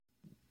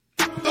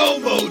go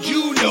mode,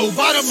 you know.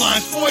 Bottom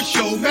line, sports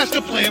show,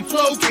 master plan,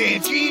 flow,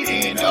 canteen,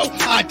 and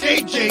I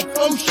take Jake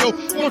show.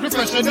 More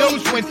professor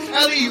knows when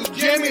alley-oop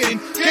jamming.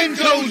 10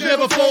 toes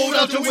never fold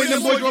out to win.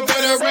 Them boys were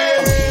better.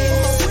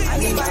 I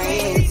need my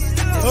hands.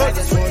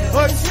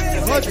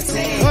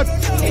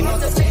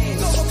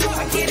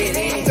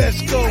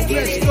 Let's go.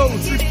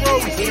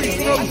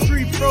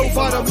 Street pro,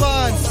 bottom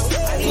line.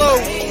 Flow,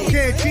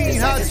 canteen,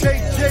 hot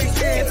take,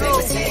 Jake, and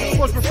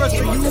Sports professor,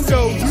 you know.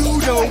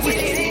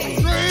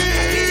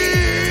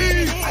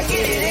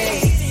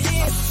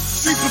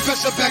 Street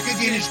professor back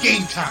again, it's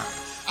game time.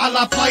 A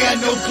la playa,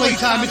 no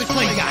playtime, it's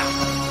play guy.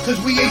 Cause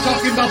we ain't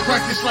talking about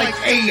practice like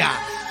AI.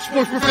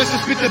 Sports professor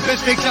spit the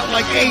best takes out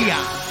like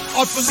AI.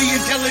 Artfully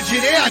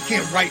intelligent, I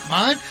can't write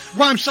mine.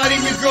 Rhyme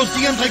citing your girl's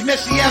DMs like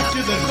Messi after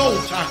the goal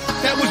time.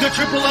 That was a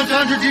triple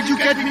entendre, did you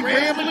catch me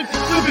rambling?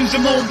 Flipping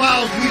Simone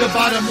Biles, we the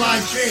bottom line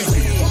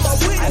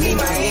champions. I need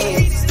my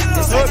hands.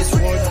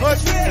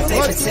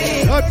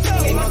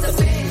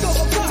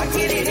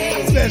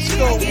 Let's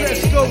go.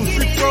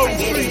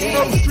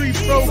 Street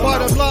pro,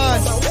 bottom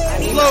line.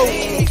 Flow,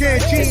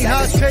 canteen,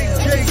 hot take,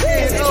 Jake,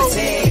 and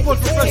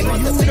Sports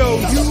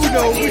professor, you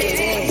know.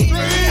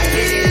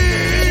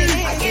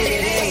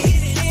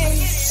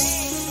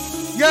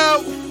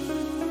 Yo,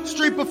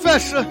 Street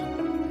Professor,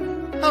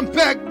 I'm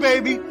back,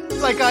 baby,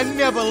 like I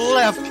never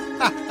left.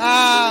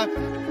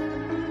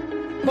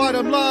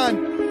 Bottom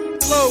line,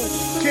 flow,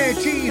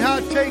 canteen,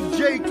 hot take,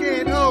 Jake,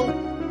 and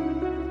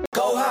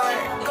Go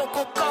hard,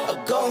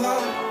 go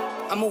home.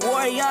 I'm a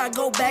warrior, I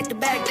go back to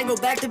back, they go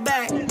back to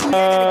back. Same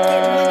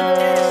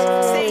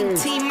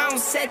team, I'm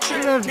set you.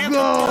 Let's go.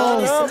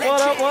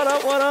 What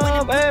up?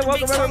 Hey,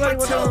 welcome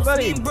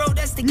everybody.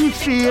 You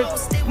see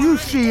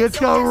it,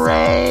 the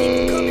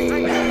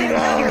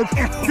Raiders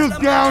took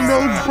down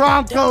those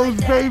Broncos,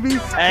 baby.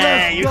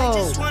 Hey,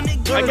 Let's go.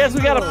 I guess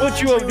we gotta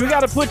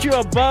put you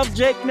above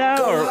Jake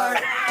now, or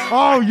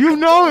Oh, you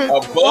know it.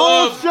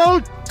 Above.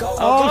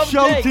 All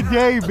show Jake.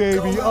 Today,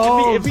 baby.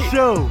 All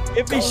show.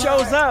 if he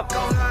shows up.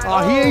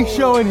 Oh, he ain't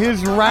showing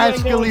his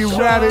rascally show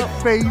rabbit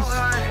up. face.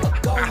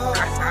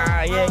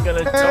 He ain't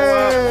gonna show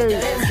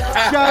Hey,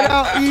 shout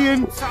out,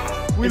 Ian.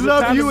 We Is it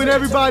love time you to and say-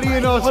 everybody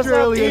in What's up,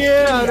 Australia.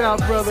 Ian? Shout out,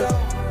 brother. up.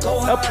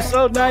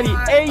 Episode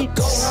 98.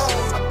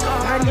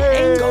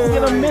 98.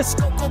 Gonna miss.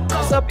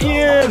 What's up,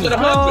 Ian?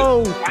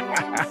 Go. Good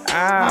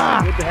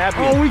to have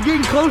you. Oh, we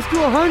getting close to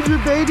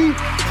 100, baby.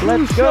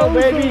 Let's Two go,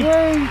 shows baby.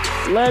 away.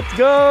 Let's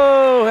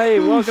go. Hey,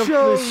 Two welcome to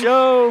shows. the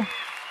show.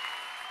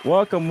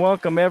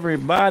 Welcome,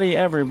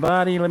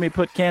 everybody. Let me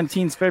put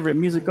Canteen's favorite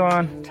music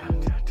on.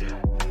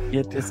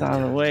 Get this out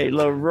of the way.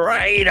 The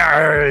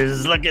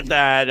Raiders. Look at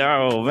that.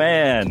 Oh,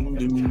 man.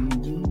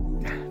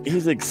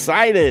 He's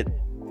excited.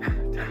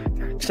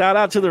 Shout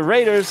out to the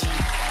Raiders.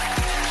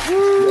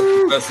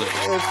 That's it.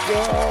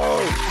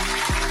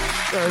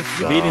 Let's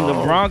go. Beating the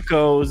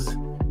Broncos.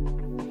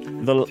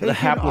 The Taking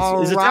hapless.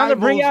 our Is it time to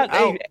bring rivals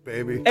out?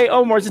 baby. Hey,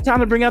 Omar, is it time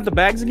to bring out the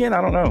bags again?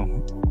 I don't know.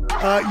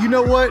 You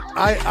know what?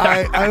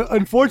 I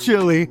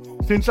unfortunately,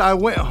 since I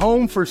went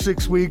home for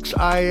 6 weeks,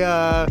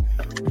 I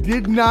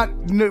did not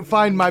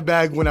find my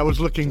bag when I was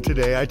looking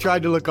today. I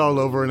tried to look all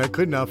over and I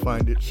could not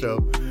find it.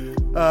 So,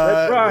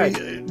 Let's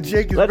ride.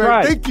 Jake is Let's very.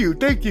 ride. Thank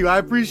you. I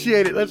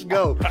appreciate it. Let's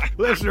go.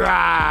 Let's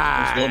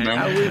ride. Let's go,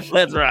 man.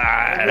 Let's I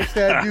ride. wish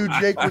that dude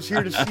Jake was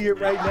here to see it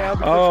right now.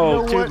 Because Oh,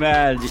 you know too what?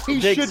 bad. He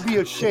Jake's- should be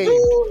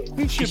ashamed.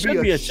 He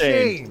should be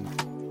ashamed.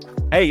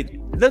 Hey,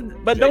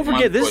 but don't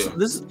forget this.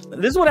 This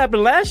is what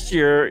happened last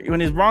year when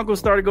his Broncos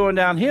started going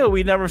downhill.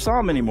 We never saw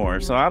him anymore.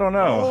 So I don't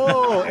know.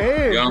 Oh,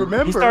 and Yeah. He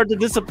remember. started to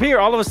disappear.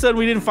 All of a sudden,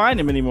 we didn't find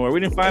him anymore. We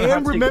didn't find him.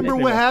 And remember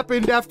what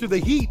happened after the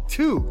Heat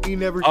too. He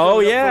never.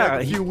 Oh, showed up yeah. for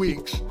like a few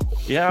weeks.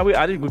 Yeah, we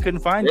couldn't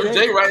find There's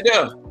Jake. Jay right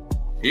there.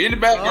 He in the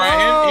background.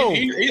 Oh.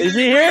 He's Is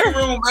he in the here?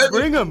 room, baby.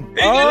 Bring him.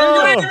 He's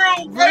in the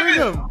room, Bring baby.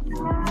 him.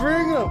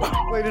 Bring him.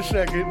 Wait a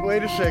second.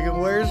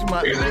 Where's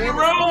my? He's in the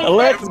room.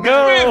 Let's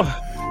go.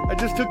 I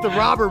just took the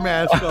robber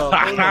mask off.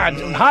 Hold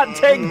on. Hot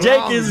take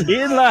Jake is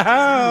in the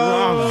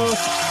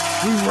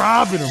house. We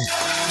robbing him.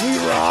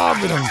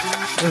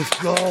 Let's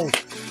go.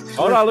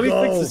 Hold on, let me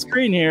Let's fix go. the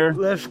screen here.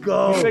 Let's Let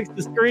go. me fix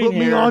the screen Put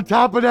here. me on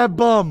top of that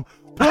bum.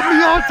 Put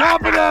me on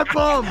top of that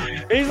bum.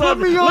 He's Put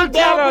me on look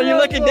down top on of you.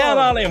 that Looking down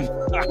bum. on him.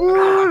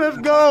 Ooh, let's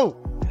go.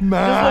 Just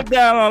Max. look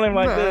down on him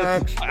like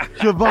Max. this.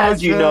 Javante,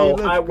 As you know,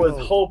 let's I was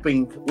go.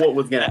 hoping what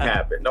was going to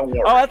happen. Don't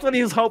worry. Oh, that's what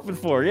he was hoping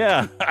for.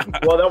 Yeah.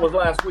 Well, that was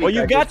last week. Well,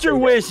 you I got just your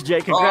said wish,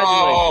 Jake.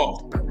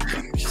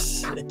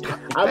 Congratulations. Oh,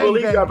 I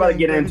believe Bang, you're about to bang,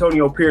 get bang.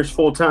 Antonio Pierce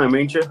full time,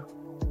 ain't you?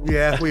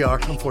 Yeah, we are,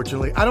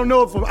 unfortunately. I don't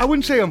know if I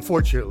wouldn't say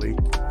unfortunately.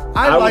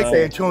 I I would like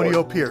say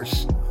Antonio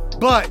Pierce,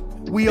 but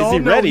we Is all he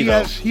know ready,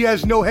 though? he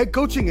has no head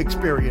coaching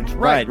experience.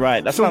 Right.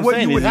 That's so what I'm what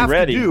saying. you would Is he have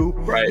ready? to do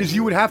Right. is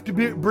you would have to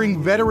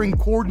bring veteran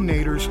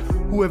coordinators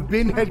who have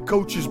been head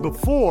coaches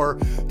before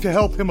to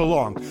help him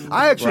along.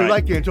 I actually Right.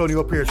 like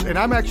Antonio Pierce, and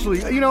I'm actually,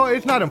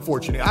 it's not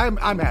unfortunate. I'm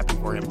happy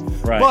for him.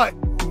 Right. But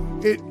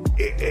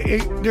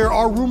there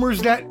are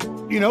rumors that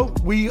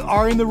we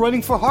are in the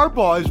running for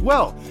Harbaugh as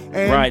well.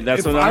 And Right,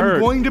 that's if what I I'm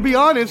heard. going to be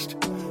honest,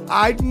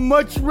 I'd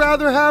much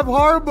rather have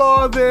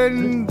Harbaugh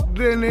than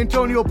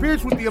Antonio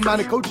Pierce with the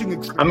amount of coaching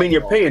experience. I mean,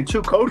 you're paying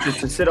 2 coaches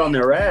to sit on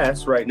their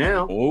ass right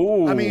now.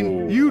 Oh, I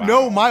mean, you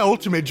know my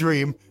ultimate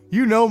dream.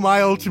 You know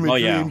my ultimate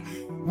dream.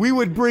 We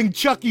would bring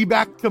Chucky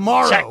back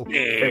tomorrow.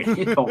 Chucky.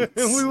 We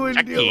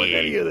wouldn't deal with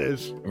any of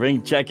this.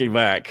 Bring Chucky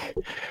back.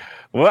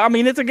 Well, I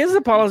mean, it's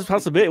a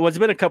possibility. Well, it's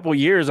been a couple of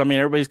years. I mean,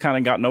 everybody's kind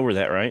of gotten over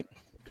that, right?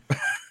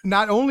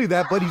 Not only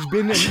that, but he's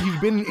been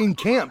in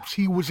camps.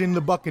 He was in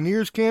the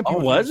Buccaneers camp. Oh,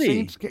 was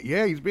he?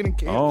 Yeah, he's been in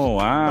camps. Oh,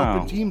 wow.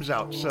 Helping teams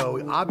out.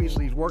 So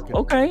obviously he's working.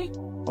 Okay.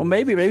 Well,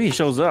 maybe he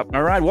shows up.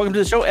 All right. Welcome to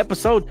the show,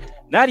 episode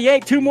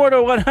 98. 2 more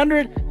to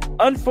 100.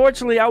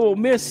 Unfortunately, I will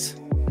miss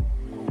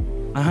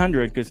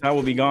 100 because I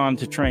will be gone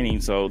to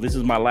training. So this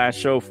is my last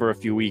show for a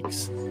few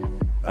weeks.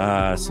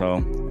 So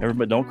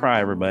everybody, don't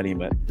cry, everybody.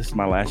 But this is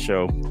my last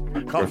show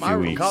for a few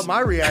weeks. Caught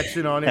my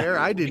reaction on air.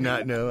 I did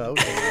not know.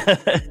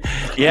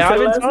 Yeah, I've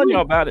been telling you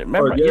about it.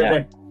 Remember?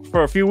 Yeah.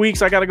 For a few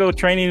weeks, I got to go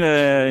training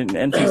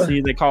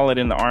NTC. They call it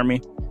in the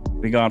Army.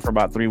 Be gone for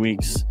about 3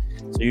 weeks.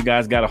 So you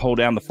guys got to hold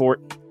down the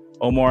fort.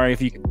 Omar,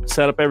 if you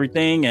set up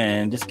everything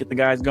and just get the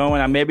guys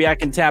going, maybe I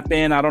can tap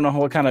in. I don't know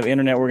what kind of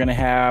internet we're going to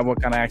have,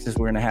 what kind of access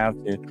we're going to have.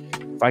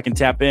 If I can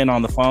tap in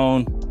on the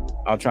phone,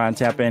 I'll try and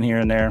tap in here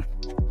and there.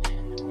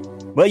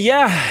 But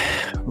yeah,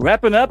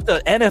 wrapping up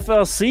the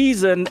NFL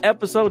season,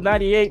 episode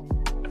 98.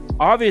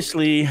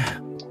 Obviously,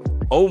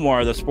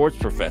 Omar, the sports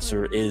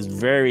professor, is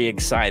very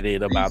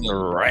excited about the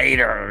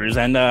Raiders.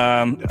 And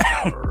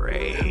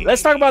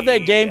let's talk about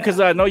that game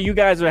because I know you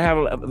guys have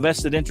a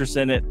vested interest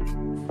in it,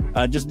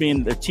 just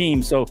being the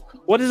team. So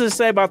what does it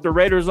say about the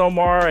Raiders,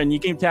 Omar? And you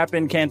can tap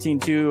in Canteen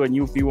too, and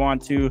if you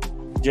want to,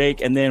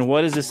 Jake. And then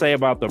what does it say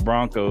about the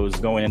Broncos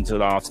going into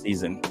the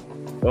offseason?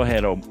 Go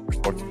ahead,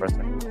 sports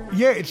professor.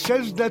 Yeah, it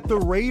says that the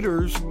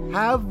Raiders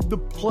have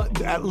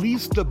at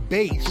least the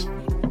base,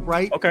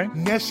 right? Okay.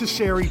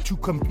 Necessary to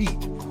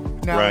compete.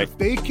 Now, if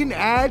they can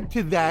add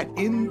to that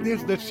in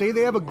this, let's say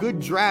they have a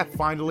good draft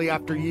finally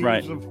after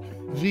years of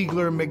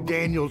Ziegler and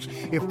McDaniels.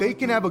 If they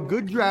can have a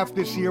good draft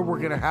this year, we're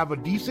going to have a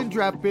decent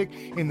draft pick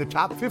in the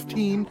top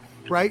 15,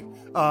 right?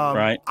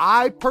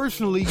 I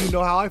personally, you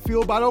know how I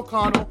feel about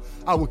O'Connell.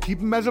 I would keep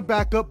him as a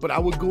backup, but I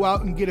would go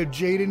out and get a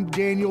Jaden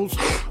Daniels,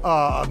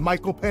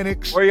 Michael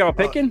Penix. Where y'all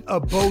picking?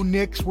 Bo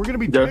Nix. We're going to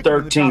be They're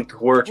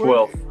 13th. We're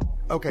 12th.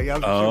 Okay, yeah.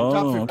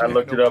 Top 15. I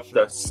looked it up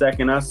the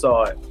second I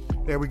saw it.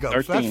 There we go.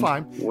 13. So that's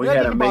fine.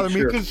 That doesn't bother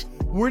me because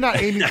we're not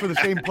aiming for the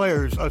same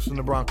players, us and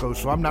the Broncos,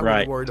 so I'm not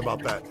really worried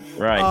about that.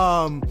 Right.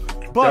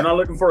 But they're not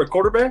looking for a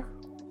quarterback?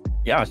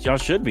 Yeah, y'all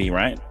should be,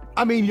 right?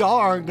 I mean, y'all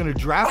aren't going to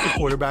draft a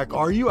quarterback,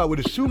 are you? I would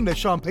assume that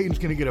Sean Payton's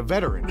going to get a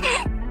veteran.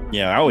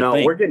 Yeah, I would think.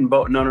 No, we're getting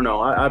both.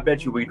 No. I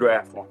bet you we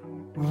draft one.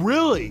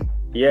 Really?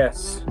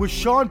 Yes. With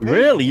Sean Payton?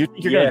 Really? You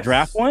think you're going to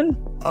draft one?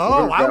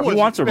 Oh, I was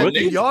wants a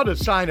rookie? Y'all to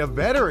sign a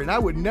veteran. I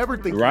would never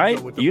think.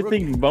 Right? With You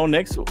rookie. think Bo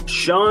Nix?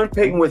 Sean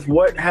Payton, with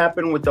what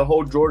happened with the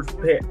whole George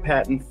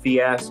Patton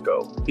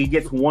fiasco, he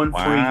gets one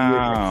free year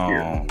next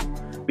year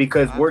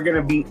because we're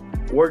gonna be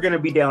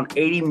down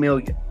 $80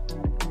 million.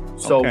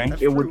 So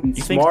it would be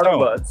smart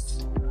of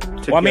us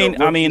to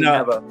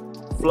have a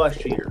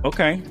flush year.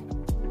 Okay.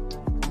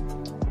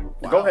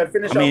 Go ahead,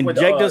 finish. With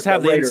Jake does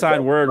have the inside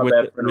word with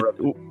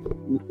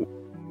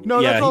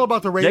No, that's all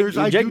about the Raiders.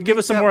 Jake, give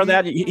us some more of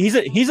that.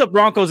 He's a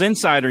Broncos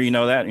insider, you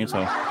know that. And so,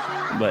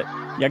 but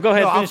yeah, go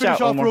ahead. I'll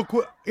finish off real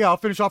quick. Yeah, I'll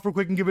finish off real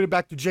quick and give it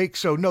back to Jake.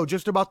 So no,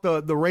 just about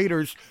the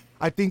Raiders.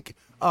 I think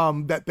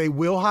that they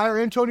will hire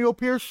Antonio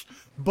Pierce,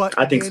 but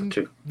I think so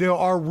too. There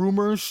are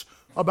rumors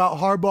about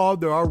Harbaugh.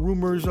 There are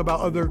rumors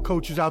about other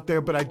coaches out there,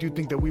 but I do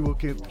think that we will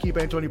keep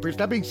Antonio Pierce.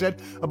 That being said,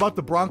 about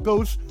the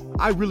Broncos,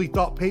 I really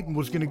thought Peyton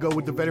was going to go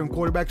with the veteran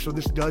quarterback, so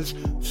this does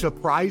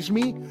surprise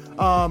me.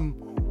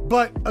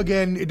 But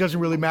again, it doesn't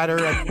really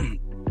matter. I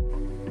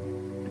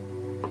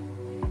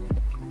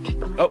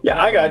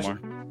got you.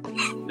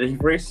 Did he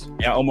freeze?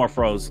 Yeah, Omar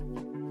froze.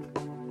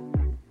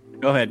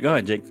 Go ahead,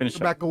 Jake. Finish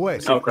up. Back away.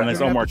 So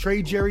Omar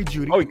trade Jerry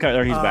Jeudy. Oh, he's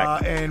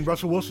back. And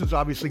Russell Wilson's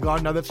obviously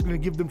gone. Now that's going to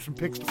give them some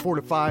picks to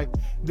fortify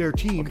their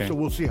team. So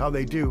we'll see how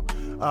they do.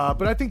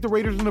 But I think the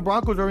Raiders and the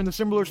Broncos are in a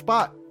similar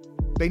spot.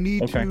 They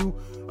need to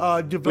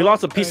develop. We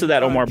lost a piece of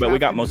that, Omar, but we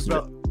got most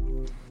of it.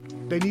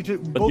 They need to.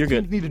 Both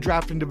teams need to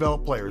draft and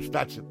develop players.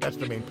 That's it. That's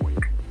the main point.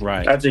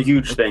 Right. That's a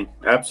huge thing.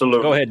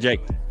 Absolutely. Go ahead,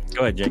 Jake.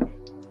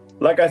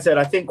 Like I said,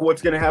 I think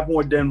what's going to happen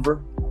with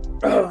Denver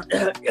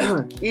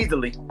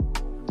easily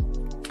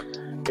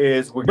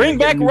is we're bring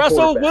back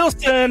Russell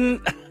Wilson.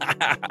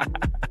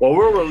 Well,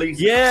 we're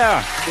releasing.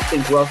 Yeah. I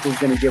think Russell's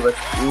going to give us.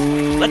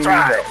 Let's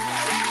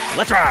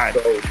ride.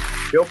 So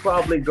he'll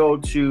probably go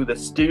to the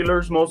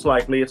Steelers most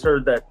likely. It's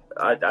heard that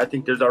I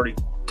think there's already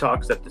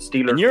talks that the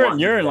Steelers. And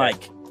you're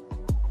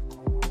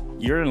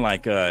in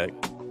like a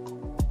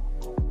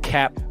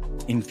Cap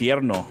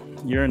Infierno.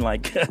 You're in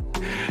like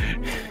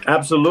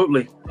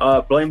absolutely.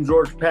 Blame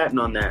George Patton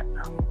on that.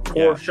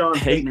 Poor Sean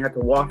Payton had to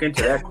walk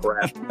into that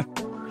crap.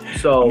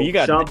 So you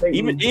got Sean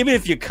Payton, even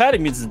if you cut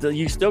him,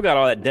 you still got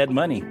all that dead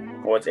money.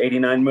 Well, it's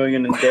 $89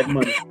 million in dead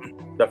money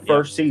the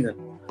first season.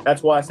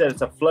 That's why I said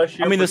it's a flush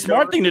year. I mean, for the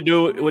smart Sean. thing to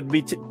do would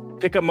be to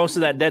pick up most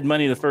of that dead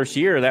money the first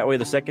year. That way,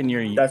 the second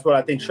year, That's what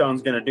I think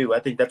Sean's going to do. I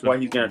think that's why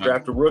he's going to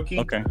draft a rookie.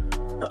 okay.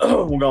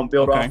 We're going to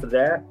build Okay. off of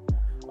that.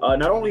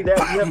 Not only that,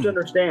 you have to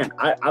understand,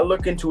 I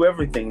look into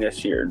everything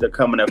this year, the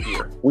coming up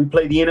year. We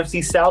play the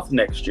NFC South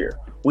next year.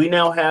 We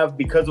now have,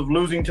 because of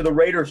losing to the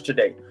Raiders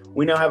today,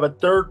 we now have a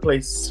third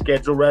place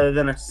schedule rather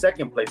than a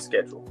second place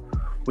schedule.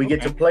 We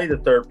get to play the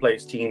third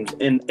place teams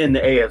in the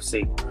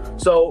AFC.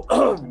 So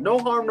no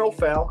harm, no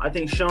foul. I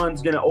think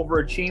Sean's going to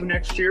overachieve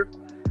next year.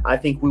 I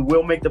think we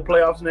will make the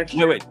playoffs next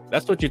year. Wait.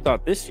 That's what you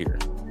thought this year.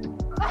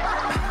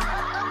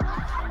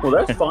 Well,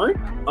 that's fine.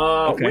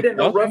 Okay. We didn't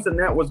know Okay. Russ and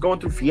that was going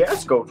through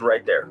fiascos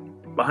right there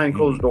behind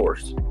closed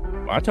doors.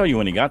 Well, I tell you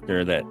when he got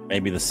there that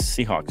maybe the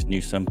Seahawks knew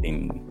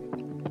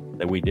something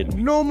that we didn't.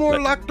 No more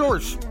But- locked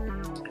doors.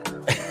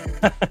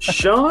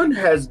 Sean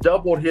has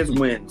doubled his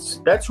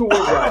wins. That's who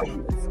we're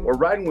riding with. We're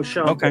riding with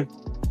Sean. Okay.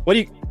 What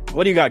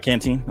do you got,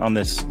 Canteen, on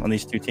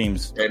these two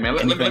teams? Hey man,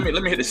 let me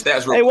hit the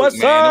stats real Hey, quick. what's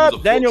man. It was up?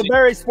 a Daniel 14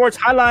 Berry Sports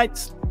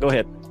Highlights. Go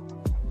ahead.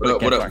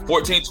 What up?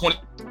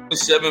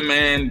 14-27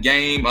 man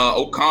game.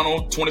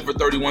 O'Connell 20 for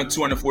 31,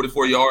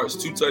 244 yards,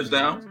 2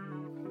 touchdowns.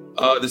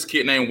 This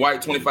kid named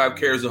White 25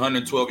 carries,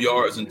 112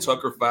 yards, and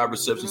Tucker 5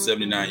 receptions,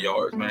 79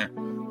 yards. Man.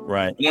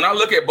 Right. When I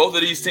look at both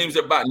of these teams,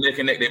 they're about neck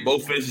and neck. They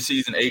both finished the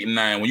season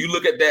 8-9. When you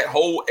look at that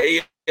whole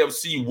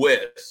AFC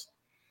West,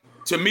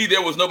 to me,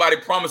 there was nobody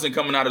promising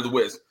coming out of the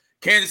West.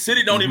 Kansas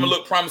City don't even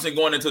look promising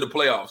going into the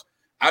playoffs.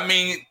 I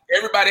mean,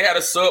 everybody had a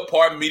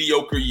subpar,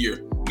 mediocre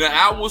year.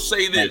 Now, I will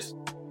say this.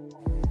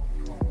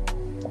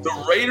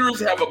 The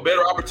Raiders have a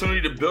better opportunity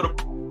to build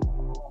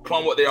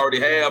upon what they already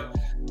have.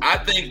 I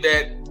think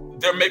that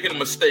they're making a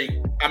mistake.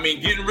 I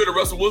mean, getting rid of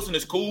Russell Wilson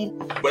is cool,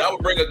 but I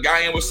would bring a guy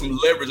in with some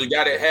leverage, a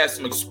guy that has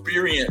some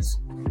experience,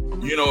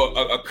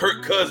 a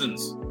Kirk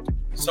Cousins,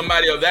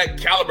 somebody of that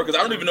caliber, because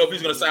I don't even know if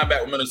he's going to sign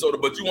back with Minnesota,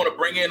 but you want to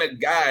bring in a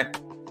guy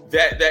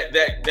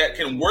that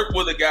can work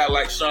with a guy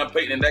like Sean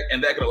Payton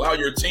and that can allow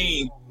your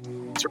team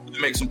to really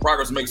make some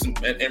progress, and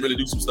really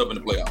do some stuff in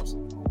the playoffs.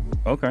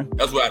 Okay.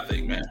 That's what I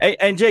think, man. Hey,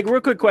 and Jake,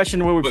 real quick question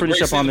before we But finish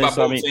great up on season this.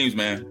 by both teams,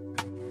 man.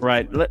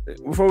 Right.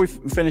 Before we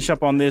finish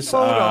up on this,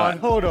 Hold on.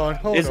 Hold on.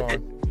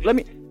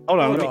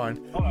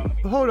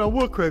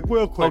 Real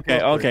quick.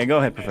 Okay. Go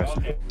ahead,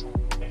 Professor.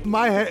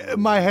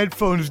 My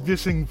headphones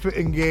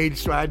disengaged,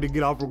 so I had to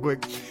get off real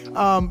quick.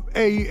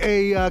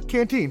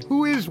 Canteen,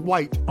 who is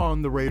White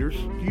on the Raiders?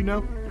 Do you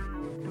know?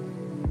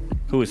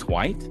 Who is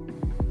White?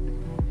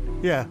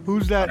 Yeah,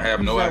 who's that? I have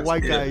who's no that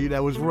white idea. guy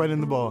that was running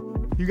the ball?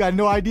 You got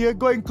no idea?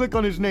 Go ahead and click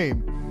on his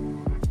name.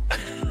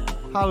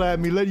 Holla at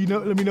me. Let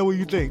me know what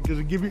you think. Does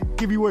it give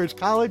you where his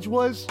college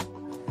was?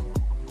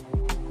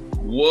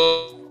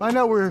 Whoa. Find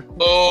out where.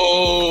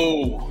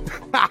 Oh.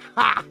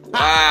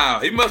 Wow.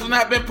 He must have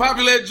not been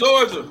popular at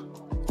Georgia.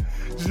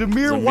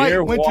 Zamir White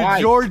went White.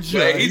 to Georgia.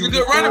 Hey, he's a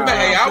good running back.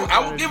 Hey, I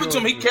will will give it to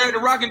him. He carried the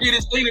rock and did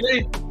his thing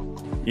today.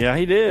 Yeah,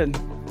 he did.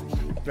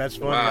 That's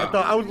funny. Wow.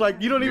 I was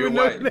like, you don't even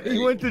know White. that he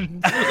went to.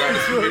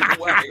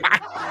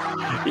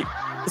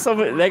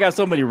 They got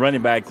so many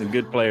running backs and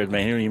good players,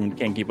 man. He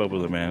can't keep up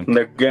with them, man.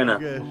 They're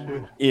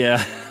gonna.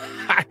 Yeah.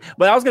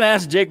 But I was going to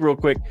ask Jake real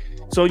quick.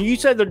 So you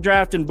said they're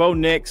drafting Bo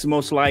Nix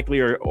most likely,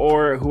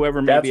 or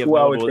whoever may That's be who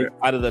I would available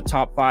think. out of the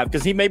top 5,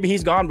 because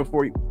he's gone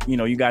before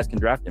you guys can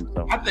draft him.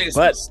 So I think it's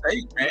But- a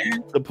mistake,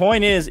 man. the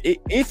point is,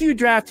 if you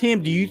draft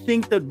him, do you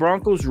think the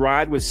Broncos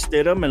ride with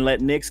Stidham and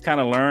let Nix kind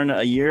of learn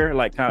a year,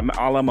 like kind of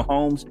a la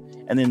Mahomes,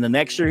 and then the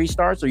next year he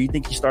starts, or you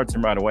think he starts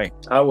him right away?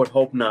 I would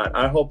hope not.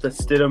 I hope that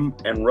Stidham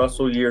and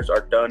Russell years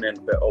are done and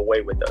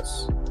away with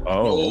us.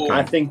 Oh, okay.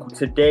 I think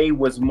today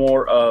was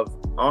more of,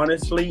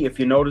 honestly, if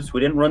you notice, we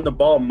didn't run the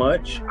ball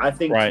much. I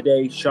think Right.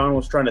 today Sean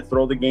was trying to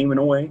throw the game in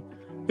a way.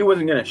 He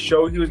wasn't going to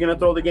show he was going to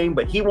throw the game,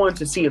 but he wanted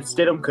to see if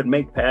Stidham could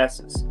make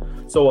passes.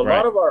 So a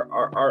lot of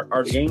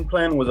our game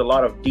plan was a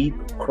lot of deep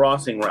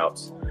crossing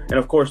routes. And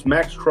of course,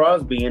 Max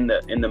Crosby in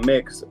the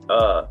mix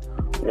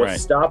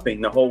was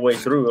stopping the whole way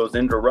through. It was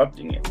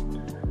interrupting it.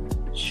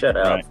 Shut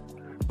up. Right.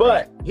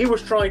 But he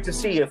was trying to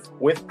see if,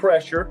 with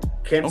pressure,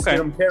 can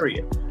Stidham carry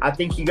it. I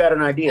think he got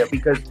an idea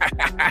because,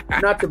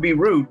 not to be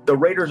rude, the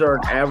Raiders are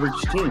an average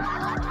team.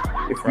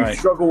 If you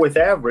struggle with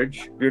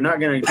average, you're not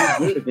going to do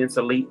good against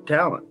elite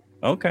talent.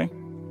 Okay.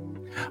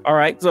 All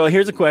right. So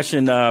here's a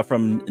question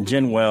from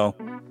Jenwell.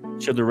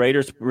 Should the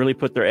Raiders really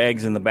put their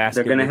eggs in the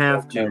basket? They're going to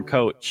have their to.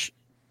 Coach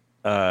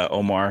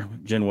Omar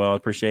Jenwell,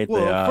 appreciate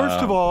Well, the.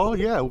 first of all,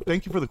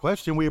 thank you for the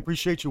question. We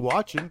appreciate you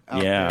watching.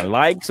 out there.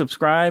 Like,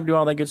 subscribe, do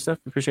all that good stuff.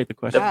 Appreciate the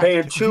question. They're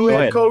paying 2 Go head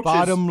ahead. coaches.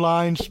 Bottom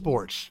Line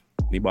Sports.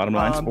 The bottom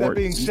line sports. That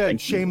being said,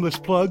 Thank you. shameless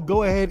plug.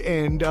 Go ahead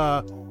and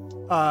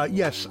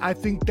yes, I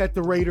think that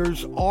the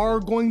Raiders are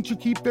going to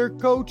keep their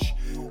coach.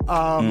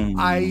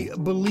 I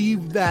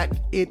believe that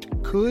it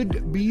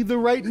could be the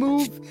right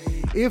move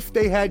if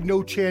they had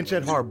no chance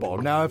at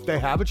Harbaugh. Now, if they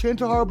have a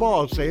chance at Harbaugh,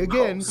 I'll say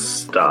again,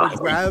 Stop. I'd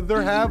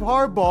rather have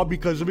Harbaugh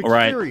because of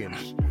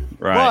experience.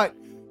 Right.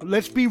 But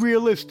let's be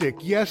realistic.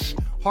 Yes,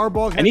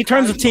 Harbaugh has And he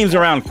turns the teams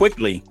around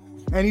quickly.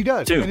 And he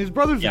does. 2. And his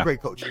brother's Yeah. a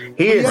great coach.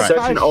 He is has such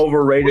ties- an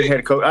overrated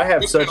head coach. I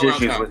have such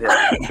issues with him.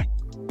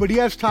 But he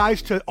has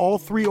ties to all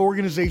 3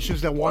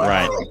 organizations that want to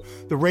hire him.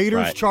 The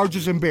Raiders,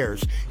 Chargers, and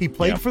Bears. He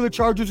played for the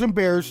Chargers and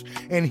Bears,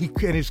 and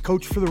his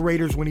coach for the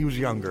Raiders when he was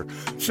younger.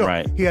 So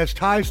he has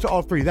ties to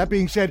all 3. That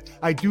being said,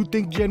 I do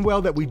think,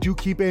 Jenwell, that we do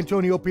keep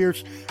Antonio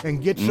Pierce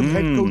and get some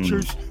head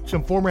coaches,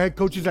 some former head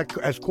coaches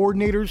as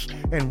coordinators,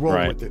 and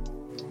roll with it.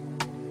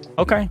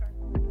 Okay.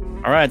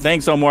 All right.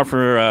 Thanks, Omar,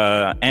 for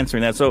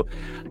answering that. So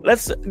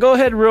let's go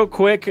ahead real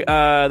quick.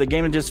 The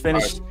game had just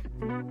finished.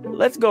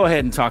 Let's go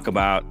ahead and talk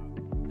about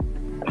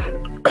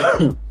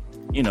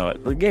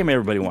the game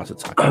everybody wants to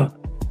talk about.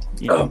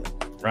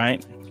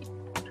 Right?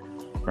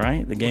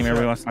 The game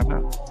everybody wants to talk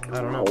about. I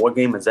don't know. What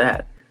game is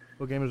that?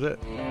 What game is it?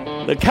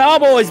 The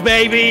Cowboys,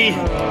 baby.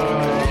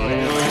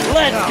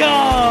 Let's go.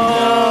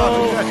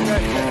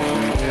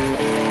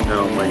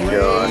 Oh my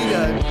God.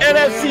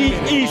 NFC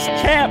East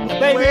champ,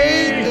 baby.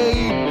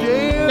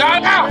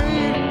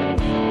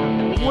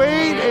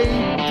 Wait a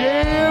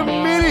damn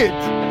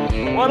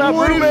minute. What up,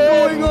 What is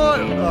Ruben? going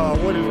on? Oh,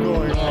 what is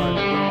going on?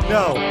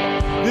 No,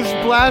 this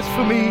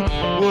blasphemy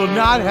will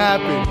not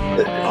happen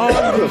on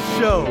this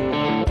show.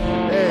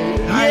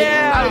 Hey, I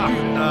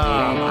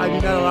do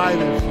not allow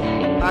this.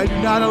 I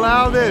do not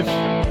allow this.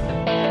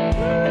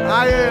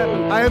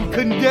 I am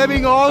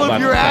condemning all of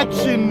your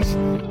actions,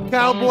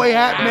 cowboy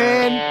hat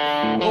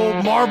man,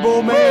 old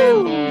marble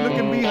man,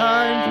 looking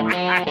behind.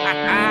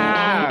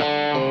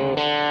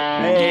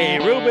 Hey,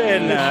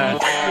 Ruben.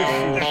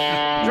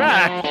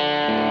 Drac.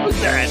 Who's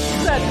that?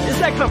 Is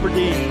that Cover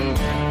D?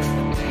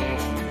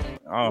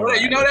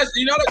 You know that's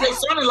your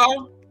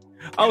son-in-law.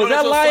 Oh, is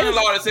that your Lion?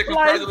 son-in-law that said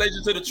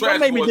congratulations to the trash. Don't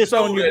make me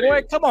disown you,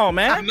 boy. Come on,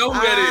 man. You know who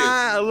that is.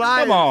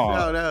 Come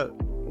on. No.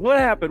 What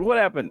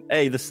happened?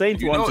 Hey, the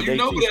Saints won today. You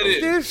know who that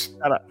is.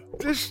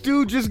 This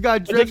dude just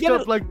got dressed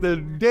up like the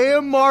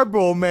damn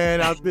marble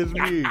man out this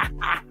meeting.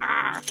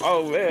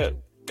 Oh, man.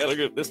 Gotta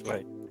go this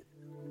way.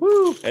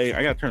 Woo. Hey,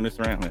 I gotta turn this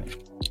around, man.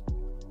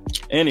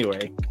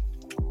 Anyway,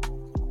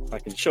 I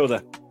can show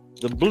the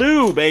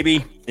blue,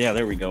 baby. Yeah,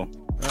 there we go.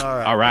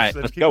 All right.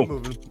 Let's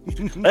go.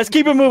 Let's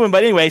keep it moving.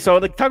 But anyway, so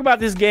to talk about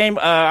this game,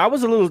 I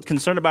was a little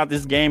concerned about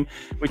this game.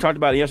 We talked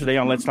about it yesterday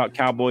on Let's Talk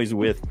Cowboys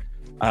with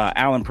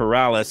Alan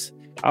Perales.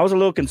 I was a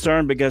little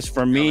concerned because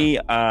for me,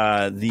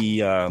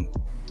 the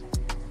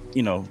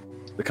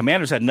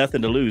Commanders had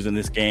nothing to lose in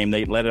this game.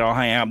 They let it all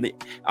hang out.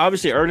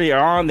 Obviously, earlier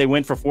on, they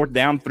went for 4th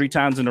down 3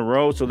 times in a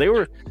row. So they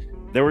were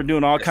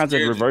doing all kinds of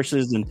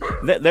reverses, and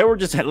they were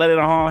just letting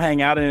it all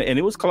hang out, and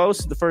it was close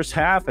the first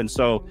half. And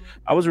so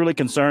I was really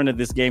concerned that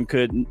this game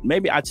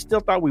I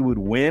still thought we would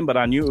win, but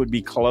I knew it would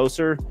be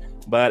closer.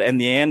 But in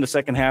the end, the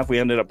second half, we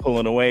ended up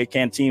pulling away.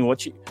 Canteen,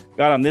 what you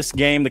got on this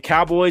game? The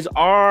Cowboys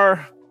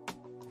are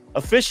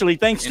officially,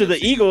 thanks to the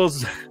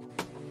Eagles,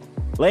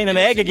 laying an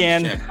egg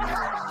again.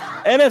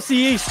 NFC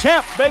East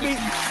champ, baby.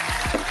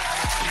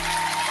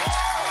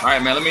 All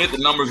right, man. Let me hit the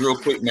numbers real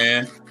quick,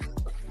 man.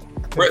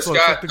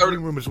 Prescott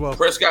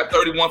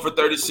 31 for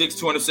 36,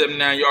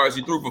 279 yards.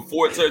 He threw for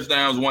 4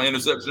 touchdowns, 1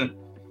 interception.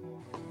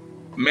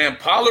 Man,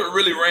 Pollard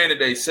really ran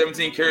today.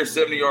 17 carries,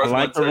 70 yards, I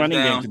like 1 the running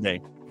game touchdown. today.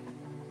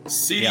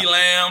 CeeDee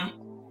Lamb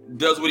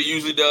does what he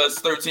usually does.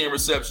 13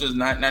 receptions,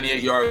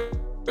 98 yards,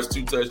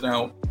 2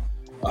 touchdown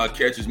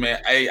catches, man.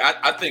 Hey,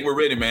 I think we're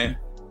ready, man.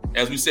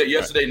 As we said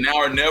yesterday, now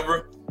or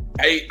never.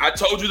 Hey, I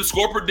told you the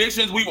score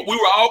predictions. We were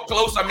all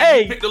close. I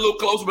mean, we picked a little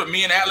closer, but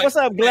me and Alex. What's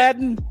up,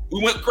 Gladden?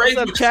 We went crazy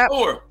with the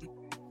score.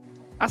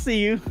 I see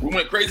you. We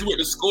went crazy with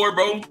the score,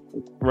 bro.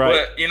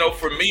 Right. But,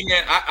 for me,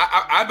 man,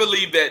 I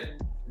believe that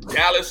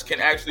Dallas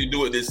can actually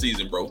do it this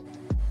season, bro.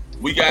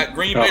 We got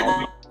Green Bay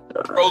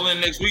rolling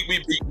next week. We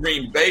beat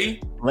Green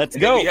Bay. Let's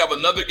go. We have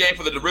another game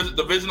for the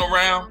divisional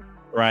round.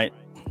 Right.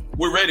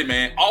 We're ready,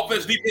 man.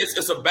 Offense, defense,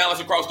 it's a balance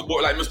across the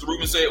board. Like Mr.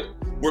 Rubin said,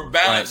 we're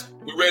balanced.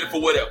 Right. We're ready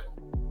for whatever.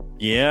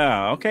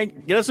 Yeah. Okay.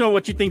 Let us know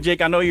what you think,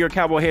 Jake. I know you're a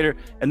Cowboy hater,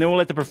 and then we'll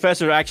let the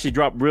professor actually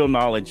drop real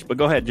knowledge. But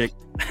go ahead, Jake.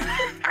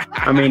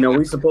 I mean, are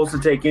we supposed to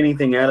take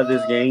anything out of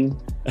this game?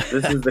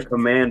 This is the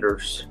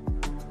Commanders.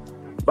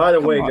 By the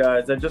way,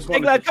 guys, I just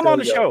want to come on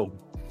the show.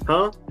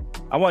 Huh?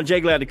 I want Jay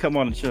Glad to come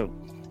on the show.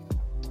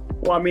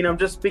 Well, I mean, I'm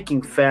just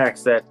speaking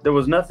facts that there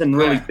was nothing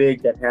really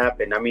big that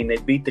happened. I mean, they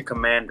beat the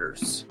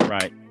Commanders.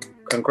 Right.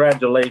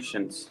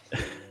 Congratulations.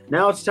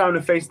 Now it's time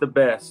to face the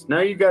best. Now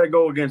you got to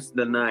go against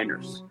the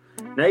Niners.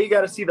 Now you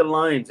got to see the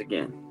Lions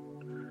again.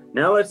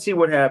 Now let's see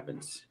what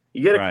happens.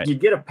 You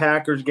get a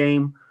Packers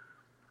game.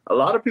 A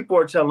lot of people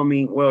are telling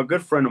me, well, a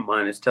good friend of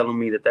mine is telling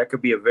me that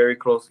could be a very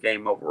close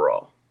game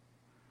overall.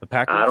 The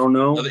Packers? I don't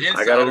know.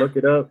 I got to look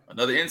it up.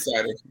 Another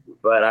insider.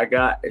 But a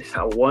good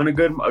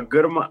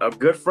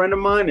friend of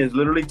mine is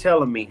literally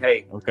telling me,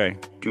 hey,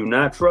 do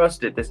not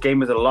trust it. This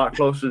game is a lot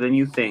closer than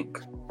you think.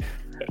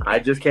 I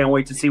just can't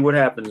wait to see what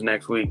happens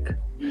next week.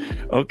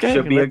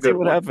 Okay, let's see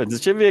what happens.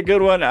 It should be a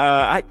good one.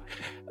 I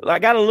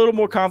got a little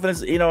more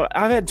confidence.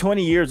 I've had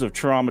 28 years of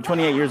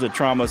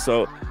trauma,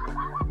 so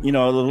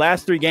the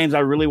last 3 games, I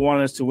really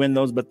wanted us to win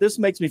those, but this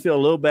makes me feel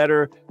a little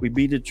better. We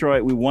beat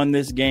Detroit. We won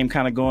this game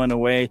kind of going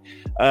away.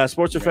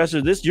 Sports Professor,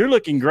 you're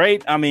looking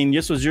great. I mean,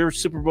 this was your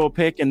Super Bowl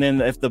pick. And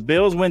then if the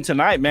Bills win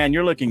tonight, man,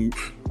 you're looking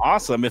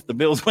awesome if the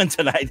Bills win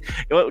tonight.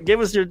 Give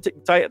us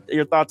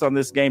your thoughts on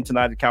this game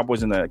tonight, the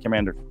Cowboys and the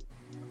Commanders.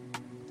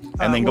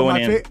 And then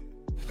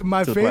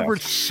my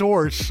favorite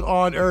source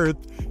on earth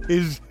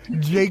is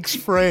Jake's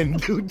friend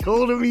who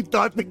told him he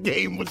thought the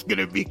game was going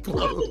to be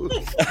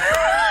close.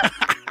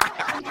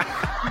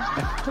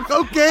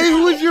 Okay,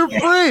 who is your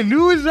friend?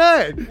 Who is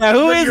that? Now,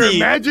 who is your he?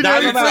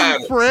 Imaginary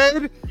friend,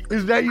 Fred?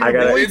 Is that your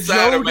boy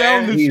Joe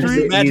down the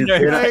street?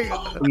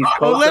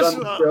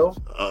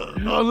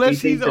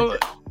 Unless he's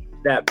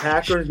that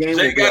Packers game.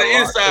 Jake got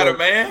an insider,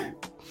 man.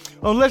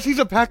 Unless he's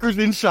a Packers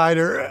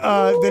insider,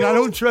 then I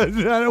don't trust.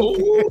 He's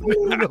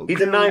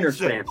a Niners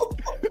fan.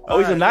 Oh,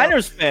 he's a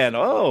Niners fan.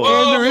 Oh,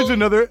 and there is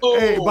another.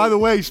 Hey, by the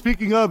way,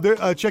 speaking of,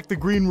 check the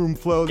green room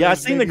flow. Yeah, I've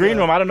seen the green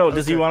room. I don't know.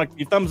 Does he want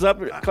to? Thumbs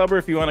up, Clubber,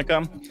 if you want to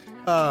come,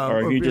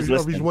 or you just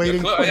listening? He's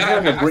waiting.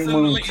 The green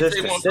room just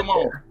to sit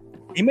there.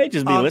 He may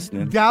just be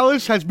listening.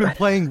 Dallas has been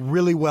playing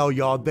really well,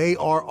 y'all. They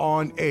are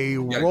on a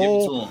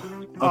roll.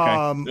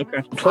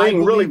 Okay.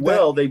 Playing really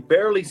well. They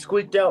barely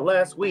squeaked out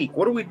last week.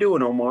 What are we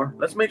doing, Omar?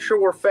 Let's make sure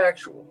we're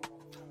factual.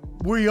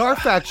 We are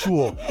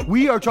factual.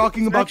 We are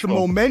talking about the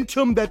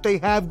momentum that they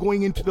have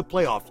going into the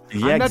playoffs.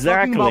 Yeah, I'm not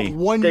exactly. talking about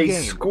one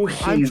game.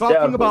 I'm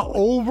talking about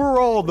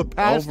overall the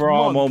past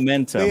month.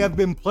 Momentum. They have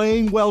been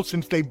playing well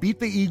since they beat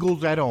the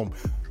Eagles at home.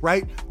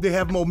 Right? They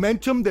have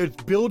momentum. There's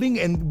building,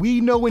 and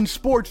we know in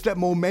sports that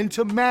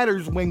momentum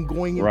matters when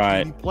going into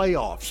the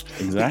playoffs.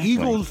 Exactly. The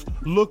Eagles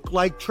look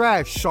like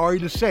trash. Sorry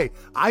to say.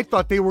 I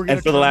thought they were going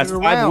to turn it around. For the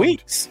last 5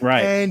 weeks.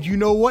 Right. And you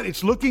know what?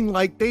 It's looking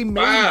like they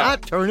may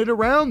not turn it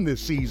around this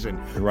season.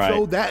 Right.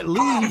 So that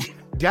leaves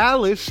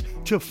Dallas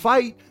to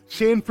fight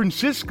San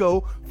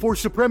Francisco for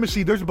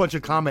supremacy. There's a bunch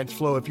of comments,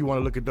 Flo, if you want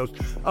to look at those.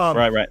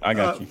 Right. I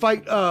got you.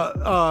 Fight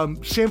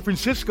San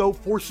Francisco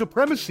for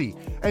supremacy.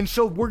 And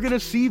so we're going to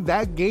see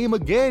that game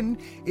again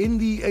in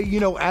the,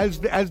 as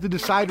the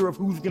decider of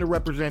who's going to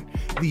represent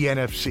the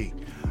NFC.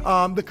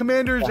 The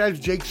Commanders, as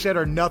Jake said,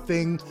 are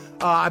nothing.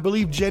 I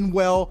believe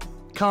Jenwell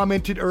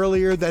commented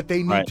earlier that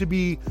they need to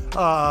be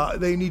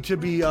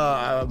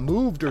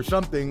moved or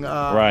something.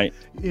 Right.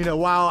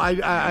 While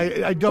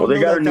I don't they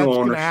know got that a new that's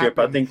ownership.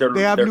 happen. I think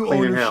they have new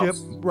cleaning ownership.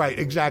 house. Right,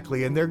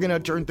 exactly. And they're going to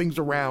turn things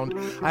around.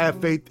 I have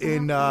faith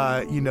in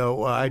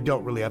I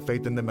don't really have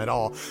faith in them at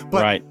all.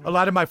 But a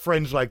lot of my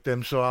friends like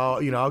them, so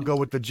I'll go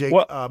with the Jake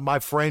my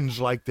friends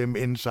like them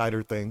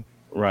insider thing.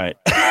 Right.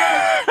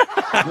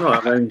 No,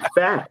 I mean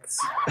facts.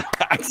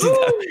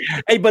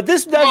 Hey, but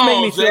this does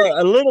make me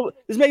feel a little.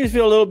 This makes me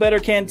feel a little better,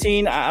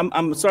 Canteen.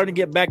 I'm starting to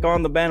get back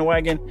on the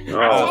bandwagon. We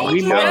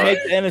might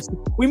make the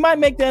NFC. We might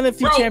make the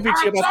NFC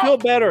Championship.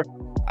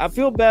 I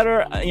feel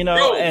better.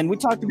 And we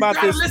talked about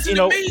this.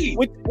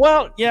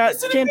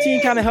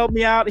 Canteen kind of helped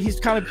me out. He's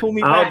kind of pulled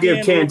me back. I'll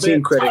give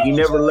Canteen credit. He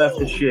never left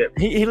the ship.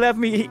 He left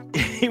me.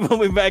 He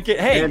pulled me back in.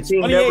 Hey, Canteen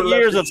 28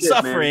 years of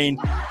suffering.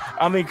 Man.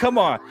 I mean, come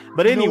on.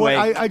 But anyway,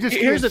 I just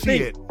here's the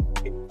thing. It.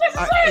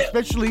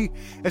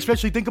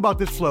 Especially think about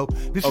this, Flo.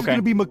 This is going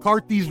to be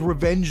McCarthy's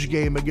revenge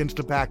game against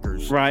the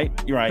Packers. Right.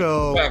 You're right.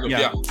 So,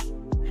 yeah.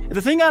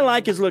 The thing I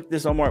like is, look,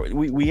 this Omar.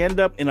 We end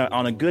up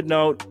on a good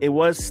note. It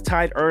was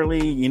tight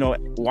early.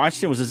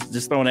 Washington was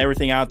just throwing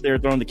everything out there,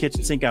 throwing the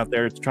kitchen sink out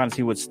there, trying to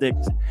see what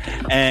sticks.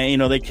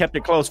 And they kept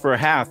it close for a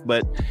half,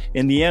 but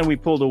in the end, we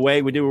pulled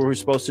away. We did what we were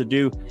supposed to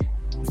do.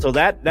 So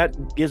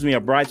that gives me a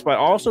bright spot.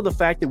 Also, the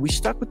fact that we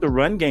stuck with the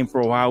run game for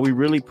a while. We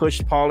really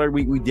pushed Pollard.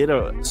 We did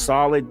a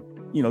solid.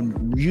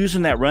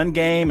 Using that run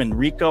game, and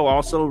Rico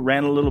also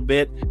ran a little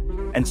bit.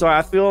 And so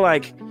I feel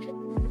like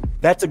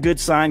that's a good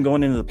sign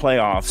going into the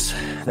playoffs,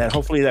 that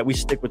hopefully that we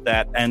stick with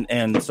that.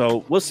 And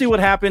so we'll see what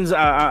happens.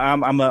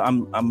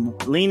 I'm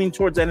leaning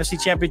towards the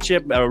NFC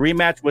Championship, a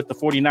rematch with the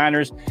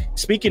 49ers.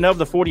 Speaking of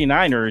the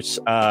 49ers,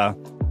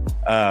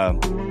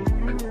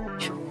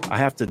 I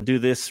have to do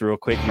this real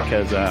quick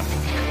because,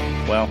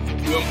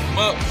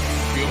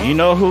 you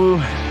know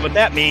what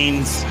that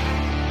means.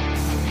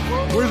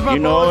 Where's my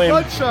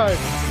ball sunshine?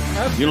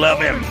 You love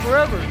him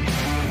forever.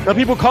 Some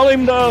people call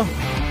him the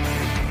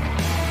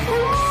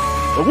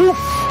Wolf.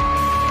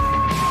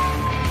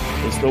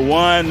 It's the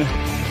one,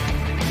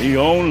 the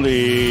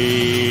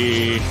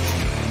only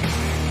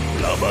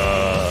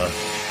lover.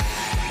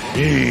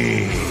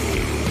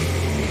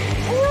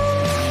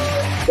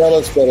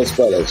 Fellas.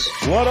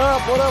 What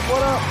up?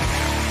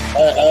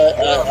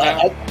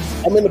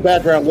 I'm in the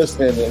background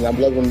listening, and I'm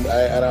loving.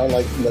 I don't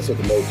like messing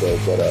with the mojo,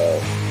 but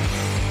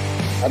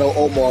I know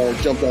Omar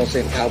jumped on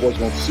saying the Cowboys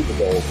won the Super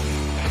Bowl.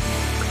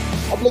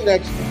 I'm looking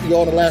at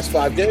on the last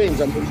 5 games.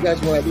 You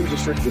guys want to lose the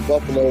streak to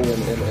Buffalo and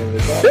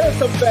There's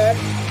some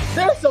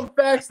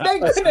facts. They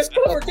couldn't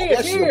cover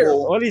here.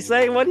 What'd he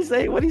say? Hold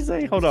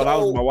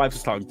on. My wife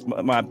was talking.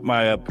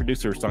 My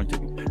producer was talking to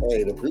me.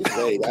 Hey, the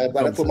producer.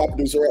 I put my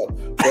producer up.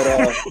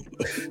 But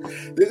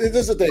this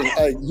is the thing.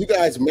 You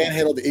guys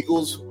manhandled the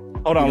Eagles.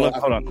 Hold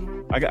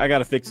on. I got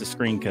to fix the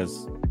screen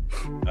because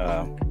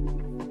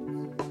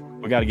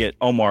We got to get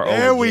Omar over.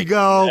 There we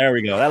go. There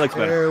we go. That looks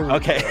better.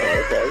 Okay.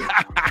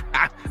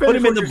 Put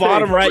him in the what you're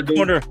bottom saying, right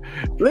Clever D. corner.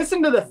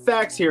 Listen to the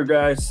facts here,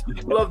 guys.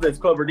 Love this,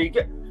 Clever D.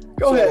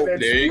 Go ahead, man.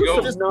 there you Use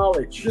go. some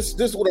knowledge. This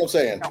is what I'm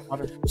saying.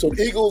 So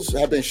the Eagles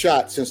have been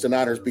shot since the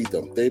Niners beat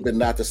them. They've been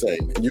not the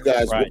same. And you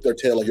guys Right. whipped their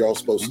tail like you're all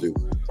supposed to.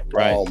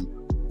 Right.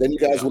 Then you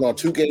guys went on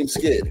 2-game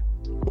skid.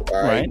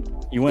 All right. Right.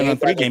 You went on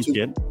Came back 3 games, on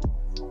kid.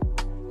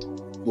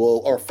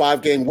 Well, our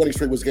 5-game winning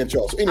streak was against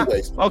y'all. So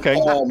anyways. Okay.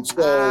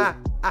 So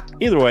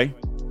Either way.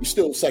 you're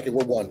still second,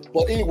 we're one.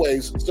 But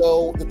anyways,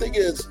 so the thing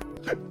is,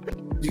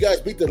 you guys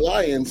beat the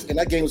Lions, and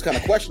that game was kind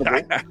of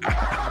questionable.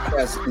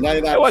 That's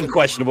 99%. It wasn't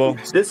questionable.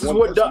 This is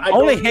what I don't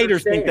Only haters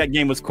understand. think that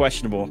game was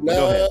questionable. Go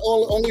No, ahead.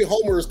 only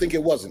homers think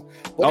it wasn't.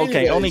 But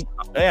Okay. anyways,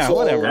 Yeah. so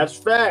Whatever. That's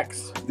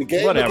facts. the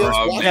game Whatever. against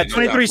We had Washington.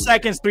 23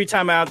 seconds, 3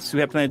 timeouts. We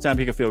have plenty of time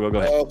to pick a field goal. Go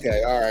ahead.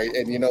 Okay, all right.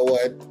 And you know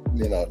what?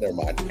 Never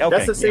mind. Okay.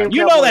 That's the same.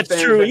 You know Cowboys that's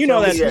fans true. that You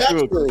know tell me that's that- It's true.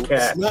 not true.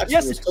 Cat. It's not true.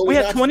 Yes, It's totally we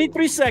had not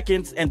 23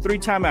 seconds and 3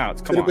 timeouts.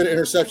 Could Come have been on. an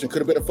interception. Could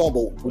have been a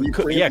fumble. When you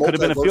Could- create yeah, could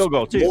have been a multiverse, field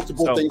goal, too.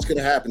 Multiple So- things could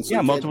have happened. So Yeah,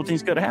 you multiple can't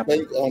things could have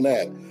happened. bank on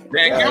that. Dan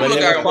But Campbell it got was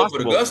to go for the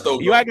possible. gusto.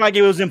 You act like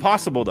it was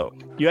impossible, though.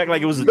 You act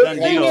like it was a The done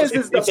thing deal. is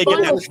If the they get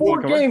final that 4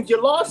 score correct. games,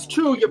 you lost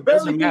 2, you barely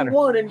Doesn't beat matter.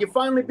 1, and you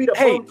finally beat a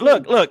Hey,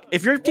 bum team. look.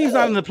 If your team's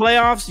not in the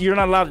playoffs, you're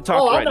not allowed to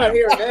talk Oh, right I'm not now.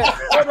 hearing that.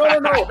 No.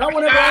 Not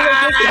whenever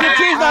I If your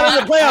team's not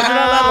in the playoffs, you're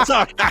not allowed to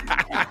talk.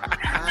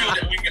 I feel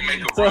that we can make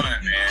a So- run,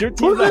 man. Your Who's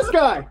team's this not,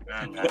 guy?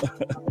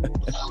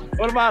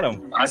 what about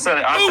him? I said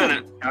it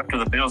after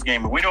the Bills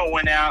game. If we don't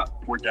win out,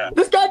 we're done.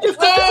 This guy just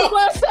told us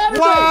last Saturday.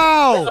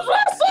 Wow. This was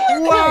last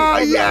Saturday. Wow,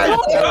 yeah.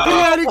 He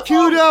had it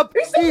queued up.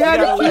 He had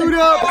it queued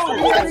up.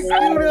 He had it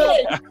queued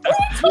up.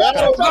 I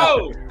don't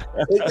know.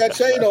 Oh, Take that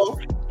chain off.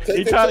 He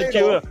Take tried that to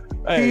chain cue off. up.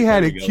 Hey, He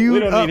had there it you go. queued We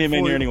don't up need him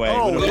in for here you. anyway.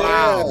 Oh, We don't-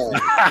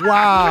 Yeah.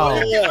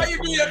 Wow. Yeah. why you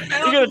do that,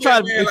 man? You're gonna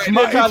try. Man, like,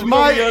 my- try to it's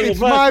my- throw me under the it's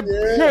bus.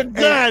 my- You're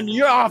done.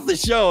 You're off the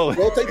show.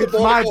 Go take the It's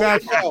ball my and go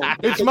basketball. home.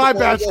 It's Take my the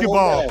ball and go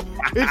basketball. home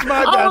It's my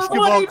I was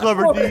basketball, waiting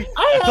Clever for D. it.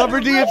 I had Clever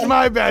D, it's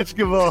my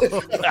basketball.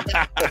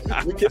 now.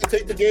 We can't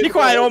take the game. Be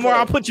quiet, to Omar. I'll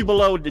home. put you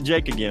below the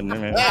Jake again.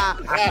 Man.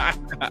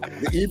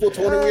 The evil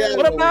 20 reality.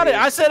 What about it?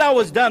 over I said I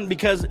was done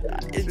because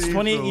it's Jeez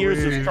 28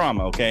 years Louise. of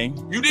trauma. Okay.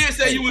 You did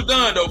say you was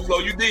done, though, Flo.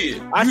 You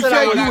did. I You said said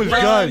I you was was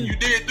done. You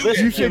did do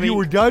Listen, You that. said you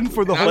were done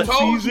for the I whole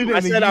told you. season I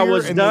and the said I year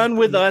was and done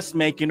with us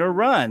making a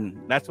run.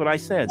 That's what I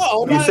said.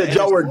 Oh, You said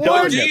y'all were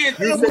done. You did.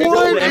 You You said did. y'all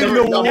What were in done.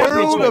 the Championship.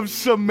 world of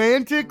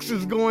semantics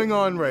is going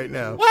on right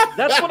now?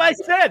 That's what I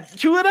said.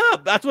 Chew it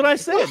up. That's what I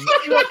said.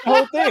 Chew up the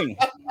whole thing.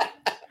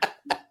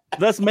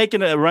 Thus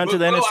making a run to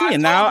the But, Flo, NFC, I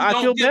and now told you I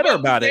don't feel give better up.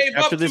 about You it gave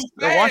up after this too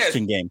fast.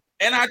 Washington game.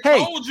 And I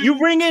Hey, told you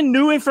bring in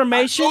new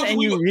information told you and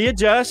we you were-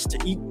 readjust.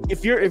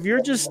 If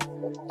you're just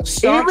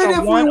staunch Even if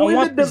on we one, on win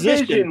one the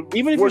position, division,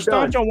 even if we're you're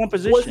staunch done. on one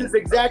Was position, his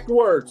exact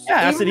words.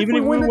 yeah, I said even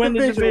if we win the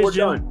division, we're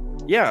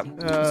done. yeah,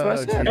 that's what I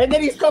said. And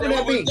then he's coming It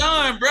at was me.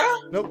 done,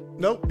 bro.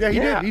 Nope. Yeah, he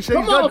Yeah. did. He said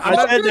Come he's on, done. I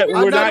said that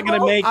I'm we're not going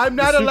to make. I'm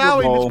not the Super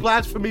allowing Bowl. this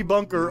blasphemy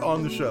bunker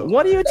on the show.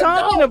 What are you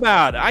talking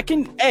about? I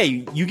can.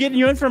 Hey, you get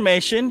your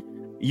information,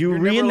 you You're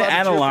never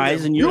allowed to reanalyze,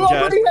 cheer and You you adjust,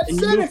 already had and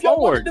you said move if y'all won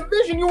forward. the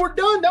division, you were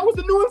done. That was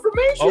the new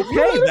information.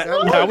 You Okay, let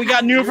us know. now we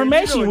got new You're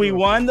information. doing We it.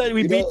 won.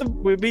 We You beat know,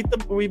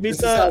 the. This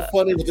is how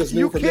funny with this new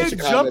You can't information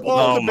jump comment. off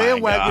Oh the my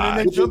bandwagon and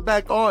then God. jump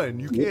back on.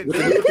 You can't. With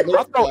the new information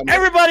I'll throw comment.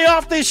 everybody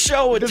off this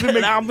show. Doesn't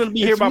make- I'm going to be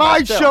here It's by my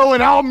myself. show,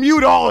 and I'll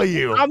mute all of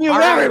you. I'll mute All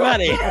right?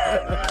 everybody.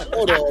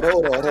 Hold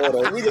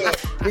on.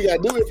 We got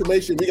new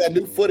information. We got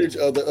new footage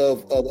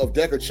of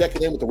Decker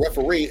checking in with the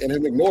referee and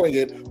him ignoring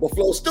it. But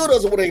Flo still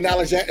doesn't want to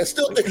acknowledge that, and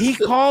still He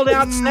called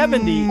out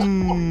 70.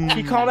 Mm.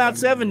 He called out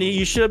 70.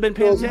 You should have been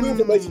paying There's new attention.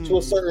 information to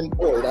a certain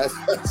point. I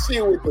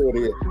see what we're doing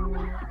here.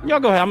 Y'all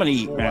go ahead. I'm going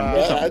to eat, man.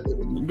 Do I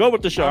something. Go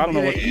with the show. I don't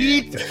know what.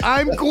 Eat.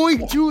 I'm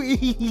going to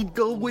eat.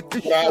 Go with the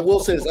But I show. will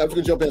say this. I'm just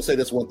going to jump in and say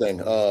this one thing.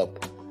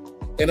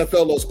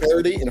 NFL loves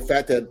parity in the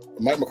fact that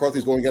Mike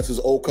McCarthy's going against his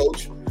old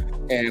coach,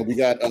 and we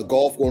got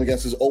Golf going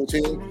against his old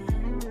team.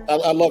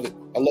 I love it.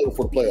 I love it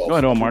for the playoffs. Go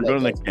ahead, Omar. I Go to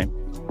love the that. next game.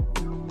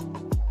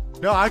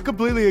 No, I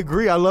completely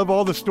agree. I love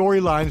all the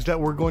storylines that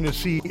we're going to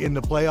see in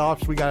the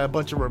playoffs. We got a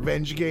bunch of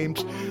revenge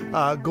games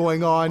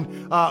going on.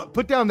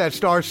 Put down that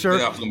star, sir,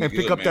 Yeah, it's gonna be and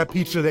pick good, up man. that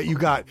pizza that you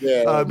got.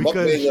 Yeah,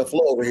 because mukbang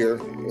Flo over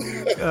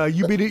here.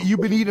 you've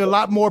been eating a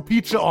lot more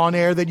pizza on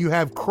air than you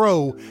have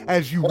crow,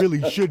 as you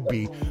really should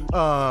be.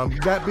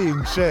 That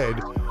being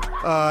said,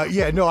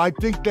 I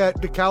think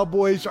that the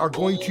Cowboys are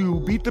going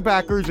to beat the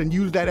Packers and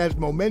use that as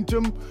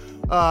momentum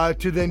to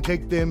then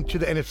take them to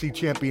the NFC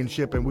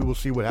Championship, and we will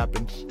see what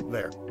happens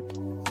there.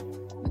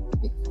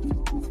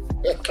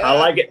 I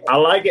like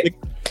it.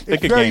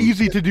 It's a very game.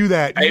 easy to do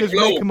that. You Hey, just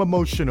Flo. make him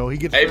emotional. He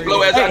gets Hey, very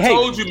Flo, as I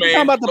told you, man. We're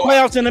talking about the Flo,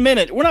 playoffs in a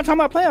minute. We're not talking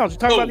about playoffs. We're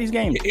talking Flo, about these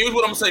games. Here's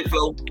what I'm gonna say,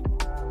 Flo.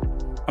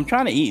 I'm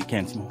trying to eat,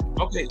 Kenzie.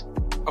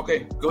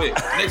 Okay, go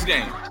ahead. Next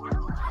game.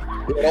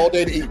 We had all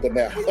day to eat, but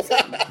now.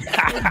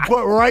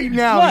 But right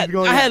now, What? he's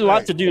going. I had a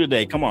lot to do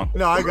today. Come on.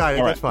 No, I got it.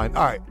 All That's fine.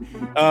 All right.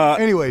 Uh,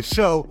 Anyway,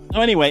 so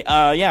So anyway,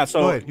 Go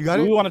so ahead. You got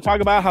it? we want to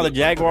talk about how the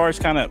Jaguars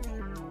kind of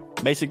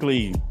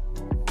basically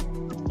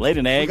laid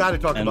an egg We got to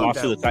talk and about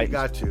lost that. to the We Titans.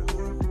 got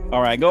to.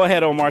 All right, go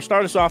ahead, Omar.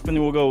 Start us off, and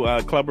then we'll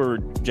go Clubber,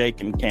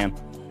 Jake, and Cam.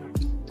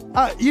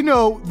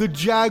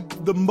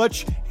 The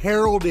much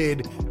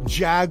heralded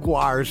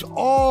Jaguars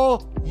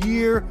all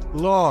year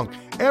long.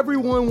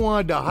 Everyone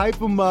wanted to hype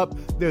them up.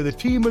 They're the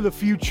team of the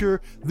future,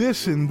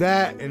 this and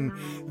that. And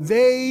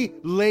they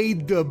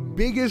laid the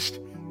biggest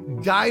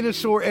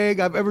dinosaur egg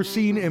I've ever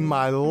seen in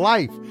my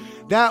life.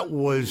 That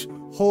was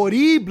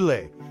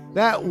horrible.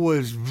 That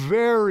was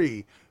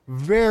very,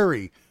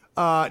 very,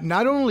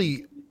 not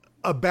only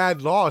a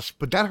bad loss,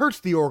 but that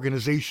hurts the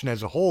organization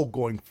as a whole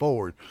going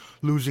forward.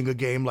 Losing a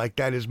game like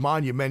that is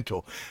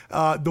monumental.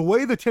 The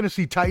way the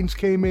Tennessee Titans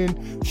came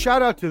in,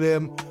 shout out to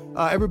them.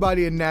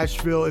 Everybody in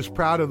Nashville is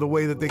proud of the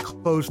way that they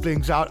closed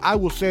things out. I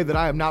will say that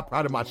I am not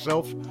proud of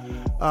myself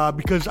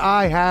because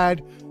I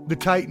had the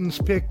Titans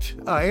picked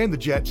and the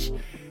Jets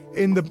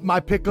in my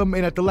pick 'em,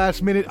 and at the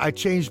last minute I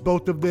changed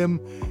both of them,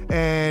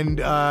 and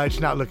it's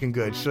not looking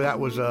good. So that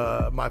was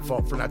my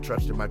fault for not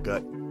trusting my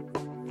gut.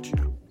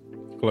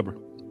 Clubber.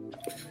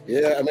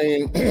 Yeah, I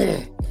mean,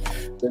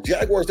 the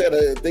Jaguars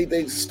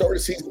they started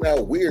the season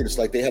out weird. It's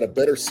like they had a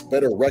better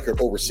record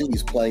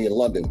overseas playing in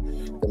London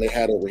than they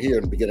had over here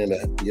in the beginning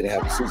of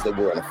the season.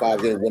 They were on a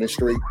 5-game winning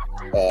streak.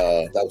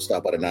 That was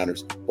stopped by the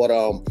Niners. But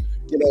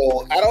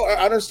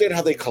I understand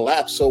how they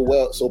collapsed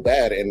so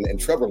bad. And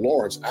Trevor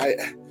Lawrence,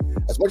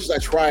 as much as I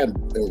try and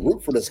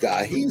root for this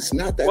guy, he's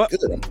not that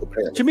good.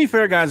 Apparently. To be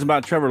fair, guys,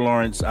 about Trevor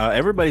Lawrence,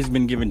 everybody's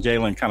been giving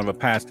Jalen kind of a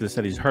pass because they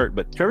said he's hurt,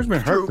 but Trevor's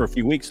been hurt for a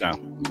few weeks now.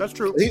 That's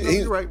true.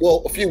 He's right.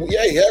 Well,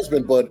 he has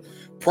been, but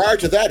prior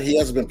to that, he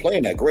hasn't been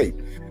playing that great.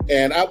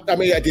 And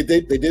they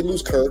did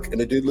lose Kirk, and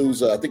they did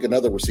lose, I think,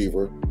 another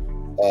receiver,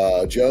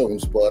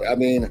 Jones. But I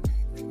mean,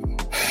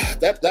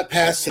 that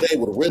pass today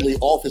with Ridley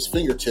off his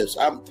fingertips,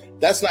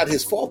 that's not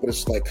his fault. But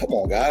it's like, come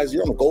on, guys,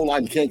 you're on the goal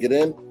line, you can't get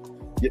in.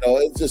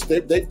 It's just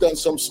they've done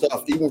some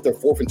stuff, even with their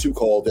 4th and 2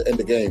 call to end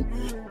the game.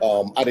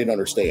 I didn't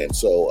understand.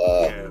 So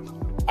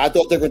I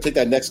thought they were going to take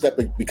that next step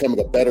in becoming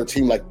a better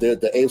team like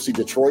the AFC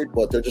Detroit,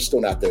 but they're just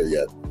still not there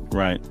yet.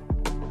 Right.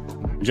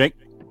 Jake?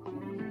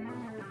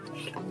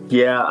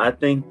 Yeah, I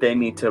think they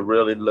need to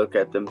really look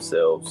at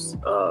themselves.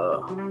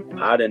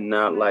 I did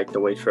not like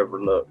the way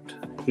Trevor looked.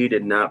 He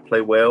did not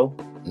play well.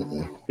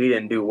 He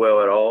didn't do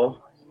well at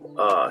all.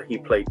 He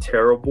played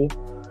terrible.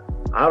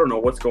 I don't know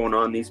what's going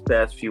on these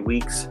past few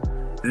weeks.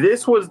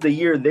 This was the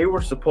year they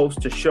were supposed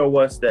to show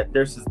us that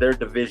this is their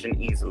division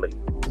easily.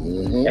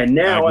 And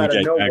now out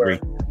of nowhere,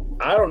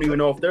 I don't even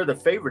know if they're the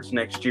favorites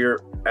next year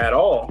at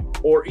all,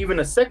 or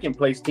even a second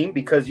place team,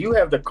 because you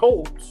have the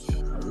Colts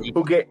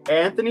who get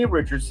Anthony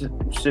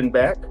Richardson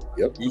back.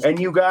 Yep. And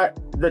you got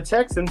the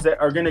Texans that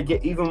are going to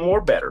get even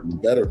more better.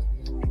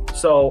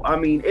 So, I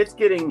mean,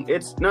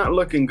 it's not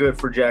looking good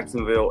for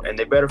Jacksonville, and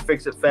they better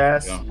fix it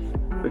fast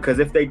because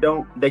if they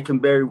don't, they can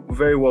very,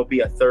 very well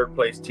be a third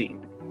place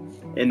team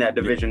in that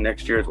division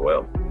next year as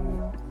well.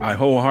 I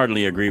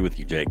wholeheartedly agree with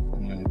you, Jake.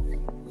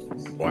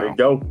 Wow. There you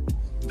go.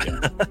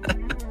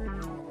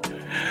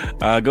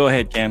 Go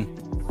ahead, Cam.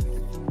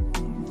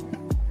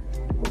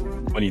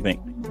 What do you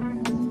think?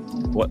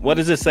 What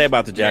does this say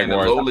about the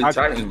Jaguars? The lowly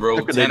Titans, bro.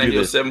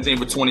 Tannehill 17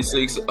 for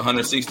 26,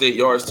 168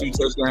 yards, 2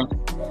 touchdowns,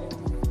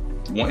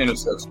 1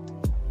 interception.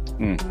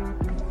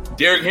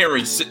 Derrick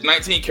Henry,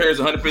 19 carries,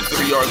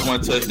 153 yards,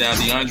 1 touchdown.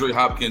 DeAndre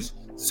Hopkins,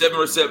 7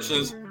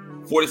 receptions,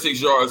 46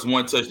 yards,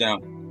 1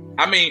 touchdown.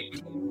 I mean,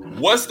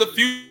 what's the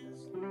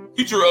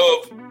future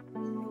of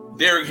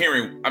Derrick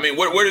Henry? I mean,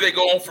 where do they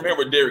go on from here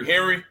with Derrick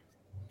Henry?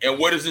 And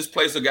where does this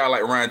place a guy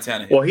like Ryan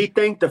Tannehill? Well, he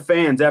thanked the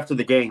fans after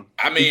the game.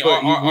 I mean,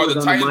 are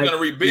the Titans going to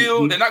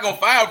rebuild? They're not going to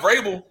fire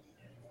Vrabel.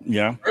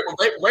 Yeah.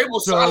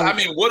 Vrabel's solid. I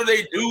mean, what do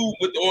they do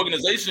with the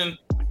organization?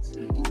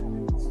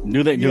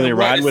 Do they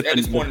ride with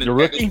the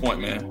rookie? At this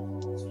point, man.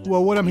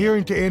 Well, what I'm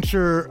hearing to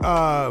answer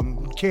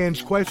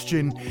Can's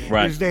question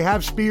is they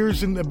have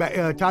Spears in the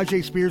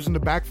Tajay Spears in the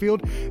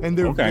backfield, and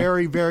they're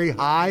very, very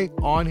high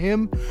on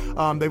him.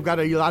 They've got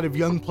a lot of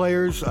young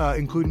players,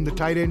 including the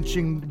tight end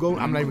Shingo.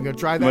 I'm not even going to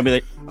try that.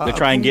 Maybe they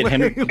try and get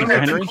Henry.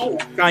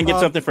 Try and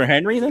get something for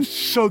Henry then?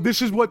 So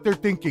this is what they're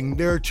thinking.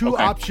 There are two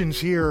options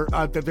here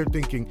that they're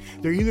thinking.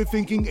 They're either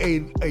thinking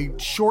a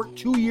short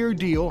 2-year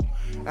deal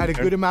at a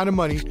good amount of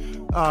money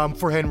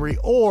for Henry,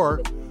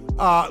 or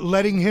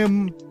letting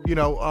him,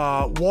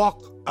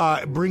 walk,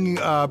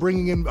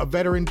 bringing in a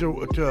veteran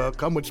to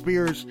come with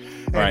Spears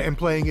and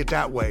playing it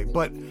that way.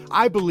 But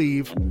I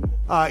believe,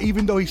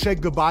 even though he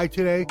said goodbye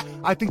today,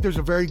 I think there's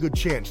a very good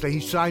chance that he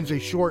signs a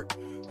short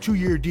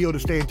 2-year deal to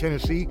stay in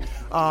Tennessee.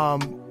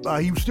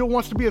 He still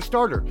wants to be a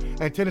starter,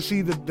 and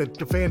Tennessee,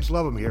 the fans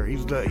love him here.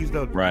 He's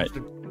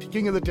the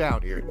king of the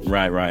town here.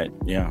 Right.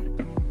 Yeah.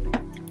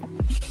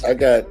 I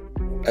got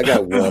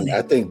one.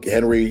 I think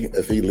Henry,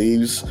 if he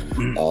leaves,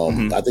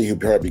 I think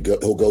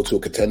he'll go to a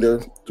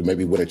contender to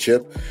maybe win a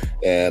chip,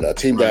 and a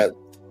team that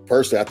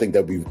personally I think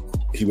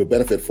he would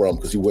benefit from,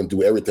 because he wouldn't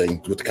do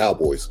everything with the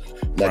Cowboys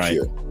next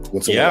year.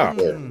 Yeah,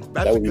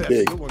 that would be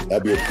big.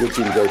 That'd be a good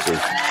team to go to.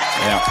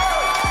 Yeah.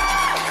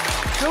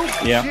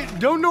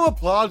 Don't know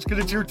applause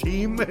because it's your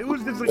team. It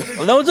was just like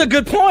Well, that was a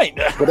good point.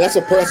 But that's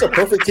a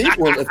perfect team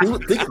for him.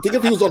 Think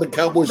if he was on the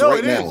Cowboys now.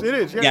 It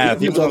is. Yeah,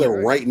 if he was on there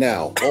right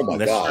now. Oh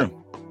my God. True.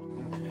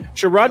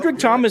 Sure, Roderick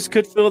Thomas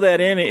could fill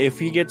that in if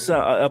he gets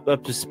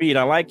up to speed.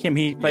 I like him.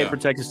 He played for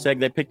Texas Tech.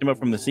 They picked him up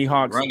from the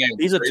Seahawks.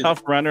 He's a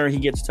tough runner. He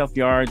gets tough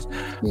yards.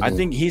 I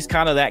think he's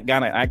kind of that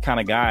kind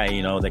of guy,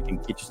 that can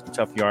get you some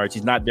tough yards.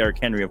 He's not Derrick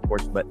Henry, of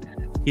course, but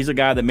he's a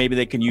guy that maybe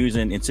they can use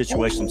in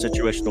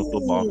situational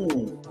football.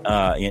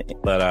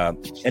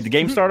 Did the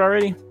game start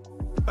already?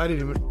 I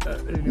didn't even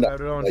have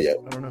it on. Not yet.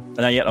 I don't know.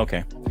 Not yet.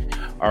 Okay.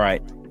 All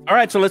right.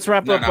 So let's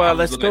wrap up.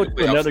 Let's go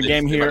to another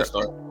game here.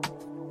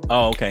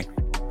 Oh, okay.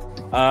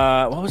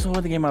 What was the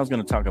other game I was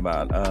going to talk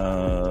about?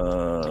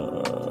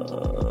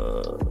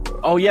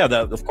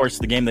 Of course,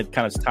 the game that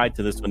kind of is tied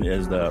to this one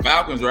is the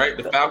Falcons, right?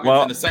 The Falcons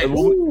and the Saints.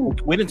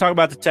 We didn't talk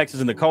about the Texans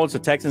and the Colts. The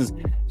Texans,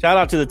 shout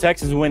out to the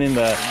Texans winning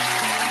the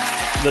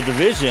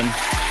division.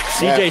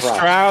 CJ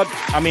Stroud,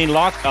 a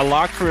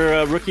lock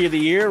for Rookie of the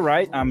Year,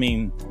 right?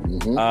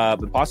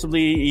 But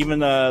possibly even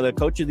the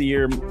Coach of the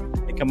Year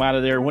come out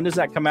of there. When does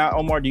that come out,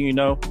 Omar? Do you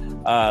know?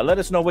 Let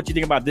us know what you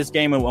think about this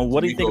game and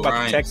what do you think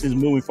about the Texans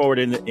moving forward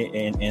in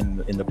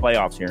the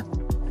playoffs here.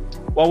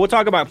 Well, we'll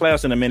talk about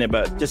playoffs in a minute,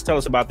 but just tell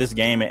us about this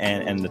game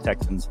and the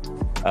Texans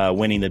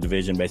winning the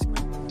division,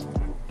 basically.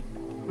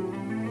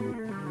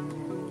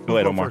 Go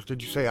ahead, Omar. First.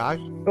 Did you say I?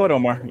 Go ahead,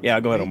 Omar. Yeah,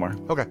 go ahead, Omar.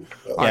 Okay.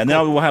 And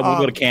then we'll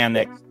go to Cam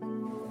next.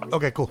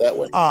 Okay, cool. That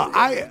way.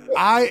 I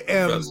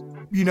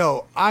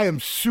am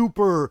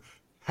super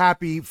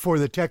happy for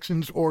the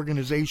Texans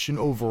organization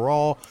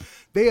overall.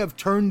 They have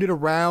turned it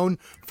around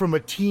from a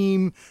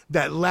team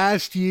that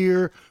last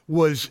year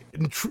was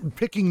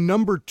picking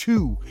number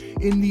 2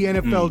 in the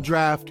NFL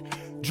draft,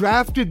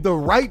 drafted the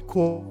right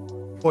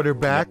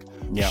quarterback,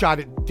 shot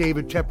at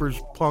David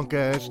Tepper's punk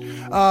ass.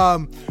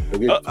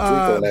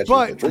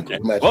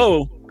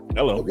 Whoa.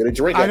 Hello. Don't get a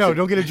drink. I know.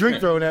 Don't get a drink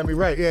thrown at me.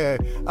 Right. Yeah.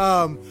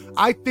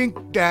 I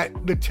think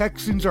that the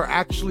Texans are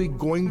actually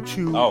going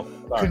to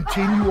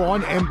continue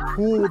on and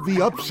pull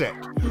the upset.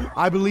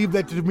 I believe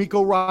that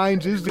DeMeco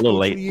Ryans is the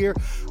Coach of the Year.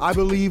 I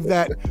believe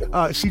that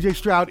CJ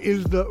Stroud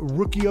is the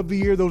Rookie of the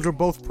Year. Those are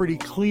both pretty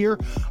clear.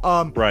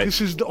 This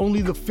is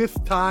only the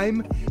 5th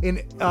time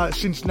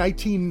since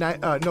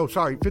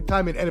 5th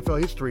time in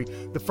NFL history.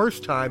 The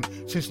first time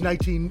since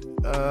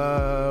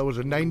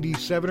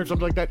 97 or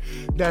something like that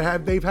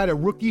they've had a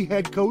rookie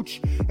head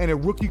coach and a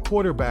rookie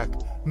quarterback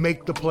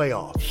make the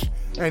playoffs.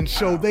 And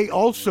so they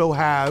also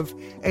have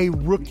a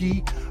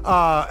rookie.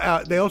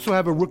 At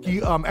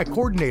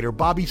coordinator.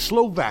 Bobby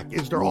Slovak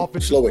is their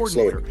offensive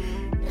coordinator.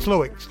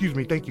 Slowick, excuse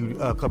me. Thank you,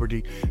 Clubber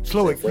D.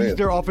 Slowick, he's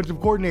their offensive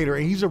coordinator,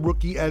 and he's a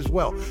rookie as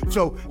well.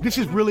 So this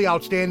is really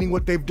outstanding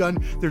what they've done.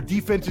 Their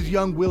defense is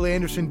young. Will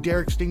Anderson,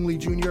 Derek Stingley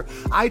Jr.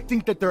 I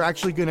think that they're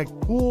actually going to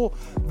pull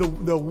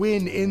the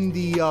win in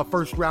the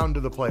first round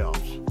of the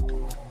playoffs.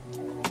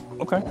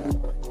 Okay.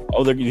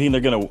 Oh, you think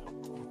they're going to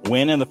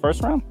win in the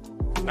first round?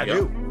 I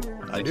do.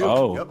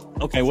 Oh, yep.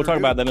 Okay. We'll talk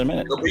about that in a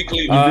minute. You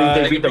think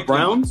they beat the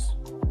Browns?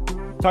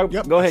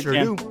 Go ahead,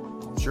 Cam.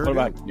 Sure. Go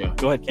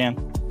ahead, Cam.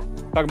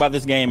 Talk about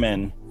this game,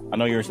 and I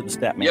know you're the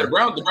stat man. Yeah, the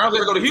Browns got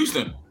to go to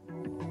Houston.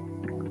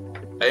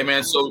 Hey,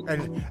 man,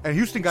 and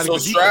Houston got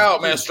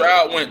Stroud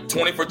went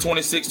 20 for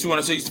 26,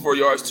 264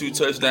 yards, 2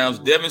 touchdowns.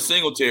 Devin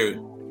Singletary,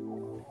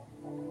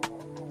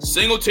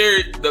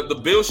 the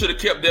Bills should have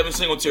kept Devin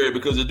Singletary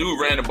because the dude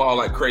ran the ball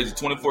like crazy.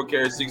 24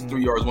 carries,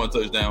 63 yards, 1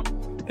 touchdown.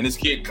 And this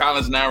kid,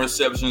 Collins, 9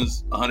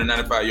 receptions,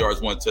 195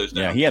 yards, 1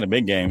 touchdown. Yeah, he had a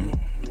big game.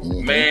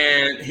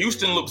 Man,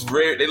 Houston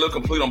they look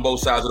complete on both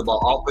sides of the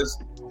ball. Offense,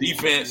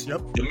 defense.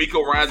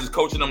 DeMeco Ryans is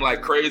coaching them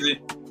like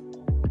crazy.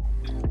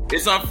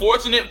 It's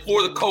unfortunate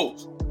for the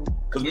Colts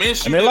because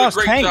Minshew did a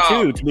great Tank job.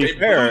 Too, to be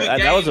fair,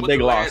 that was a big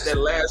loss. That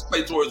last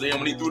play towards the end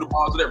when he threw the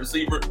ball to that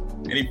receiver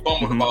and he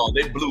fumbled the ball,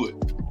 they blew it.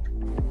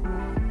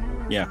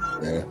 Yeah.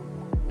 I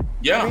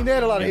mean, they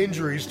had a lot of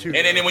injuries too.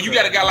 And then when you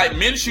got a guy like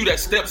Minshew that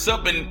steps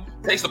up and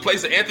takes the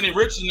place of Anthony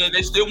Richardson, and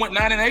they still went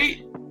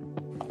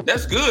 9-8.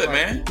 That's good,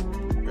 man.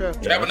 Yeah.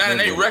 To have a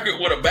 9-8 record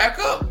with a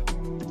backup,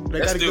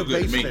 that's still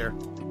good to me. There.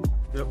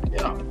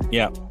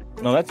 Yeah.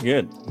 No, that's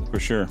good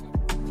for sure.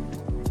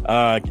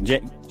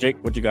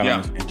 Jake, what you got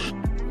on this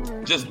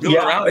game? Just build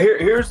around.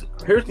 Here's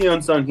the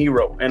unsung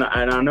hero, and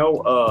I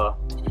know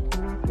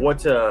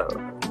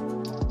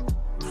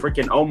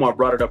freaking Omar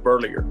brought it up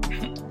earlier,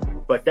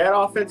 but that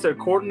offensive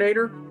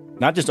coordinator,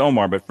 not just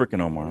Omar, but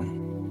freaking Omar.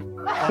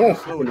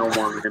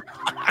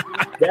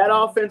 That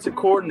offensive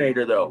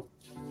coordinator, though,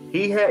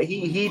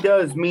 he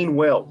does mean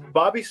well.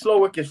 Bobby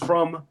Slowick is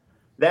from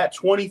that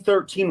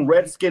 2013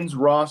 Redskins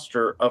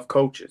roster of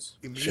coaches.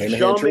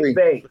 Sean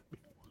McVay,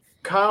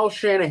 Kyle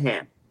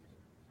Shanahan,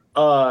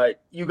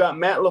 you got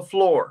Matt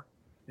LaFleur.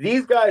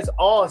 These guys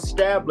all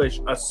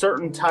establish a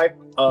certain type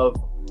of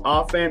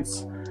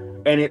offense,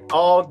 and it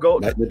all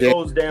goes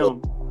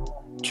down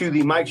to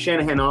the Mike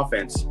Shanahan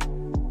offense.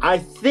 I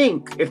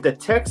think if the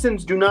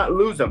Texans do not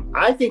lose him,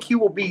 I think he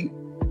will be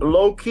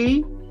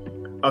low-key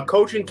a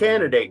coaching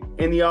candidate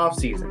in the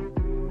offseason.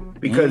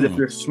 Because if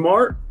you're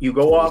smart, you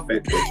go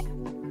offense.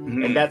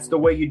 And that's the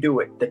way you do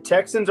it. The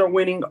Texans are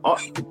winning.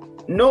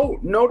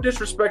 No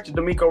disrespect to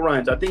D'Amico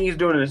Ryans. I think he's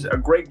doing a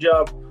great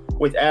job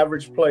with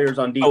average players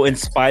on defense. Oh, in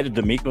spite of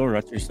D'Amico,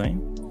 what you're saying?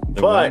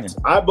 But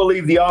I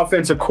believe the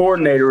offensive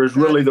coordinator is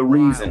really the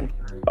reason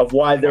of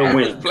why they're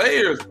winning.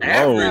 Players,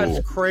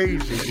 That's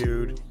crazy,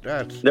 dude.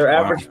 They're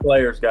average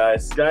players,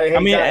 guys. To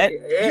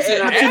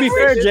be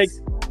fair, Jake,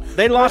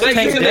 they lost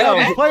Tank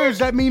Dell. Players,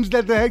 that means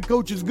that the head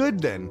coach is good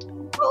then.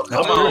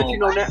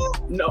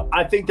 No,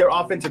 I think their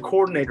offensive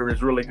coordinator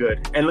is really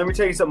good. And let me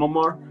tell you something,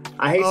 Omar.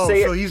 I hate to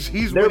say so it.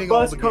 He's their winning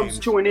all bus the comes games.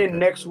 to an end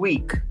next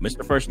week.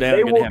 Mr. First Down.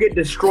 They will get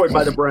destroyed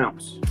by the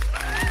Browns.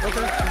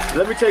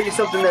 Let me tell you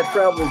something that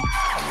travels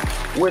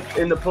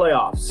in the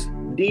playoffs.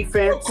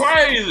 Defense.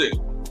 Crazy.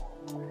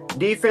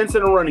 Defense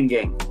and a running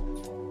game.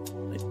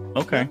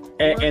 Okay.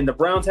 And the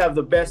Browns have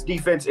the best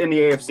defense in the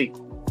AFC.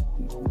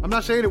 I'm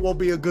not saying it won't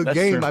be a good That's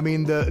game. true. I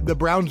mean, the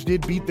Browns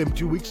did beat them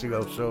 2 weeks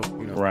ago, so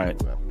you know.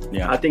 Right.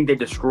 Yeah. I think they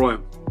destroy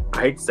them.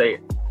 I hate to say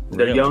it.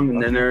 They're Really? young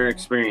and then they're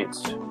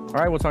inexperienced. All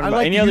right, we'll talk I about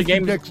like any the other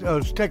Houston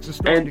game. Texas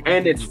And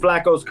it's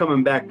Flacco's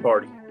coming back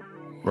party.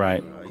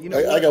 Right.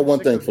 I got one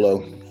thing,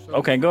 Flo.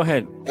 Okay, go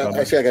ahead.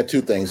 Actually, I got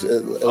two things.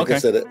 Like I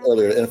said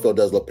earlier, the NFL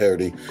does love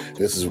parity.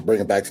 This is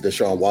bringing back to the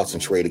Deshaun Watson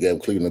trade again.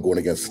 Cleveland going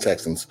against the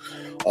Texans.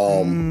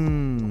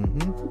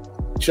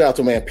 Shout out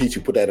to man Pete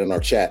who put that in our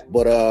chat.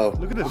 But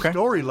look at the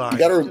storyline.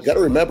 You got to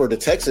remember the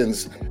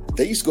Texans.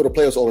 They used to go to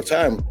playoffs all the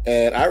time,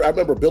 and I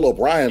remember Bill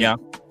O'Brien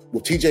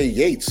with T.J.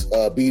 Yates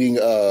beating.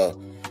 I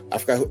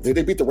forgot. Did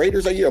they beat the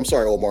Raiders that year? I'm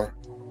sorry, Omar.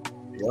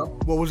 Yeah.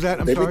 What was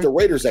that? They beat the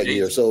Raiders that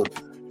year. So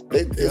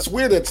it's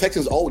weird that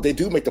Texans they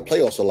do make the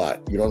playoffs a lot.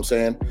 You know what I'm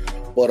saying?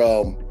 But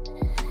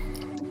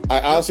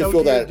I honestly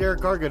feel that Derek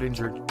Carr got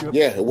injured. Yep.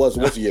 Yeah, it was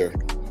a year.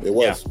 It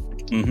was.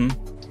 Yeah.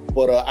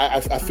 But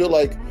I feel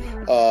like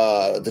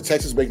the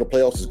Texans making the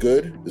playoffs is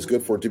good. It's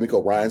good for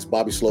D'Amico Ryans,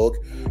 Bobby Sloak.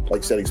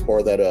 Like I said, he's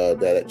part of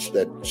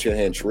that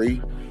Shanahan tree.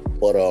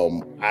 But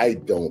I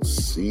don't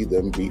see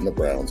them beating the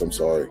Browns. I'm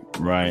sorry.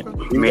 Right.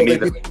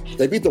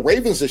 They beat the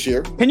Ravens this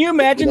year. Can you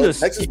imagine this?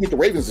 Texans beat the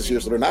Ravens this year,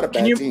 so they're not a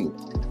bad team.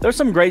 There's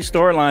some great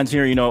storylines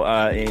here. You know,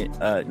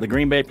 the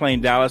Green Bay playing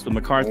Dallas with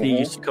McCarthy.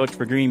 Used to coach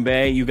for Green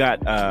Bay. You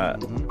got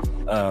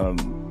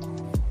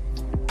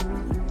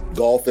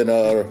Golf and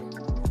Rams.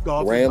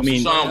 I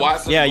mean, Deshaun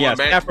Watson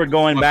Stafford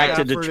going back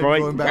to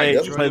Detroit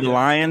to play the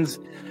Lions.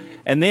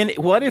 And then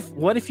what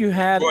if you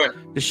had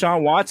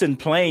Deshaun Watson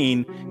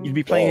playing? You'd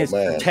be playing his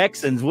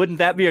Texans. Wouldn't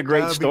that be a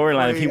great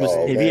storyline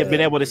if he had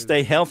been able to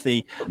stay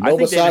healthy? No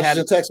massages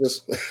in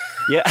Texas.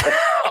 Yeah.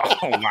 Oh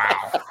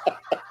wow.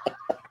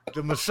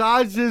 The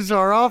massages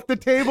are off the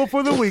table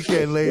for the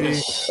weekend, lady.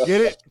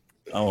 Get it?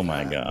 Oh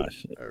my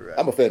gosh.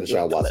 I'm a fan of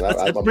Deshaun Watson.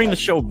 Let's bring the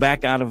show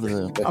back out of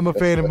the. I'm a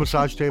fan of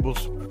massage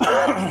tables.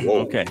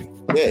 Okay.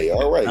 Yeah.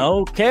 All right.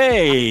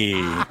 Okay.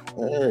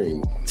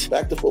 Hey,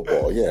 back to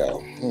football. Yeah.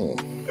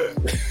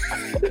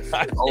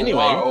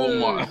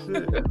 Anyway.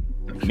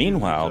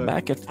 Meanwhile,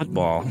 back at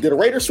football. Did the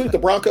Raiders sweep the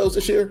Broncos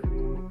this year?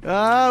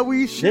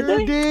 We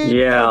sure did.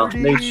 Yeah,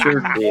 they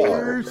sure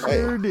did.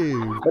 Sure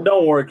did. But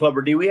don't worry,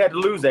 Clubber D. We had to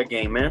lose that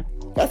game, man.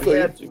 I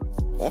feel you.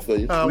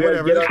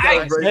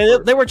 Whatever.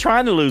 They were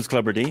trying to lose,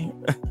 Clubber D.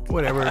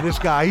 Whatever. This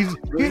guy,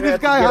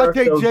 hot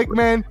take Jake,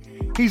 man.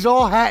 He's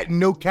all hat and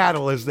no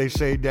cattle, as they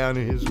say down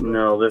in his room.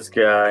 No, this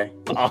guy.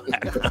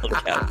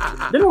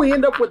 Didn't we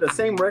end up with the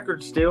same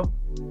record still?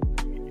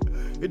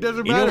 It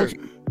doesn't matter.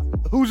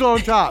 Who's on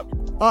top?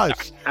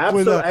 Us.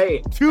 Absolutely. With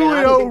a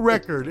 2-0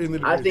 record in the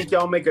division. I think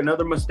y'all make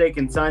another mistake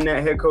and sign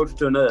that head coach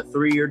to another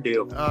 3-year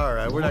deal. All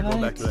right, we're not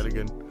going back to that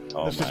again.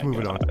 Let's just move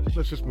it on.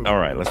 All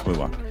right, let's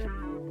move on.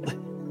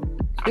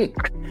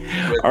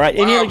 All right,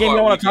 any other game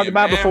you want to talk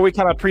about before we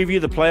kind of preview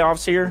the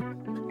playoffs here?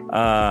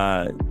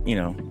 You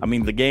know, I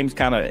mean, the game's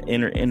kind of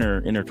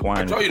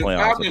intertwined. I told you the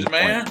Falcons,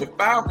 man. The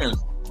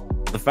Falcons.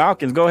 The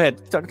Falcons. Go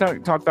ahead.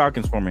 Talk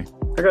Falcons for me.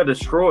 I got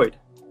destroyed.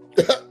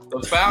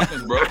 The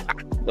Falcons, bro.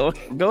 Go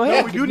ahead.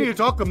 No, we do need to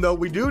talk them, though.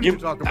 We do need to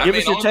talk them. Give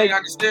us your take. Go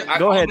ahead.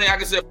 The only thing I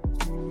can say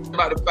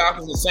about the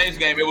Falcons and Saints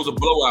game, it was a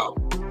blowout.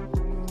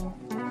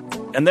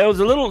 And there was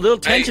a little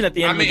tension at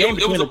the end of the game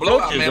between the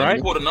coaches, man. right?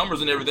 We pulled the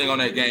numbers and everything on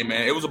that game,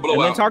 man. It was a blowout.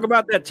 And then talk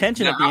about that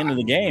tension at the end of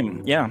the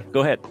game. Yeah,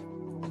 go ahead.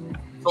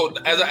 So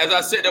as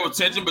I said, there was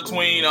tension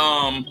between.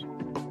 All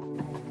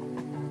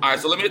right,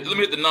 so let me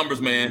hit the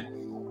numbers, man.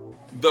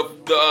 The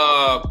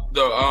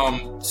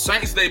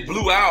Saints, they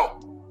blew out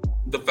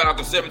the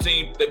Falcons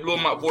 17. They blew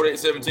them out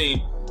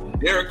 48-17.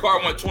 Derek Carr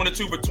went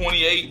 22 for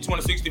 28,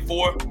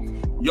 264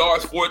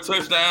 yards, 4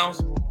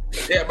 touchdowns.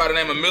 They had by the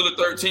name of Miller,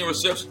 13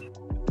 receptions,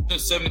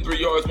 73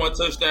 yards, 1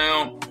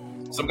 touchdown.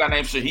 Some guy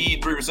named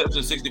Shaheed, 3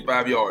 receptions,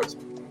 65 yards.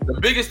 The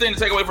biggest thing to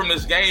take away from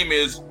this game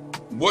is,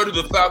 where do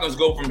the Falcons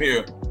go from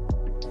here?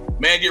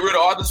 Man, get rid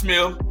of Arthur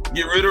Smith,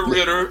 get rid of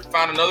Ritter,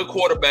 find another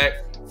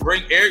quarterback,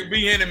 bring Eric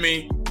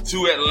Bieniemy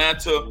to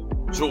Atlanta,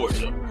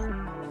 Georgia,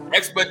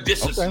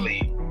 expeditiously.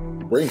 Okay.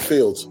 Bring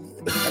Fields.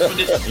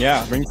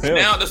 Yeah, bring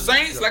Fields. Now the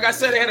Saints, like I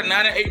said, they had a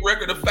 9-8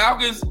 record. The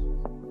Falcons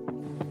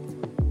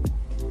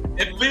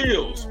and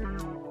Fields.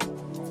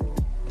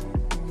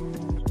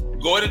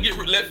 Go ahead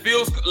and let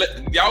Fields.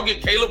 Y'all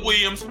get Caleb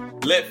Williams.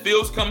 Let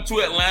Fields come to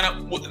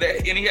Atlanta with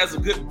that, and he has a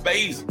good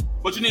base.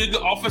 But you need a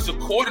good offensive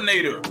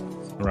coordinator.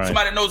 Right.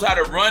 Somebody that knows how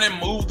to run and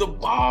move the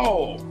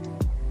ball.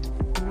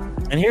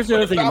 And here's the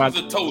other thing about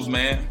the toes,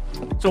 man.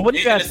 So what do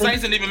you guys think? The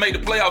Saints didn't even make the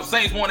playoffs.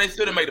 Saints won. They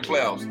still didn't make the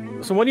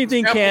playoffs. So what do you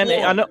think, Ken?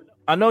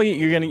 I know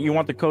you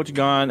want the coach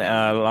gone.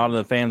 A lot of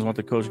the fans want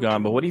the coach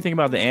gone. But what do you think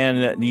about the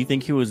end? Do you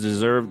think he was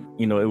deserved?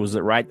 You know, it was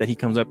it right that he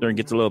comes up there and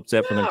gets a little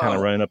upset for them kind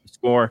of running up the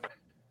score,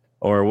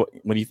 or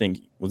what do you think?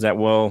 Was that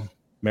well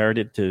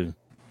merited to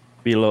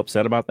be a little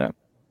upset about that?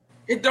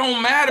 It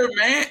don't matter,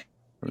 man.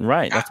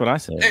 Right, that's what I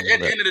said. At the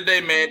end of the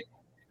day, man,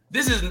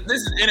 this is the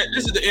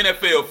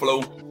NFL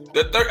flow.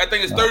 I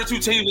think it's 32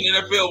 teams in the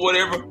NFL,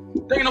 whatever.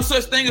 There ain't no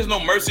such thing as no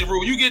mercy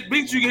rule. You get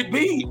beat, you get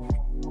beat.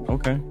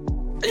 Okay.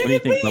 What do you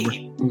think, Clubber?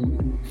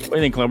 What do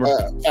you think, Clubber?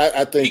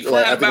 I think. He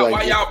crying about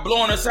why y'all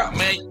blowing us out,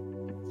 man.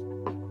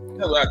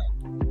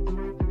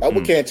 I'm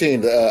with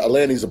Canteen.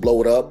 Atlanta needs to blow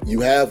it up.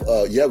 You have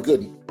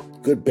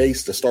good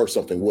base to start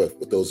something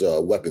with those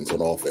weapons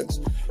on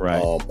offense,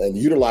 right? And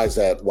utilize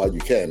that while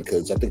you can,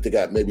 because I think they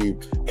got maybe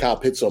Kyle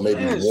Pitts on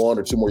maybe 1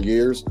 or 2 more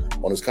years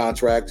on his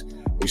contract.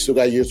 You still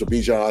got years with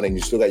Bijan, and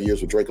you still got years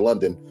with Drake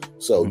London.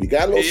 So you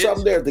got a little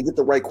something there to get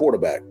the right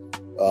quarterback.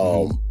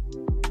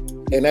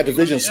 And that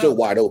division's still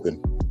wide open.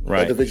 Right.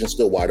 That division's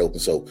still wide open.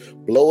 So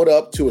blow it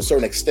up to a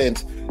certain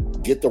extent,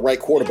 get the right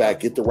quarterback,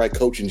 get the right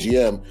coach and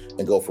GM,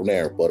 and go from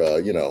there. But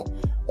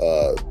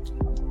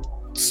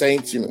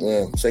Saints,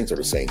 Saints are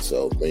the Saints.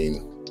 So I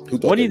mean,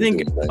 what do you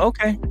think?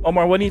 Okay,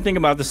 Omar, what do you think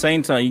about the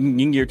Saints? You can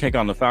get your take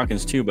on the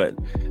Falcons too, but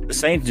the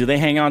Saints, do they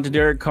hang on to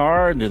Derek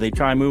Carr? Do they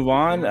try and move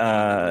on?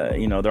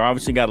 They're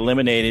obviously got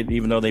eliminated,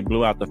 even though they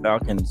blew out the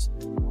Falcons.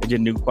 They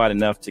didn't do quite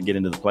enough to get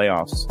into the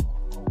playoffs.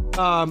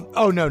 No.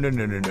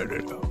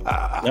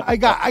 I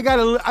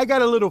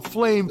got a little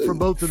flame for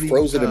both of these.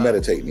 Frozen and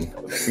meditating.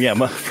 Yeah,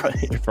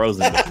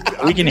 frozen.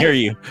 We can hear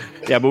you.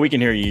 Yeah, but we can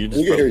hear you.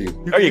 We can hear you.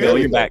 There you go.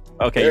 You're back.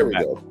 Okay, there you're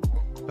back. Go.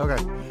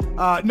 Okay.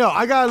 No,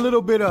 I got a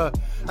little bit of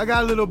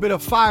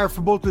fire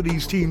for both of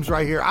these teams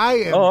right here. I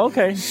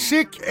am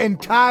sick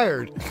and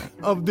tired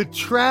of the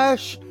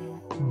trash,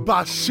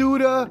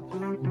 basuda,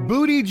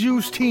 booty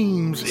juice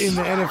teams in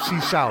the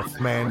NFC South,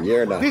 man.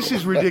 This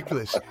is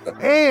ridiculous.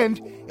 And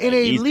in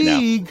a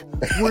league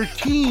where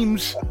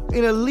teams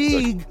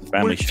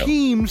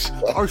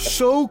are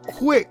so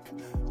quick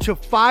to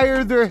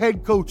fire their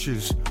head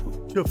coaches,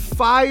 to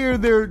fire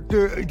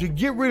to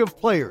get rid of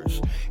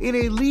players, in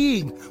a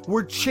league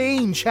where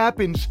change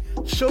happens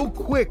so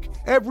quick.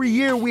 Every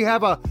year we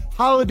have a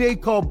holiday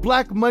called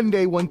Black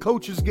Monday when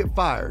coaches get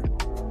fired.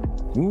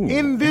 Ooh.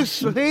 In this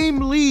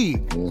same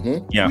league,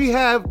 we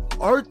have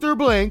Arthur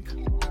Blank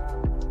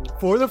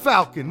for the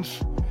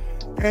Falcons,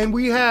 and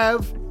we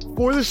have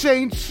for the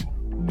Saints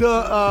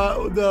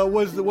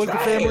what's the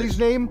family's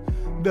name?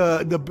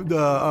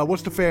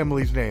 What's the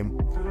family's name?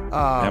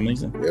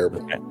 Family's name?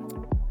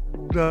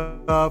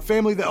 The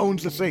family that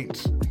owns the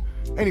Saints.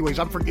 Anyways,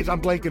 I'm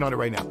blanking on it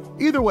right now.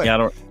 Either way,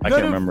 I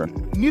can't remember.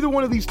 Neither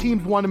one of these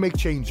teams want to make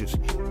changes.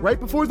 Right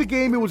before the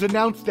game, it was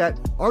announced that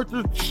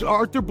Arthur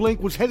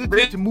Blank was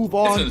hesitant to move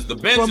on from the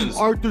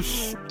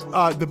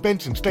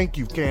Bensons. Thank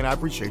you, Ken. I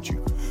appreciate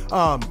you.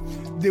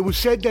 It was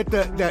said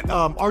that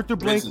Arthur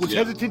Blank was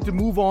hesitant to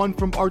move on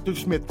from Arthur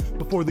Smith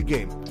before the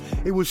game.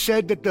 It was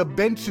said that the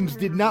Bensons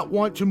did not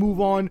want to move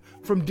on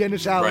from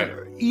Dennis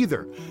Allen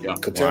either. Yeah.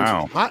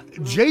 Wow.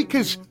 Jake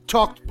has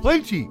talked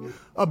plenty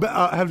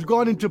about, has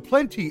gone into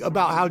plenty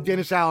about how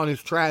Dennis Allen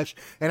is trash,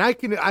 and I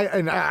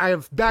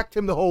have backed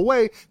him the whole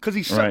way because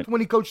he sucked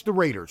when he coached the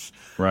Raiders.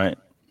 Right.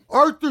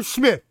 Arthur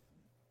Smith,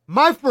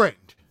 my friend,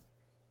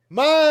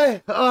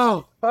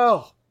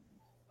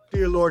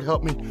 dear Lord,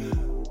 help me.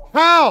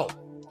 How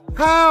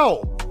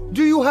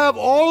do you have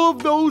all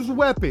of those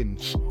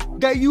weapons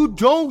that you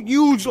don't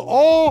use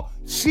all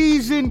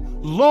season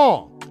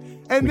long?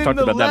 And then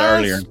the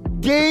last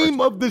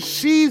game of the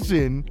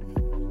season,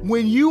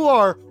 when you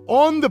are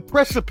on the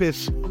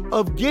precipice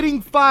of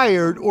getting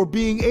fired or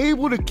being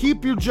able to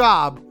keep your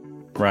job,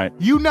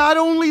 you not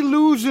only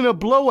lose in a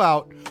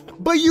blowout,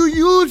 but you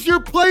use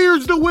your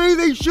players the way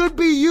they should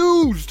be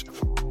used.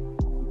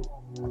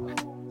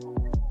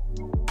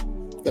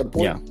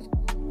 Yeah.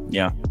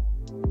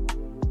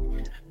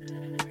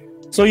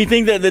 So you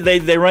think that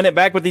they run it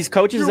back with these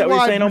coaches? Is that what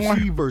you're saying, Omar?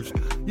 Receivers.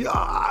 Yeah,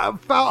 I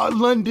found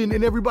London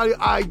and everybody. They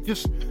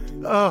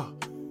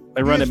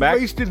run it back.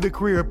 Wasted the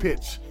career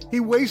pitch.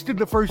 He wasted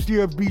the first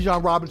year of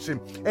Bijan Robinson,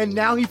 and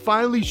now he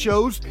finally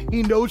shows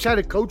he knows how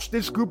to coach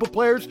this group of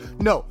players.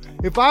 No,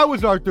 if I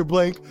was Arthur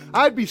Blank,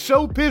 I'd be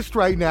so pissed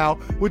right now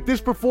with this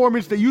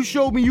performance that you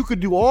showed me you could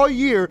do all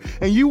year,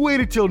 and you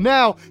waited till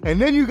now,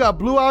 and then you got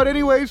blew out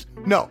anyways.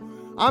 No,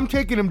 I'm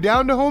taking him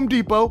down to Home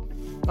Depot.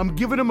 I'm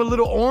giving him a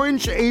little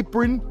orange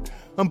apron.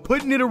 I'm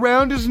putting it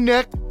around his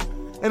neck,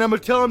 and I'm gonna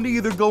tell him to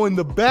either go in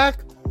the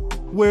back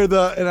where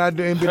and I ain't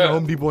been to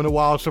Home Depot in a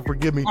while, so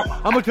forgive me.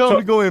 I'm gonna tell him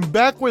to go in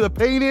back where the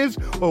paint is,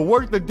 or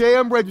work the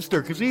damn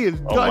register, because he is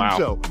done.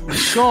 So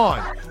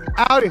gone,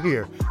 out of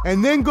here,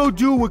 and then go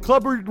do what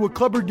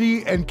Clubber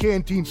D and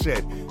Canteen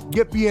said.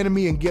 get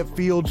Bieniemy and get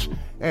Fields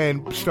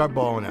and start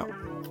balling out.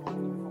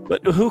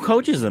 But who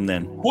coaches them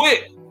then?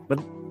 Quit. But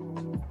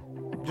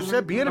Just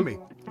said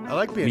Bieniemy. I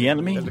like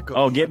Bieniemy. as a Bieniemy? coach.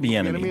 Oh, get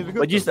Bieniemy Bieniemy. is a good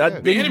But you coach,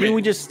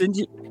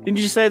 yeah. didn't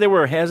you say they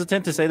were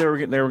hesitant to say they were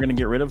going to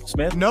get rid of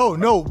Smith?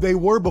 No, they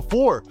were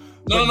before.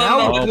 No,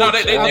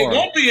 they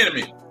won't be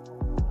enemy.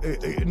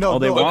 No,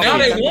 they no, want now him.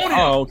 they want him.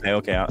 Oh,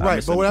 okay.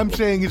 Right, but what I'm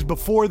saying is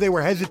before they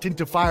were hesitant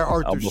to fire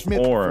Arthur Smith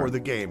before. before the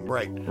game.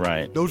 Right.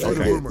 Right. Those were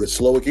the Okay, rumors. it's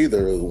Slowick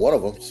either. One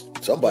of them.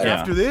 Somebody. Yeah.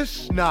 After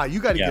this, nah, you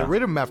got to Yeah. get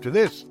rid of him after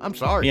this. I'm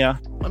sorry. Yeah.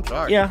 I'm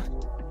sorry. Yeah.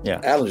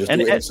 Allen just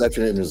And- threw an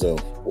interception in his zone.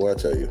 Boy, I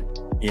tell you.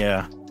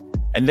 Yeah.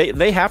 And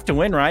they have to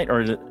win, right? Or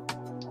is it?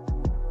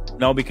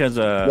 No, because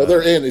No,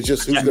 they're in. It's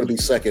just who's going to be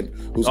second.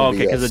 Who's oh, going to okay,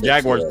 be because the sixth,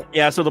 Jaguars. yeah.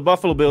 Yeah, so the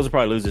Buffalo Bills will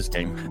probably lose this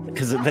game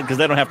because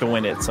they don't have to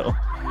win it. So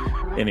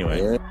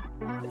anyway,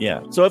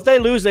 yeah. So if they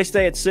lose, they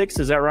stay at 6.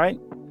 Is that right?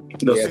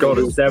 They'll Yeah, go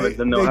they to do. 7th,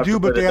 and they'll They have do, to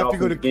but play they the have to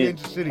go to Dolphins again.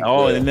 Kansas City.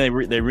 Oh, Yeah. and then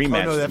they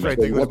rematch. no, that's right.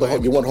 So They you, go want to the,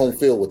 you want home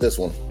field with this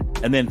one.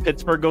 And then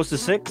Pittsburgh goes to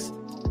 6.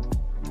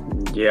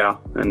 Yeah,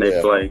 and they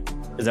Yeah. play.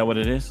 Is that what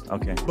it is?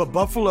 Okay. But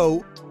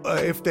Buffalo,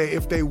 if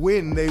they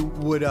win, they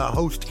would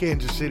host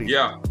Kansas City.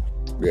 Yeah.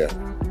 Yeah.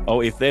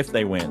 Oh, if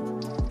they win,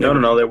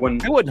 No, they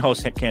wouldn't. they wouldn't